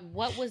curious, like,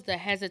 what was the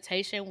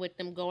hesitation with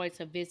them going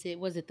to visit?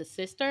 Was it the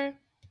sister?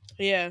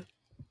 Yeah.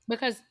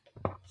 Because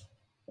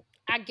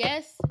I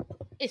guess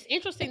it's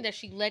interesting that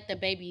she let the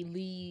baby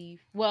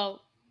leave.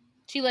 Well,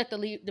 she let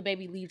the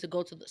baby leave to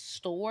go to the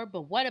store.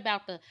 But what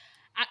about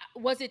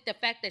was it the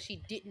fact that she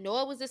didn't know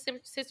it was the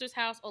sister's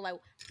house, or like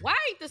why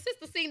ain't the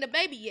sister seen the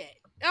baby yet?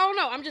 I don't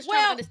know. I'm just trying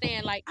to Well,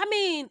 understand. Like, I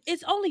mean,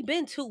 it's only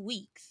been 2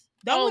 weeks.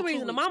 The only oh, two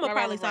reason the weeks, mama right, right,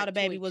 probably right, saw the right, 2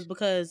 baby was weeks,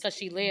 because because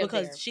she lived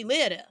because there. she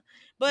lived there. Yep,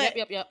 But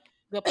yep, yep.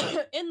 Good point.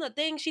 in the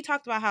thing, she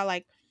talked about how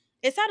like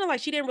it sounded like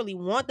she didn't really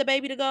want the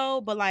baby to go,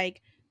 but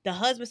like the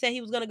husband said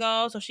he was gonna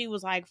go, so she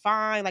was like,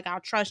 "Fine, like I'll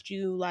trust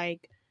you,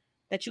 like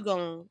that you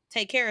gonna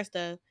take care of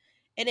stuff."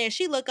 And then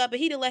she looked up and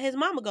he didn't let his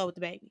mama go with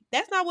the baby.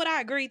 That's not what I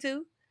agreed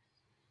to.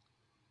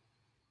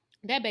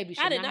 That baby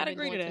I should did not have not been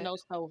agree to going to that. no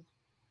store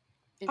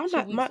in I'm 2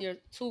 not weeks. my You're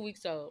 2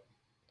 weeks old.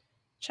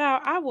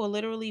 child. I will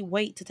literally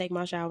wait to take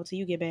my shower till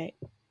you get back.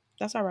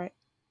 That's all right.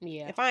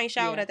 Yeah, If I ain't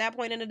showered yeah, at that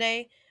point in the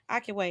day, I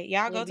can wait.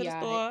 Y'all we'll go to be the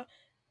all right. store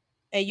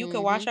and you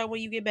can wash Mm-hmm. up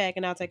when you get back,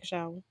 and I'll take a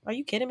shower. Are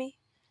you kidding me?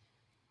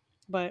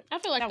 But I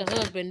feel like that the was that.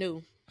 husband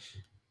knew.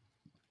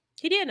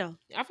 He did know.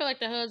 I feel like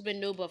the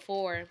husband knew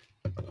before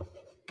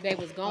they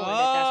was going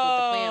that that's what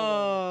the plan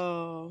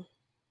was. Oh,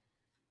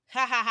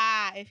 ha ha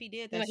ha! If he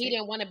did, You know, that's he it.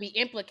 didn't want to be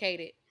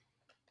implicated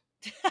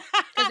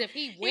because if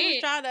he he was went,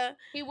 trying to.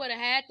 he would have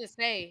had to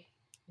say,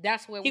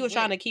 "That's where He we was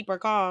trying went." to keep her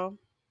calm.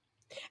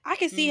 I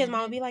could see his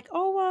mama Mm-hmm. be like,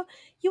 "Oh well,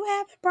 you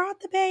haven't brought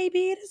the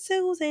baby to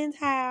Susan's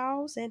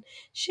house, and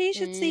she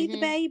should see the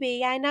Mm-hmm.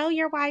 baby. I know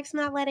your wife's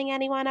not letting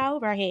anyone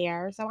over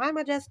here, so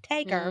I'ma just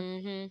take her,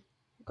 Mm-hmm.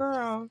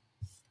 girl.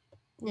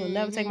 You'll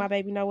never take Mm-hmm. my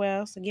baby nowhere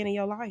else again in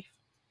your life.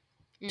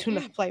 Do Mm-mm.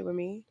 not play with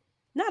me.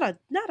 Not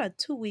a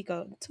 2 week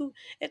old two.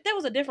 If there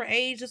was a different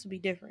age, this would be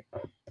different.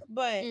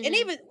 But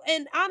Mm-hmm.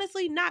 and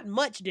honestly, not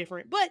much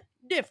different, but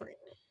different.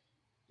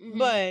 Mm-hmm.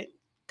 But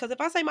because if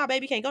I say my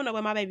baby can't go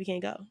nowhere, my baby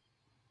can't go.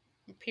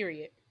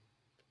 Period.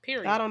 I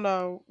Period. don't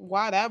know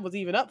why that was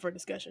even up for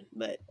discussion,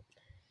 but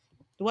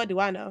what do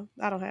I know?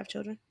 I don't have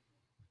children.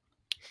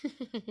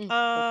 Okay.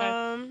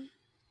 Um.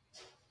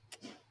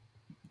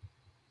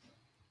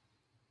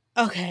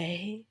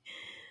 Okay.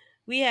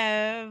 We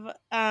have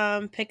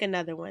pick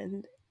another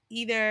one.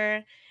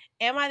 Either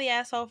am I the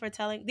asshole for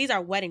telling these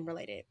are wedding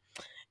related.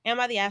 Am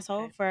I the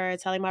asshole Okay. for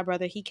telling my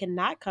brother he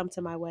cannot come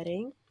to my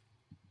wedding?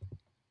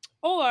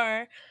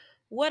 Or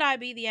would I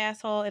be the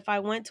asshole if I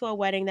went to a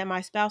wedding that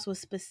my spouse was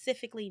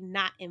specifically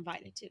not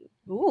invited to?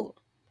 Ooh.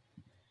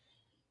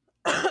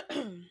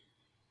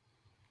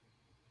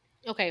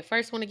 Okay.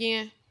 First one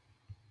again.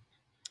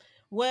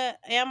 What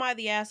am I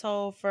the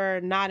asshole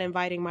for not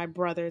inviting my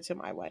brother to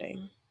my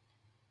wedding?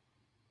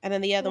 And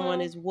then the other one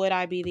Well, is would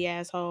I be the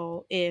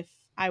asshole if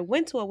I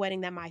went to a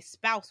wedding that my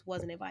spouse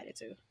wasn't invited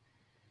to?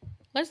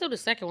 let's do the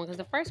second one because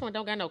the first one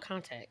don't got no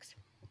context.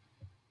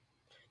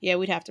 Yeah,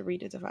 we'd have to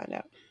read it to find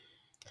out.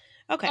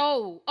 Okay.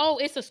 Oh,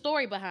 it's a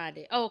story behind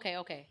it. Oh, okay,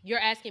 okay. You're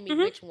asking me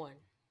Mm-hmm. which one?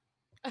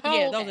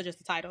 Yeah, Oh, those are okay. just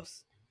the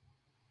titles.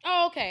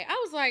 Oh, okay. I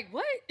was like,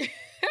 what? I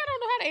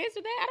don't know how to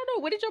answer that. I don't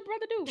know. What did your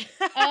brother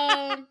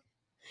do? Um,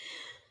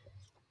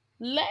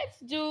 let's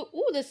do.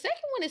 Ooh, the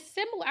second one is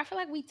similar. I feel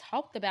like we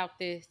talked about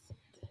this.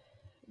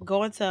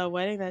 Going to a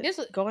wedding This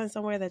was going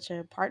somewhere that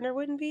your partner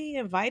wouldn't be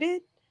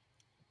invited?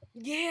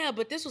 yeah,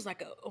 but this was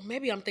like a. Or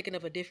maybe I'm thinking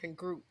of a different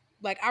group.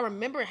 Like I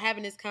remember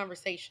having this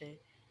conversation.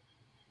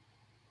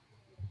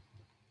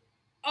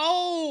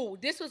 Oh,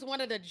 this was one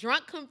of the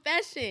drunk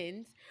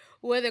confessions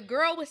where the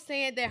girl was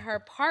saying that her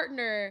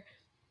partner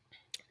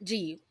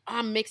Gee,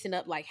 I'm mixing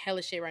up like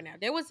hella shit right now.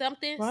 There was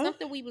What?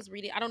 something we was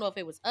reading. I don't know if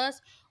it was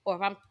us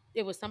or if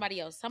it was somebody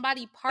else.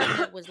 Somebody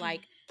partner was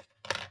like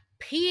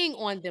peeing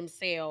on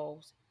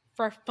themselves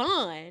for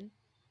fun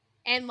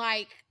and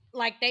like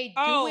they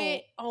do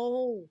it. Oh,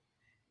 Oh,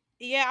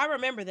 yeah, I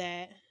remember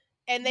that.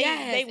 And they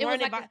yes, it was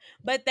weren't like invited,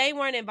 but they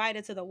weren't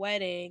invited to the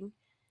wedding.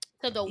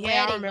 to the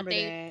Yeah, I wedding, but remember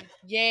that.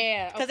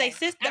 yeah, Because okay.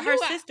 I her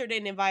knew I, sister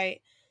didn't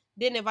invite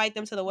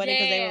them to the wedding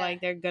because they were yeah,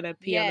 like they're gonna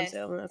pee on yes,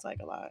 themselves, and that's like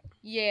a lot.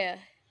 yeah,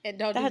 and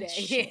don't do That that.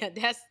 shit. Yeah,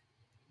 that's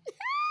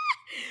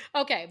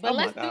okay. But Oh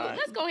my god.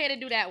 let's go ahead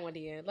and do that one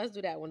then. Let's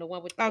do that one, the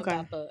one with Okay.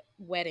 about the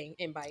wedding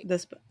invite.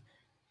 This.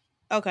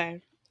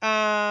 Okay.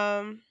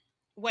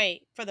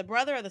 Wait, for the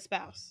brother or the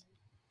spouse?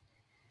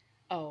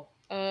 Oh,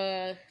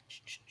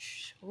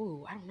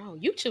 ooh, I don't know.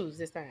 You choose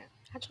this time.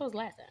 I chose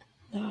last time.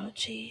 Oh,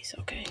 jeez.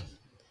 Okay.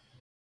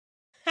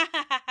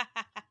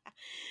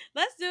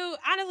 Let's do.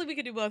 Honestly, we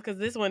could do both because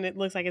this one it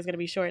looks like it's gonna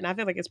be short, and I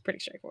feel like it's pretty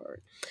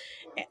straightforward.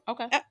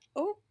 Okay.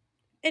 Oh.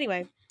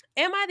 Anyway,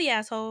 am I the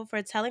asshole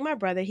for telling my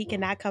brother he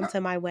cannot come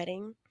to my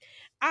wedding?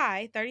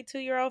 I,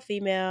 32-year-old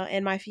female,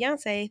 and my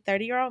fiance,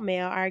 30-year-old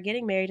male, are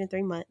getting married in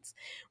 3 months.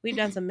 We've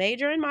done some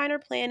major and minor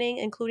planning,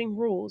 including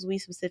rules. We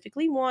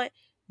specifically want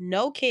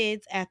no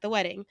kids at the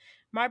wedding.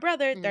 My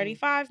brother, Mm.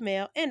 35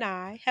 male, and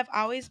I have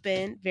always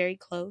been very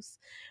close.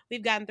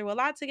 We've gotten through a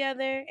lot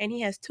together, and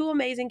he has two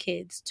amazing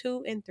kids,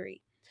 2 and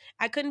 3.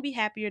 I couldn't be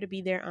happier to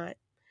be their aunt.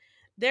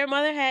 Their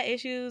mother had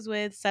issues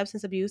with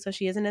substance abuse, so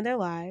she isn't in their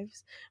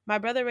lives. My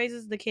brother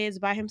raises the kids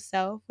by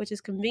himself, which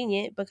is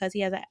convenient because he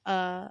has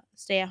a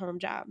stay-at-home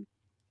job.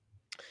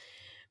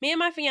 Me and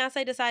my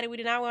fiance decided we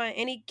did not want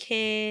any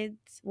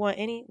kids,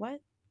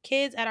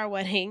 kids at our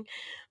wedding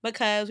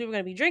because we were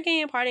going to be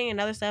drinking and partying and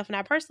other stuff, and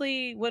I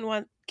personally wouldn't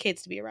want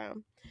kids to be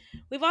around.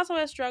 We've also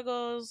had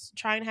struggles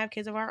trying to have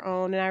kids of our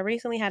own, and I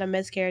recently had a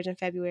miscarriage in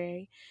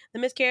February. The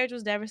miscarriage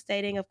was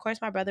devastating. Of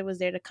course, my brother was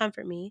there to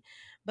comfort me,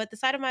 but the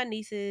sight of my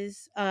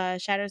nieces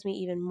shatters me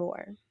even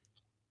more.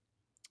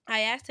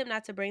 I asked him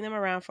not to bring them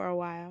around for a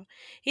while.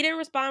 He didn't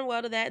respond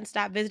well to that and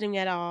stopped visiting me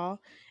at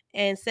all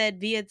and said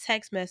via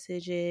text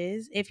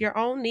messages, if your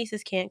own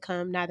nieces can't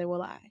come, neither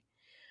will I.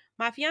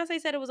 My fiance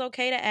said it was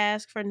okay to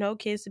ask for no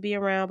kids to be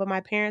around, but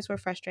my parents were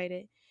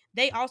frustrated.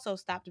 They also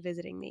stopped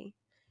visiting me.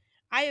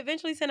 I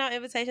eventually sent out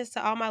invitations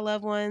to all my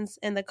loved ones,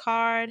 and the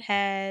card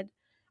had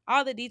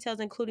all the details,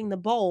 including the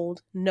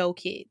bold no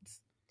kids.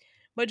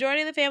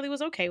 Majority of the family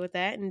was okay with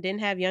that and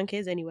didn't have young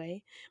kids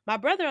anyway. My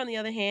brother, on the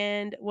other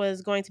hand,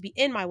 was going to be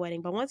in my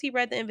wedding, but once he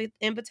read the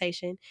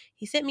invitation,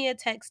 he sent me a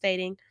text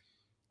stating,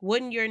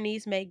 "Wouldn't your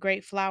niece make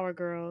great flower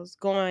girls?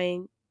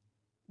 Going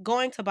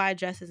to buy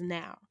dresses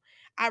now."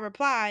 I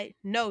replied,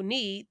 "No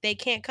need. They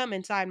can't come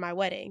inside my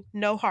wedding.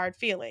 No hard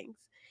feelings."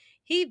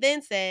 He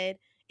then said,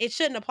 "It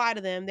shouldn't apply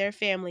to them, their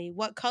family.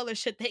 What color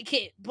should they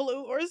get?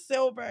 Blue or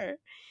silver?"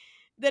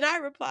 Then I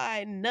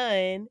replied,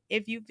 "None.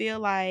 If you feel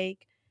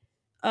like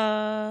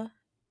uh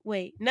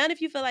none if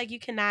you feel like you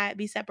cannot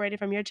be separated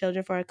from your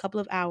children for a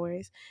couple of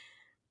hours.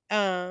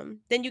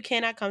 Then you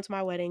cannot come to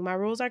my wedding. My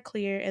rules are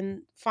clear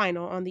and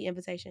final on the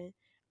invitation."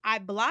 I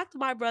blocked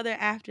my brother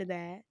after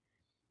that.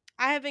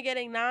 I have been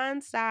getting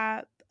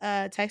nonstop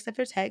text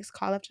after text,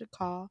 call after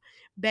call,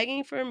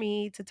 begging for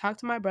me to talk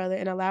to my brother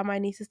and allow my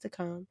nieces to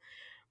come.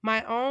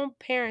 My own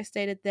parents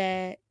stated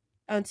that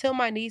until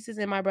my nieces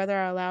and my brother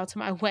are allowed to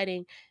my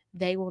wedding,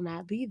 they will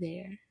not be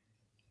there.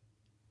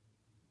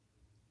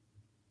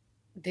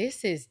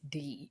 This is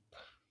deep.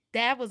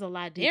 That was a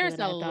lot deeper There's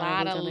than a I thought it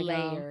lot was of going to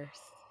go. layers.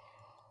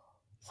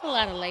 There's a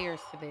lot of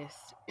layers to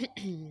this.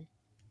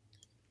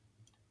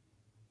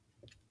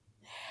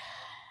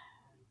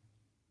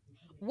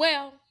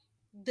 Well,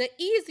 the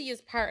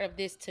easiest part of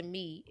this to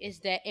me is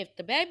that if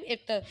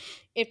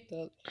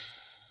the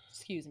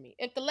excuse me,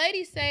 if the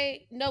lady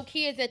say no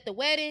kids at the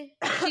wedding,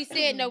 she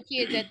said no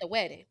kids at the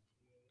wedding.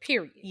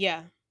 Period.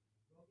 Yeah,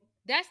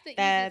 That's the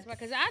easiest part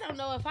because I that's don't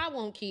know if I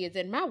want kids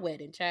at my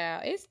wedding,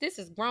 child. This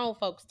is grown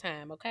folks'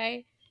 time,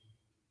 okay?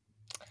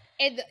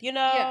 And you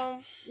yeah,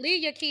 know,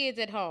 leave your kids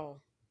at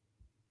home.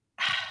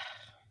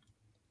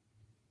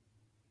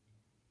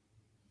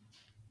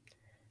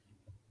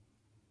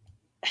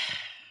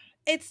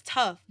 it's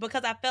tough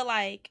because I feel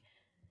like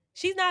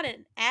she's not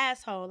an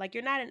asshole. Like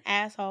you're not an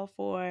asshole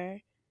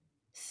for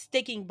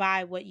sticking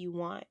by what you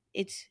want.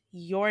 It's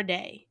your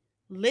day.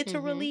 Mm-hmm.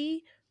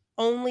 Literally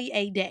only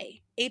a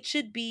day. It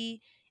should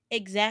be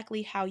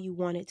exactly how you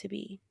want it to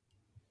be.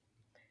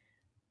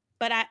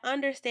 But I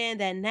understand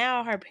that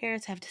now her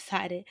parents have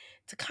decided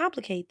to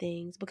complicate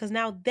things because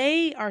now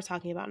they are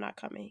talking about not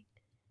coming.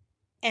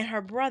 And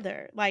her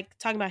brother, like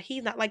talking about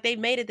he's not, like they've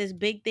made it this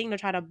big thing to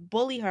try to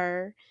bully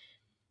her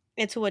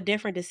into a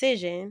different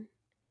decision.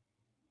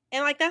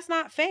 And like that's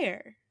not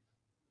fair.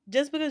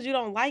 Just because you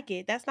don't like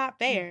it, that's not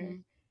fair.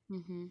 Mm-hmm.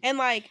 Mm-hmm. And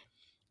like,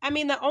 I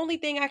mean, the only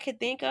thing I could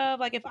think of,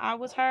 like if I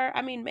was her,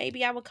 I mean,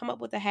 maybe I would come up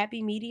with a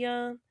happy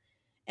medium.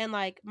 And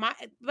like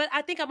but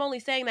I think I'm only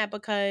saying that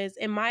because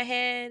in my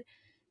head,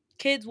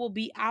 kids will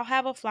be, I'll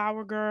have a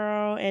flower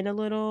girl and a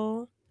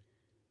little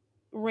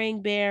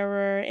ring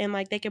bearer, and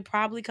like they can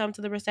probably come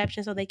to the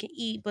reception so they can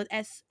eat, but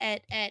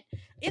at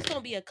it's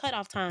gonna be a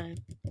cutoff time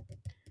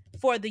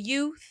for the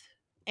youth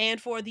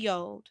and for the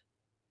old.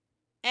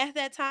 At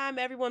that time,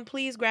 everyone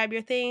please grab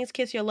your things,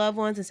 kiss your loved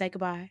ones, and say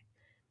goodbye.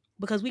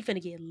 Because we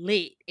finna get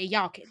lit and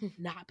y'all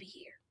cannot be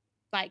here.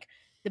 Like,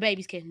 the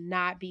babies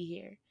cannot be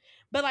here.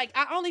 But like,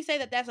 I only say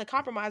that that's a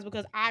compromise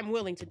because I'm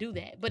willing to do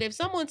that. But if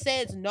someone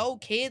says no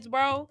kids,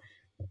 bro,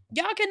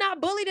 y'all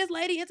cannot bully this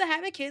lady into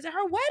having kids at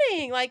her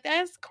wedding. Like,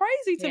 that's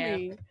crazy to Yeah.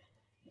 me.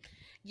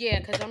 Yeah,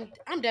 because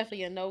I'm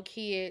definitely a no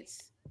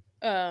kids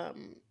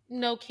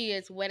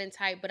wedding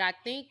type, but I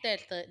think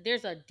that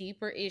there's a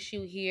deeper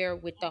issue here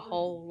with the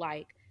whole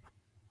like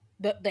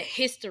the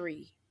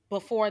history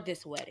before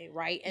this wedding,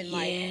 right? And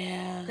like,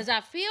 Yeah. because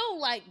I feel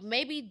like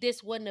maybe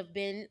this wouldn't have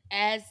been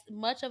as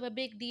much of a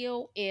big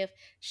deal if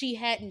she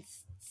hadn't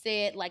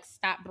said like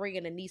stop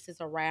bringing the nieces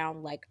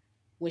around like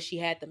when she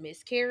had the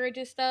miscarriage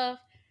and stuff.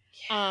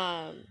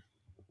 Um,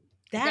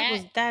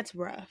 that That's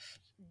rough.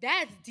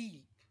 that's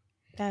deep.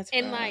 That's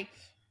And like rough.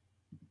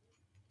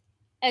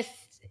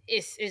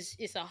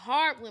 it's a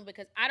hard one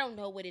because I don't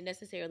know what it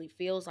necessarily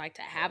feels like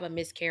to have a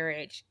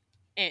miscarriage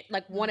and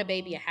like want a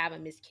baby No. and have a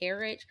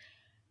miscarriage,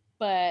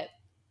 but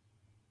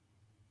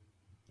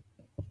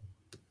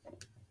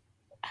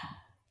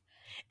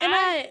And I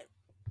I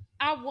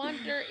I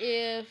wonder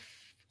if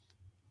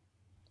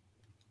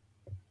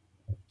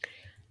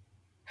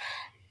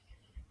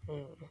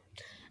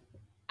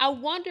I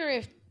wonder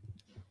if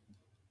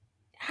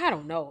I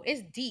don't know.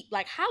 It's deep.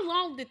 Like how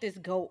long did this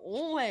go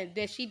on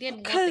that she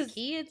didn't want the cause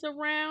kids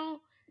around?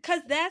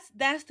 cause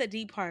that's the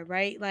deep part,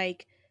 right?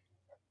 Like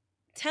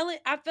telling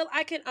I feel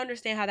I can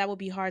understand how that would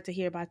be hard to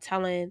hear by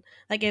telling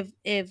like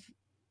if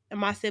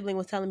my sibling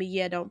was telling me,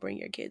 yeah, don't bring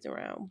your kids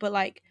around. But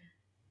like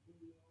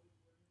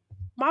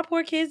my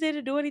poor kids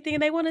didn't do anything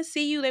and they want to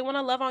see you, they want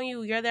to love on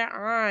you, you're their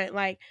aunt,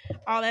 like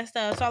all that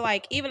stuff. So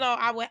like even though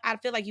I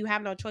feel like you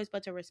have no choice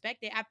but to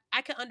respect it,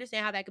 I can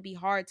understand how that could be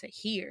hard to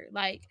hear.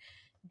 Like,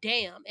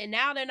 damn. And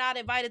now they're not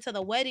invited to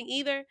the wedding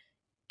either.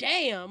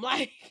 Damn,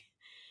 like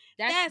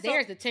that's a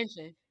There's the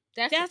tension.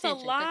 That's the that's a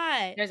tension because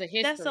lot. there's a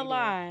That's a history there.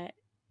 lot.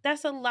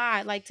 That's a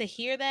lot. Like to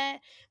hear that.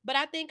 But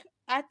I think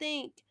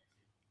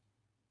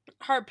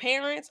her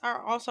parents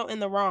are also in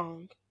the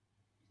wrong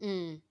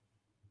Mm.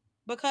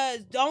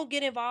 because don't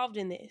get involved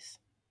in this.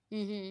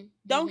 Mm-hmm.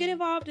 Don't get Mm-hmm.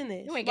 involved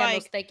in You this. ain't got no Like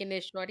stake in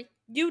this, shorty.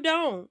 you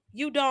don't.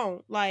 You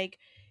don't. Like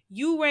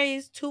you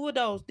raised two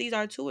adults. These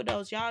are two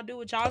adults. Y'all do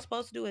what y'all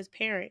supposed to do as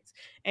parents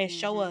and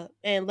show Mm-hmm. up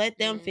and let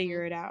them Mm-hmm.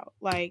 figure it out.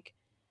 Like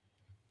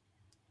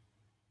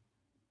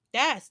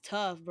that's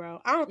tough,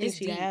 bro. I don't think It's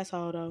she the deep.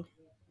 asshole though.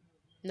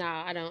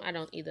 Nah, I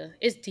don't either.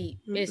 It's deep.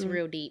 It's Mm-mm.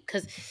 real deep.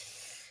 Cause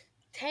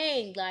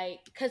dang, like,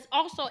 cause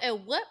also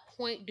at what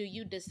point do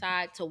you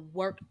decide to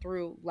work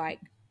through like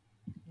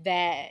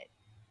that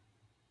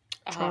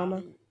Trauma.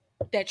 um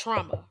that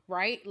trauma,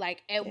 right?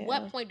 Like at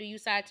what Yeah. point do you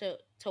decide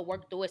to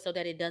work through it so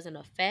that it doesn't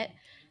affect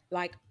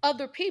like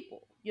other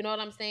people? You know what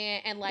I'm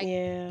saying? And like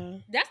Yeah.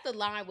 that's the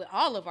line with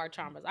all of our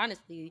traumas,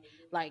 honestly.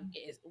 Like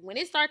when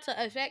it starts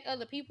to affect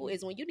other people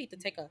is when you need to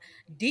take a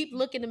deep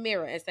look in the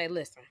mirror and say,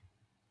 listen,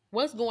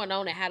 what's going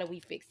on and how do we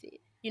fix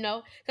it? You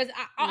know, because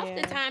Yeah.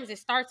 oftentimes it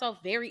starts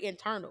off very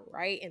internal,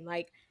 right? And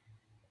like,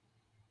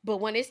 but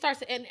when it starts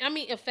to, and I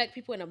mean, affect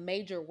people in a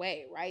major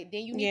way, right?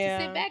 Then you need to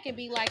sit Yeah. back and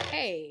be like,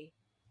 hey,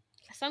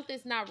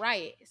 something's not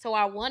right. So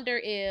I wonder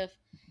if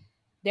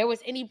there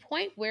was any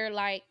point where,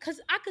 like, because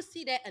I could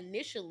see that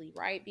initially,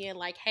 right? Being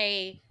like,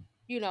 hey,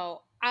 you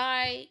know,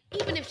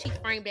 even if she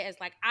framed it as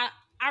like,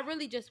 I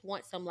really just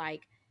want some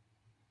like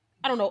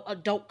I don't know,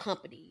 adult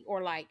company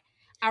or like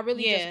I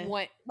really just Yeah.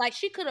 want like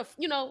she could have,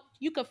 you know,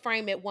 you could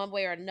frame it one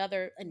way or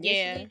another Yeah.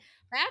 initially,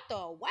 but after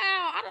a while,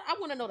 I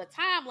want to know the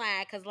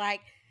timeline because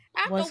like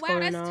after a What's while,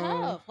 going that's on?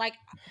 tough. Like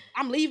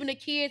I'm leaving the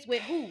kids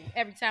with who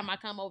every time I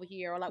come over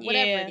here or like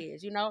whatever it Yeah.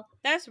 is, you know.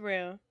 That's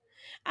real.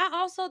 I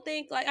also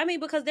think like I mean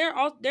because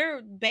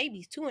they're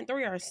babies, 2 and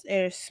 3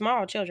 are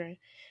small children.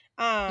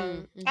 I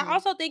Mm-hmm.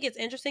 also think it's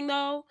interesting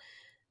though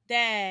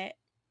that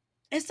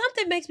and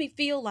something makes me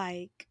feel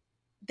like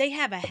they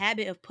have a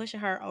habit of pushing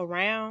her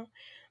around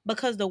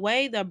because the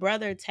way the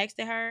brother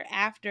texted her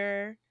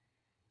after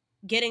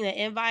getting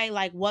the invite,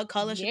 like what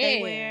color should they Yeah.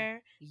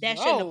 wear? That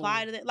shouldn't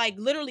apply Yo. to them. Like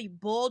literally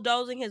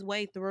bulldozing his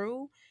way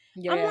through.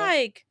 I'm Yeah.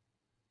 like,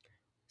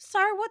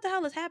 sir, what the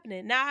hell is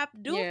happening? Now I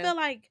do Yeah. feel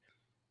like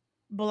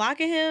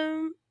blocking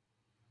him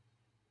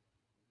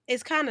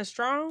is kind of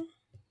strong.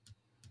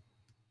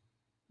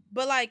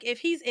 But like if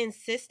he's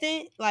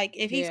insistent, like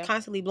if he's Yeah.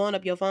 constantly blowing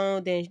up your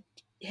phone, then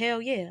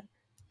hell yeah.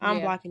 I'm Yeah.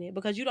 blocking it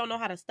because you don't know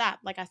how to stop.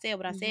 Like I said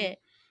what I Mm-hmm. said,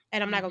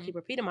 and I'm not gonna Mm-hmm. keep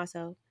repeating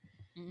myself.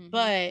 Mm-hmm.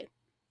 But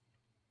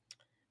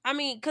I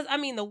mean, because I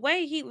mean, the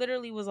way he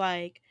literally was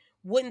like,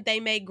 "Wouldn't they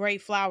make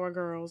great flower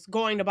girls?"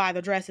 Going to buy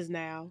the dresses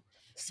now,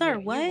 sir. Yeah,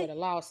 you What? would have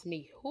lost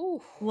me.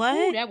 Ooh, ooh,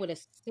 What? that would have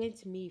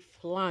sent me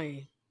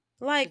flying.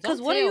 Like, Cause cause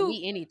don't what are tell you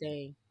me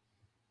anything.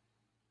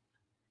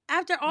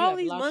 after You all have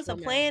these lost months your of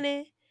mind.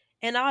 planning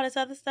and all this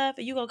other stuff,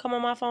 and you gonna come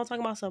on my phone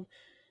talking about some?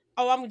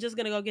 Oh, I'm just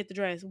gonna go get the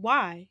dress.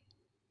 Why?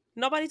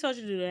 Nobody told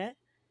you to do that.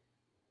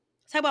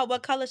 Talk about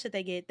what color should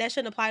they get. That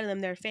shouldn't apply to them,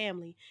 their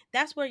family.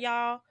 That's where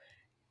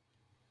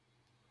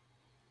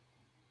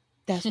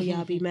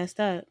y'all be messed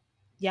up.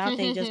 Y'all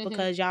think just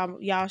because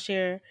y'all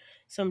share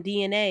some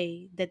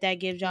DNA that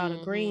gives y'all a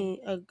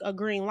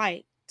green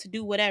light to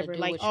do To whatever.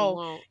 do Like, what you oh,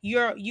 want.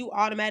 you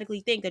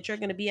automatically think that you're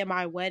gonna be at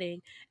my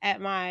wedding,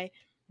 at my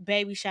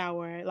baby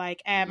shower,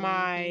 like at Mm-hmm.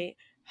 my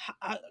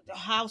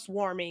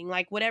housewarming,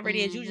 like whatever it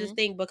is. You just Mm-hmm.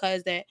 think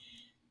because that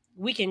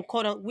we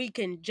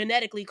can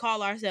genetically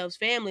call ourselves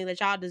family that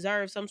y'all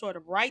deserve some sort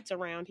of rights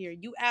around here.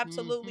 You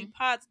absolutely Mm-hmm.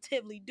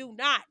 positively do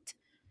not.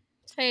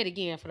 Say it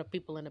again for the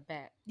people in the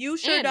back You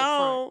sure and the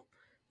front. don't.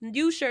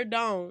 You sure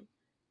don't.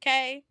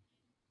 Okay?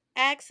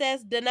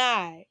 Access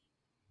denied.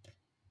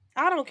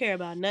 I don't care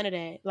about none of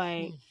that.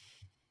 Like,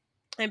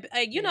 and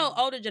you Yeah. know,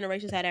 older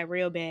generations had that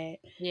real bad.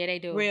 Yeah, they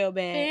do. Real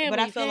bad. But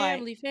I Family, feel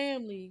like, family,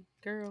 family,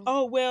 girl.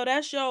 oh, well,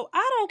 that's your,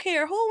 I don't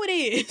care who it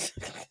is.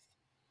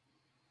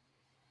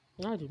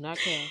 I do not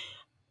care.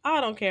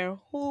 I don't care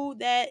who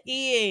that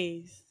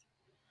is.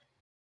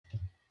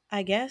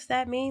 I guess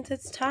that means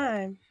it's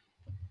time.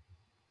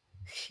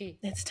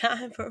 It's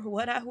time for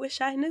what I wish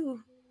I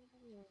knew.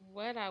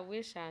 What I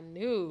wish I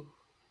knew.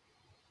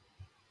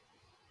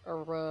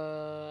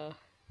 Or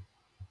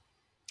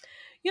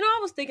You know, I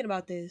was thinking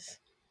about this.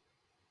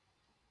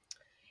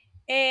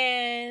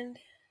 And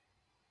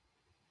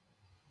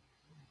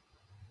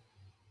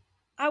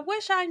I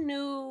wish I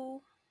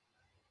knew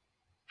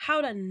how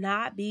to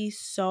not be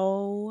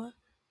so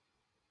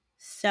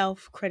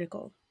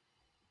self-critical.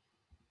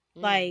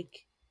 mm,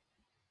 Like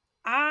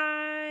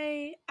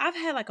I've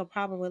had like a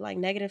problem with like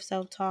negative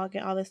self-talk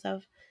and all this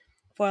stuff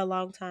for a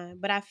long time,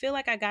 but I feel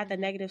like I got the mm-hmm,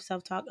 negative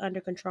self-talk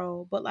under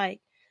control. But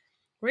like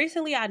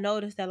recently I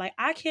noticed that like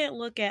I can't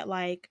look at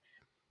like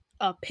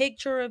a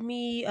picture of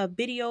me, a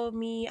video of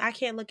me. I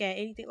can't look at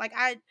anything. Like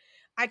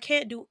I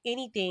can't do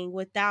anything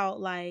without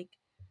like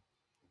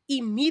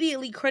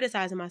immediately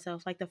criticizing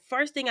myself. Like the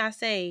first thing I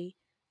say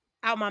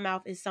out my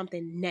mouth is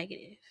something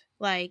negative.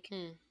 Like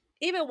hmm,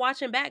 even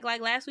watching back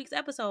like last week's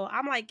episode,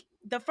 I'm like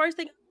the first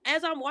thing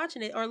as I'm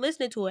watching it or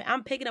listening to it,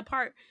 I'm picking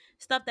apart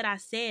stuff that I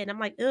said. I'm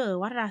like, ugh,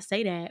 why did I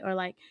say that? Or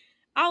like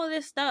all of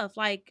this stuff,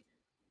 like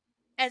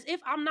as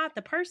if I'm not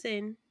the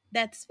person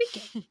that's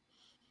speaking.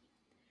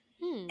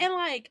 hmm, And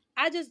like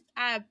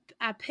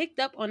I picked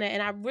up on that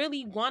and I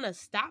really want to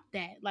stop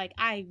that. Like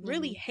I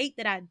really mm-hmm, hate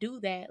that I do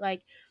that.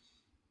 Like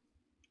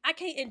I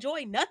can't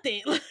enjoy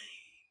nothing.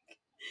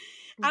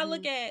 I mm-hmm,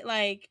 look at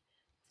like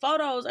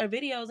photos or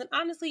videos and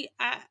honestly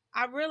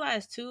I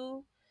realized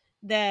too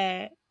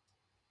that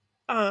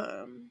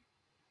um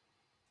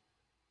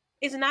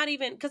it's not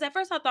even because at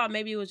first I thought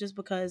maybe it was just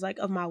because like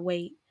of my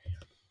weight.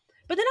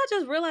 But then I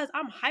just realized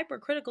I'm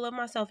hypercritical of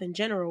myself in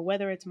general,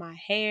 whether it's my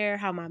hair,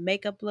 how my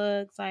makeup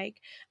looks.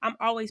 Like I'm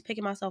always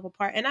picking myself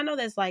apart. And I know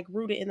that's like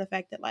rooted in the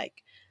fact that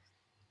like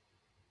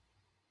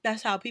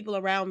that's how people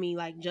around me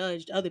like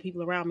judged other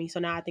people around me. So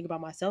now I think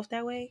about myself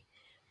that way.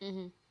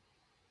 mm-hmm,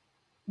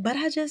 But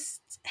I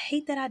just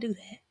hate that I do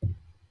that.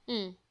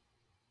 mm.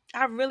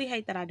 I really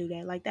hate that I do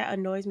that. Like that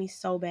annoys me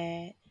so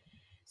bad.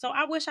 So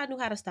I wish I knew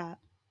how to stop.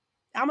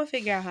 I'm gonna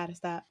figure out how to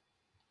stop.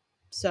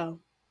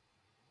 So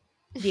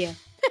yeah,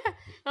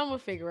 I'm gonna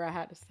figure out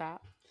how to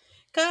stop.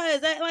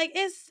 cause like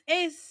it's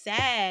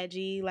sad,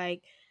 G.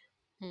 Like,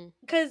 Hmm.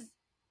 cause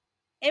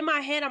in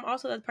my head I'm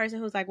also the person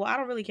who's like, well, I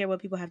don't really care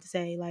what people have to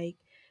say. Like,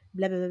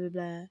 blah blah blah blah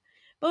blah.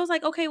 But I was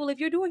like, okay, well, if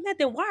you're doing that,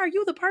 then why are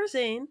you the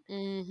person?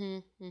 Mm-hmm.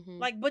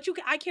 Mm-hmm. Like, but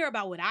I care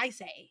about what I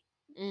say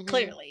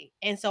Mm-hmm. clearly,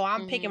 and so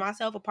I'm picking Mm-hmm.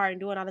 myself apart and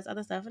doing all this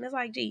other stuff, and it's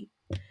like, gee,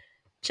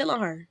 chill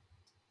on her,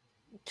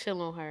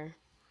 Chill on her.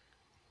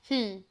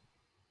 Hmm.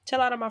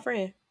 chill out on my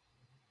friend.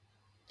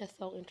 That's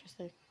so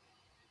interesting.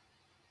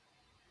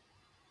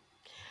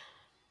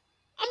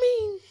 I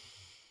mean,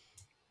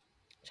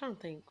 I'm trying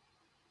to think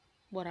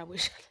what I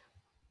wish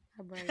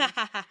my brain.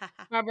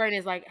 My brain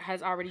is like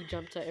has already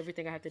jumped to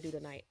everything I have to do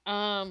tonight.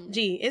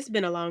 Gee, it's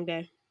been a long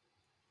day.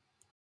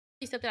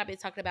 Something I've been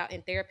talking about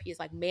in therapy is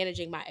like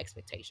managing my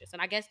expectations. And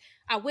I guess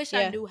I wish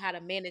I Yeah, knew how to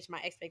manage my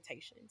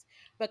expectations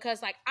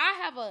because like I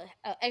have a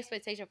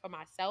expectation for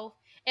myself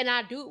and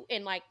I do.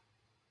 And like,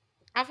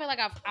 I feel like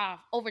I've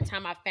over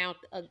time I've found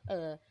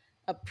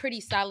a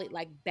pretty solid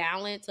like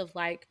balance of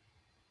like,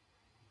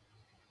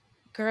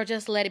 girl,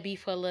 just let it be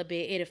for a little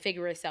bit. It'll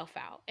figure itself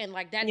out. And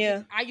like that,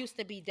 yeah, I used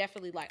to be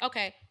definitely like,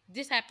 okay,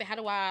 this happened. How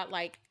do I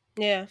like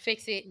yeah,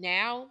 fix it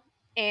now?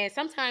 And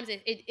sometimes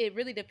it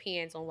really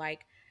depends on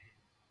like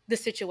the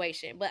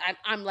situation. But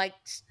I'm like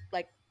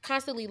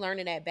constantly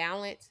learning that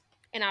balance.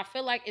 And I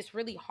feel like it's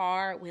really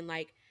hard when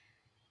like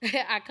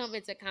I come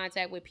into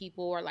contact with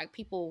people or like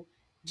people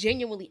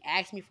genuinely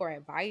ask me for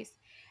advice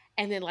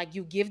and then like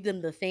you give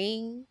them the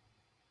thing,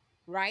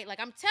 right? Like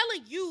I'm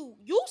telling you,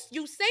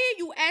 you saying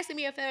you asking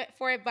me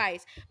for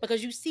advice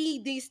because you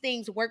see these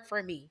things work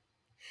for me.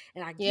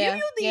 And I give yeah,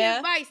 you the yeah,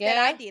 advice that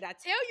I yeah. did. I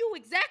tell you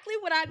exactly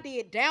what I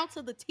did down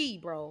to the T,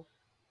 bro.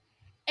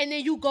 And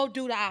then you go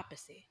do the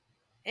opposite.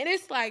 And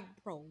it's like,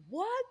 bro,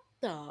 what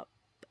the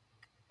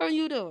are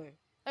you doing?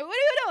 Like, what are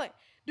you doing?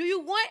 Do you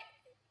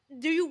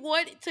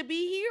want it to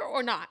be here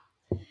or not?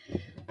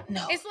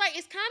 No. It's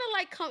kind of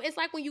like it's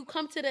like when you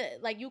come to the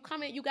like you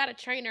come in, you got a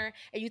trainer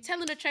and you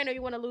telling the trainer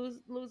you want to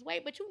lose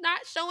weight, but you're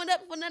not showing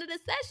up for none of the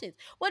sessions.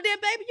 Well then,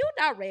 baby,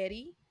 you're not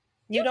ready.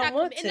 You You're don't not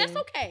want coming, and that's to.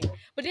 okay.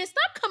 But then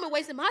stop coming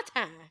wasting my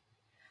time.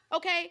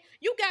 Okay,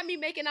 you got me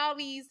making all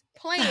these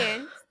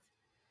plans,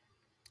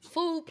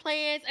 food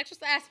plans,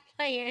 exercise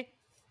plans,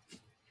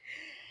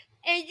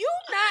 and you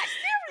not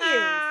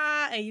serious.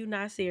 And you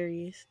not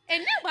serious.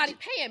 And nobody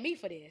paying me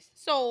for this,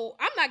 so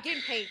I'm not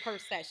getting paid per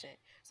session.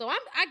 So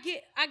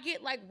I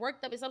get like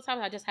worked up, and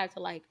sometimes I just have to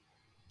like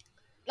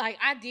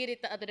I did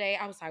it the other day.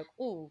 I was like,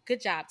 "Ooh,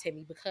 good job,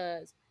 Timmy,"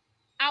 because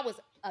I was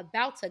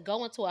about to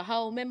go into a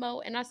whole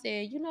memo, and I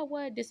said, "You know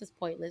what? This is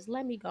pointless.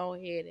 Let me go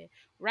ahead and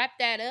wrap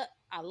that up."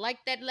 I like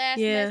that last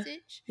Yeah.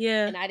 message,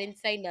 Yeah. and I didn't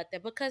say nothing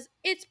because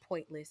it's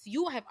pointless.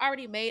 You have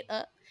already made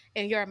up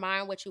in your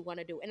mind what you want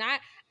to do, and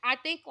I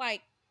think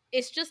like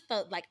it's just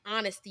the like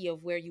honesty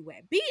of where you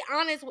at. Be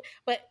honest,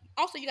 but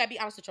also you gotta be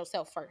honest with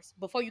yourself first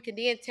before you can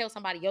then tell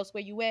somebody else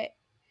where you at.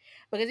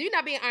 Because if you're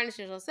not being honest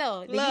with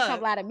yourself, then you come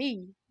Look. lie to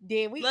me.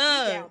 Then we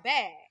Look. down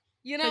bad,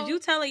 you Cause you know.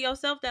 telling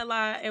yourself that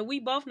lie, and we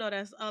both know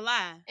that's a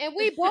lie. And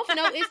we both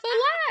know it's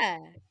a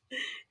lie.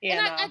 And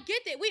Yeah, I no.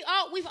 get that.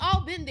 We've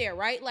all been there,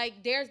 right?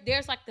 Like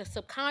there's like the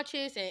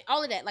subconscious and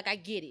all of that. Like I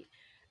get it.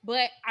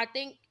 But I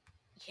think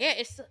yeah,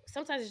 it's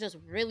sometimes it's just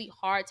really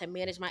hard to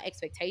manage my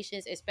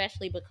expectations,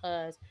 especially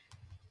because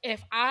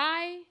if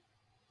I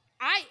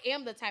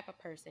am the type of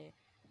person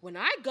when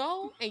I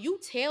go and you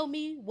tell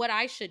me what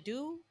I should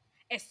do,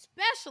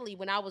 especially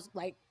when I was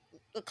like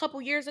a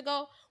couple years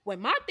ago, when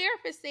my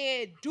therapist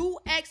said do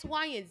X,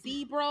 Y, and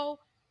Z, bro,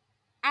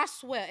 I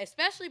swear,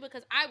 especially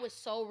because I was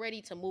so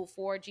ready to move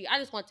forward, G. I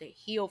just want to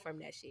heal from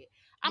that shit.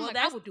 I'm Well, like,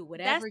 I will do that's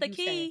whatever the you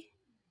say. key.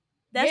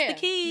 That's the Yeah,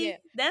 key. yeah.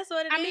 That's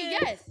what it I mean, is.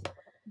 yes.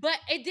 But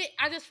it did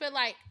I just feel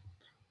like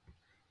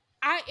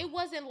it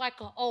wasn't like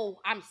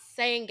I'm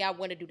saying I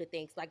want to do the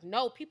things. Like,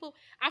 no, people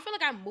I feel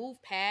like I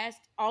moved past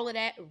all of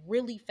that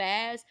really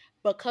fast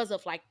because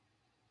of like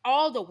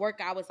all the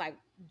work I was like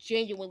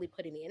genuinely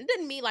putting in. It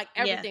didn't mean like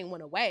Yeah. everything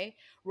went away,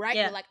 right? But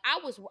Yeah. like I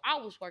was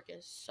working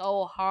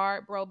so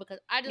hard, bro, because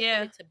I just Yeah.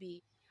 wanted to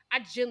be I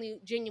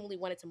genuinely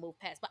wanted to move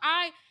past. But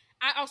I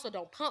also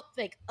don't pump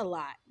fake a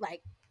lot.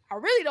 Like I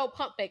really don't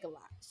pump fake a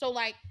lot. So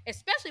like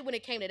especially when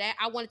it came to that,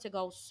 I wanted to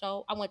go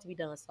so I wanted to be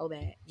done so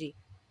bad. Gee.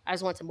 I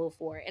just want to move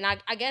forward. And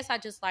I guess I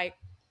just like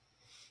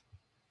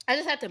I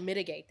just have to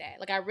mitigate that.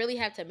 Like I really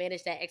have to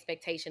manage that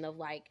expectation of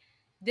like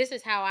this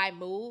is how I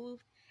move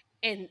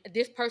and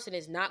this person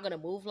is not going to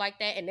move like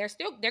that and they're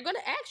going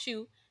to ask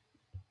you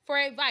for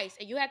advice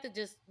and you have to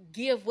just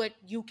give what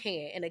you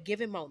can in a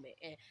given moment.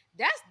 And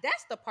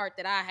that's the part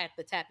that I have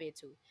to tap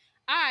into.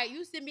 All right,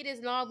 you send me this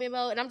long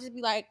memo and I'm just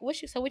be like,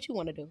 what you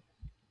want to do?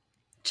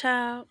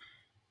 Child.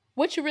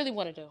 What you really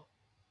want to do?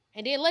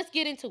 And then let's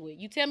get into it.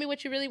 You tell me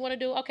what you really want to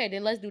do. Okay,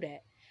 then let's do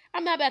that.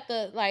 I'm not about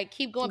to like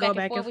keep going Go back and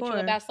back forth and with you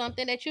forth. about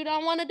something that you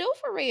don't want to do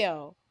for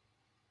real.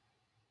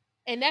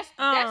 And that's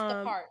the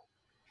Um, part.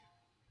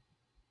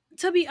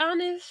 to be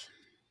honest,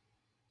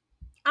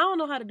 I don't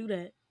know how to do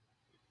that.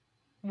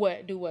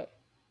 What? Do what?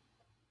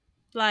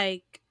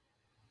 Like,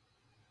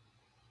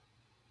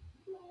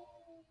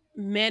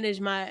 manage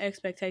my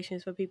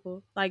expectations for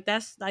people. Like,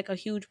 that's like a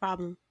huge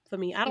problem for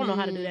me. I don't know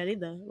how to do Mm, that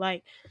either.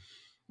 Like,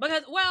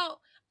 because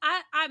well,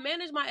 I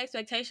manage my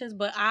expectations,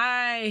 but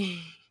I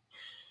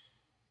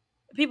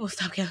people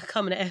stop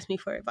coming to ask me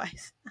for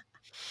advice.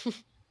 you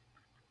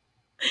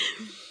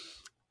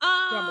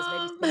almost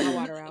made me spit my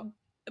water out.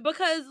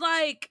 Because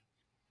like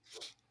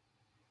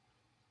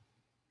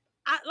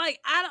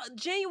I don't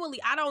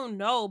genuinely I don't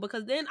know,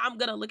 because then I'm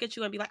gonna look at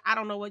you and be like, I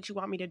don't know what you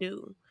want me to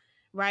do.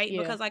 Right? Yeah.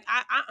 Because like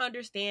I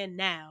understand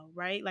now,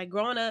 right? Like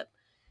growing up,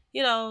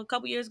 a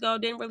couple years ago,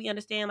 didn't really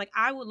understand. Like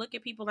I would look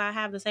at people and I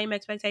have the same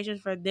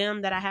expectations for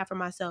them that I have for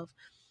myself.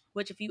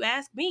 Which if you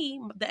ask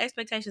me, the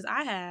expectations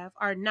I have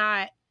are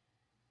not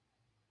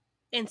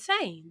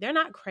insane. They're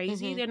not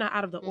crazy. Mhm. They're not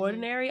out of the Mhm.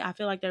 ordinary. I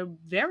feel like they're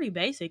very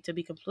basic, to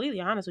be completely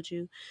honest with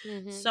you.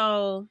 Mhm.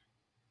 So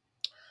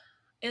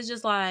it's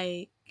just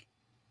like,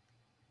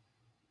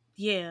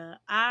 yeah,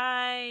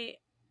 I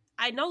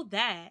know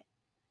that,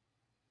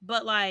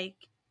 but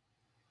like,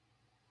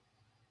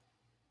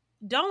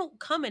 don't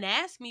come and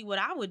ask me what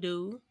I would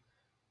do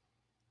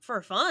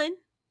for fun.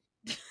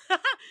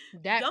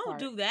 That Don't part.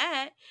 do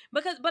that,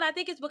 but I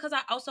think it's because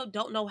I also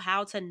don't know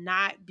how to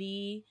not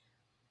be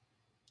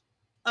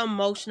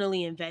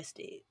emotionally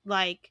invested.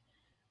 Like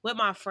with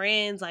my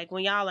friends, like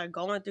when y'all are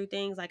going through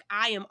things, like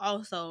I am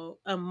also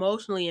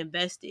emotionally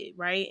invested,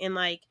 right? And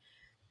like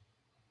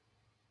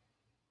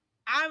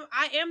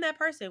I am that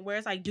person where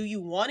it's like, do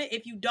you want it?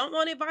 If you don't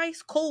want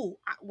advice, cool.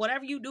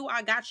 Whatever you do,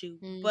 I got you.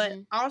 But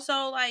Mhm.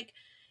 also like,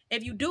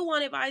 if you do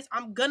want advice,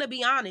 I'm gonna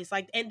be honest.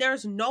 Like, and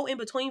there's no in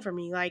between for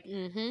me. Like,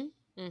 Mhm.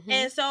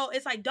 and Mhm. so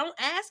it's like, don't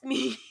ask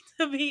me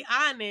to be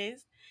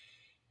honest,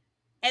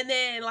 and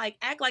then like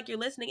act like you're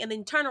listening, and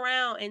then turn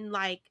around and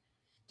like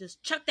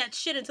just chuck that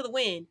shit into the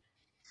wind.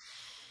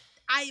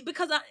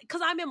 because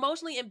I'm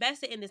emotionally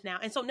invested in this now,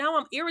 and so now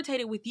I'm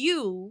irritated with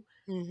you,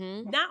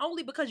 not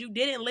only because you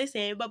didn't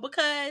listen, but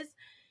because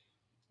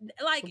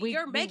like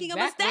you're making a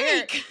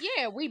mistake.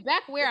 We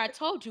back where I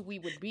told you we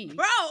would be,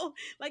 bro.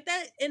 Like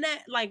that, and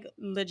that like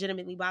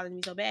legitimately bothers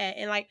me so bad.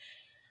 And like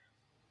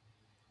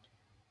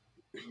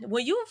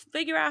when you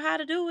figure out how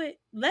to do it,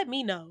 let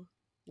me know.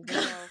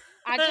 Girl,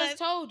 I just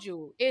told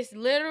you it's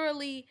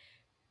literally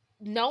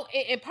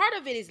and part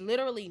of it is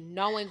literally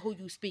knowing who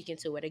you speaking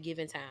to at a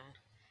given time.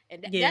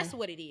 And that's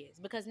what it is.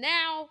 Because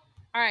now,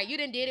 all right, you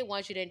done did it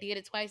once, you done did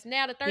it twice.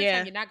 Now the third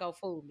time you're not gonna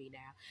fool me now.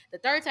 The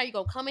third time you're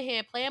gonna come in here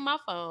and play on my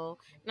phone,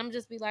 and I'm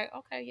just be like,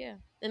 okay, yeah.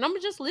 And I'm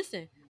gonna just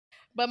listen.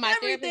 But my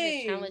therapist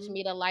has challenged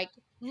me to like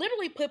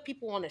literally put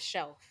people on a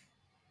shelf.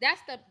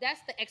 That's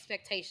the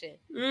expectation,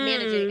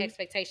 managing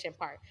expectation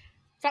part.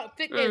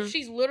 And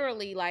she's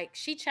literally like,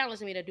 she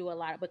challenged me to do a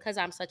lot because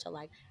I'm such a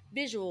like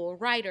visual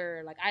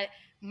writer. Like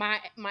my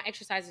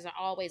exercises are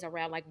always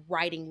around like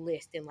writing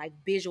lists and like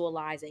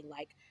visualizing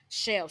like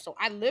shelves. So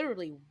I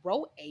literally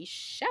wrote a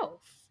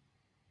shelf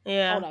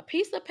on a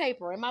piece of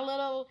paper in my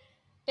little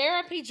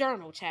therapy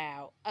journal,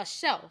 child, a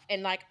shelf.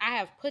 And like I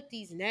have put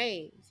these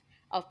names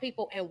of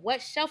people and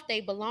what shelf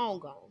they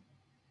belong on.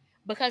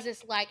 Because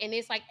it's like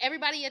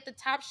everybody at the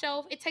top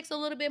shelf, it takes a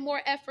little bit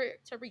more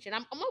effort to reach it.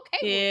 I'm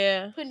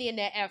okay with putting in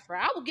that effort.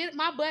 I will get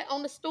my butt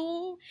on the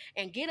stool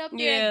and get up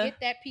there and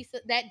get that piece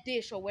of that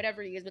dish or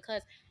whatever it is,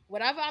 because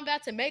whatever I'm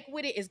about to make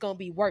with it is gonna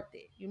be worth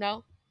it, you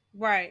know?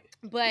 Right.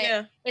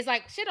 But it's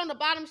like shit on the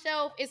bottom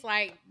shelf. It's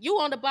like you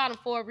on the bottom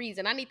for a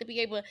reason. I need to be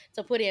able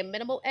to put in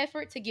minimal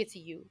effort to get to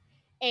you.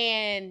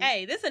 And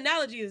hey, this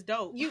analogy is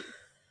dope.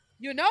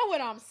 You know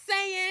what I'm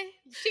saying?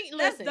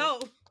 Listen. That's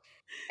dope.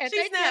 If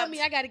they tell me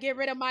I got to get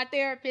rid of my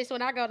therapist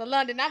when I go to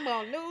London, I'm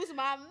going to lose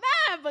my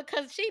mind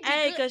because she be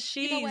good. Because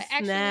she's you know what?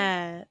 Actually,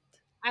 snapped.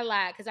 I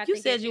lied because I you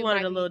think said you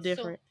wanted a little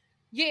different.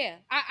 Yeah,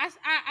 I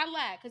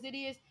lied because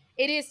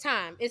it is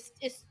time. It's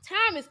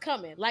time is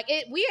coming. Like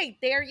we ain't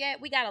there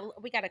yet. We got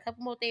a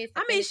couple more days.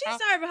 I mean, she's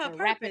serving her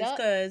purpose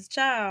because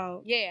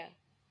child. Yeah,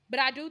 but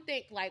I do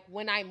think like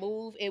when I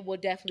move, it will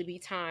definitely be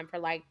time for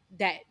like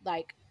that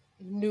like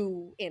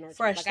new energy.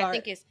 Fresh like start.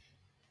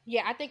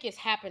 I think it's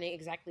happening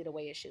exactly the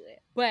way it should.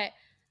 But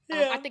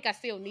I think I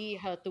still need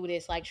her through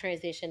this like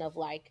transition of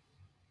like.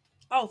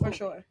 Oh, for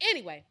sure.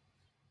 Anyway,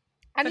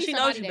 I need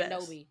somebody that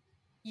know me.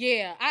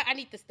 Yeah, I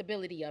need the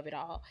stability of it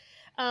all.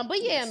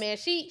 But yeah, man,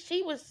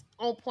 she was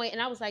on point,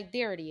 and I was like,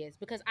 there it is,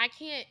 because I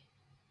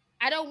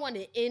don't want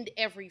to end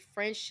every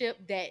friendship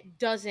that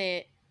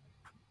doesn't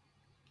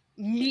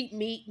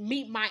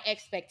meet my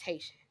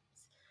expectations.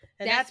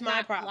 And that's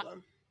my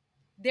problem.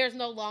 There's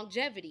no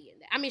longevity in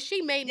that. I mean,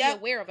 she made me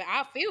aware of it.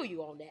 I feel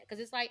you on that because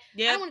it's like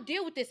I don't want to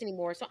deal with this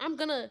anymore, so I'm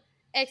gonna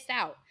X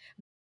out.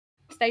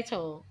 Stay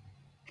tuned.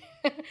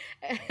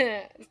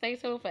 Stay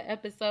tuned for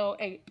episode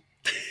 8,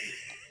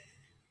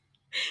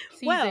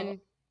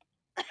 season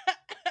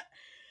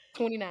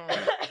 29.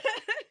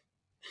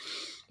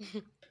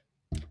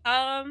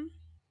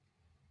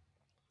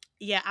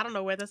 Yeah, I don't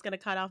know where that's gonna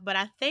cut off, but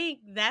I think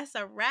that's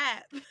a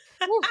wrap.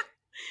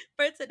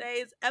 For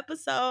today's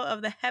episode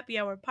of the Happy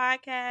Hour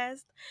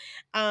podcast.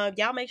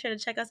 Y'all make sure to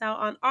check us out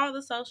on all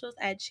the socials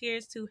at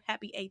Cheers to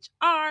Happy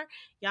HR.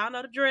 Y'all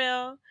know the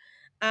drill.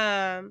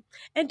 And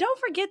don't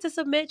forget to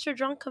submit your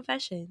drunk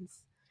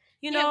confessions.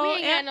 You know, we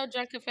ain't had no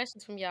drunk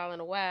confessions from y'all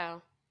in a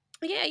while.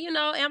 Yeah, you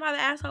know, Am I the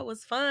Asshole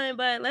was fun,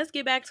 but let's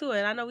get back to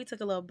it. I know we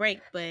took a little break,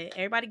 but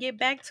everybody get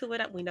back to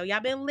it. We know y'all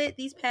been lit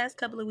these past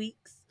couple of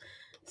weeks.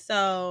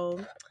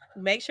 So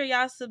make sure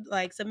y'all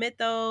submit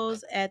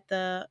those at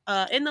the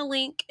in the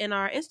link in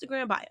our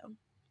Instagram bio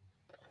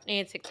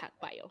and TikTok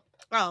bio.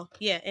 Oh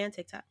yeah, and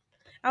TikTok.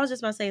 I was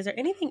just about to say, is there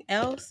anything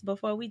else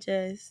before we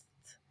just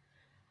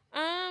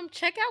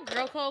check out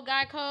Girl Code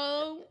Guy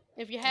Code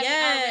if you haven't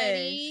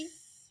already.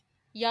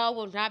 Y'all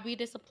will not be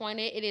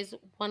disappointed. It is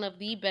one of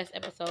the best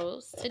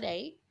episodes to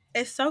date.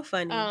 It's so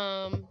funny.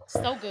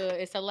 So good.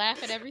 It's a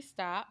laugh at every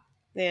stop.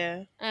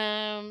 Yeah.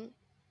 I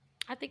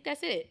think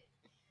that's it.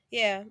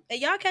 Yeah. And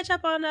y'all catch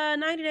up on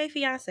 90 Day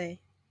Fiancé.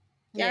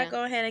 Y'all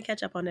go ahead and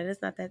catch up on it.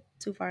 It's not that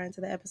too far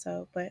into the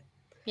episode, but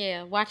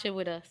yeah, watch it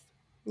with us.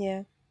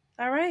 Yeah.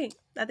 All right.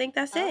 I think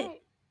that's it.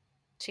 Right.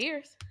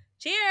 Cheers.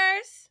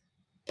 Cheers.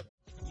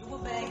 You a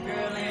bad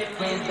girl and your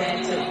friends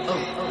bad too.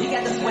 Oh, you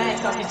got the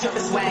swag, cause you took the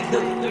swag too.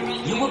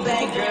 You a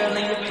bad girl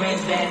and your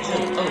friends bad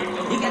too.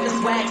 Oh, you got the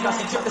swag, cause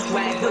you took the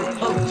swag too.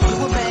 Oh,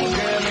 you a bad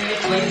girl and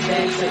your friends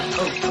bad too.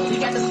 Oh, you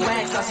got the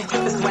swag, cause you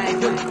took the swag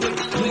too.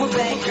 You a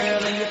bad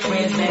girl and your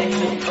friends bad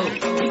too.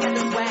 Oh, you got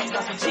the swag,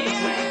 cause you took the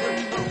swag.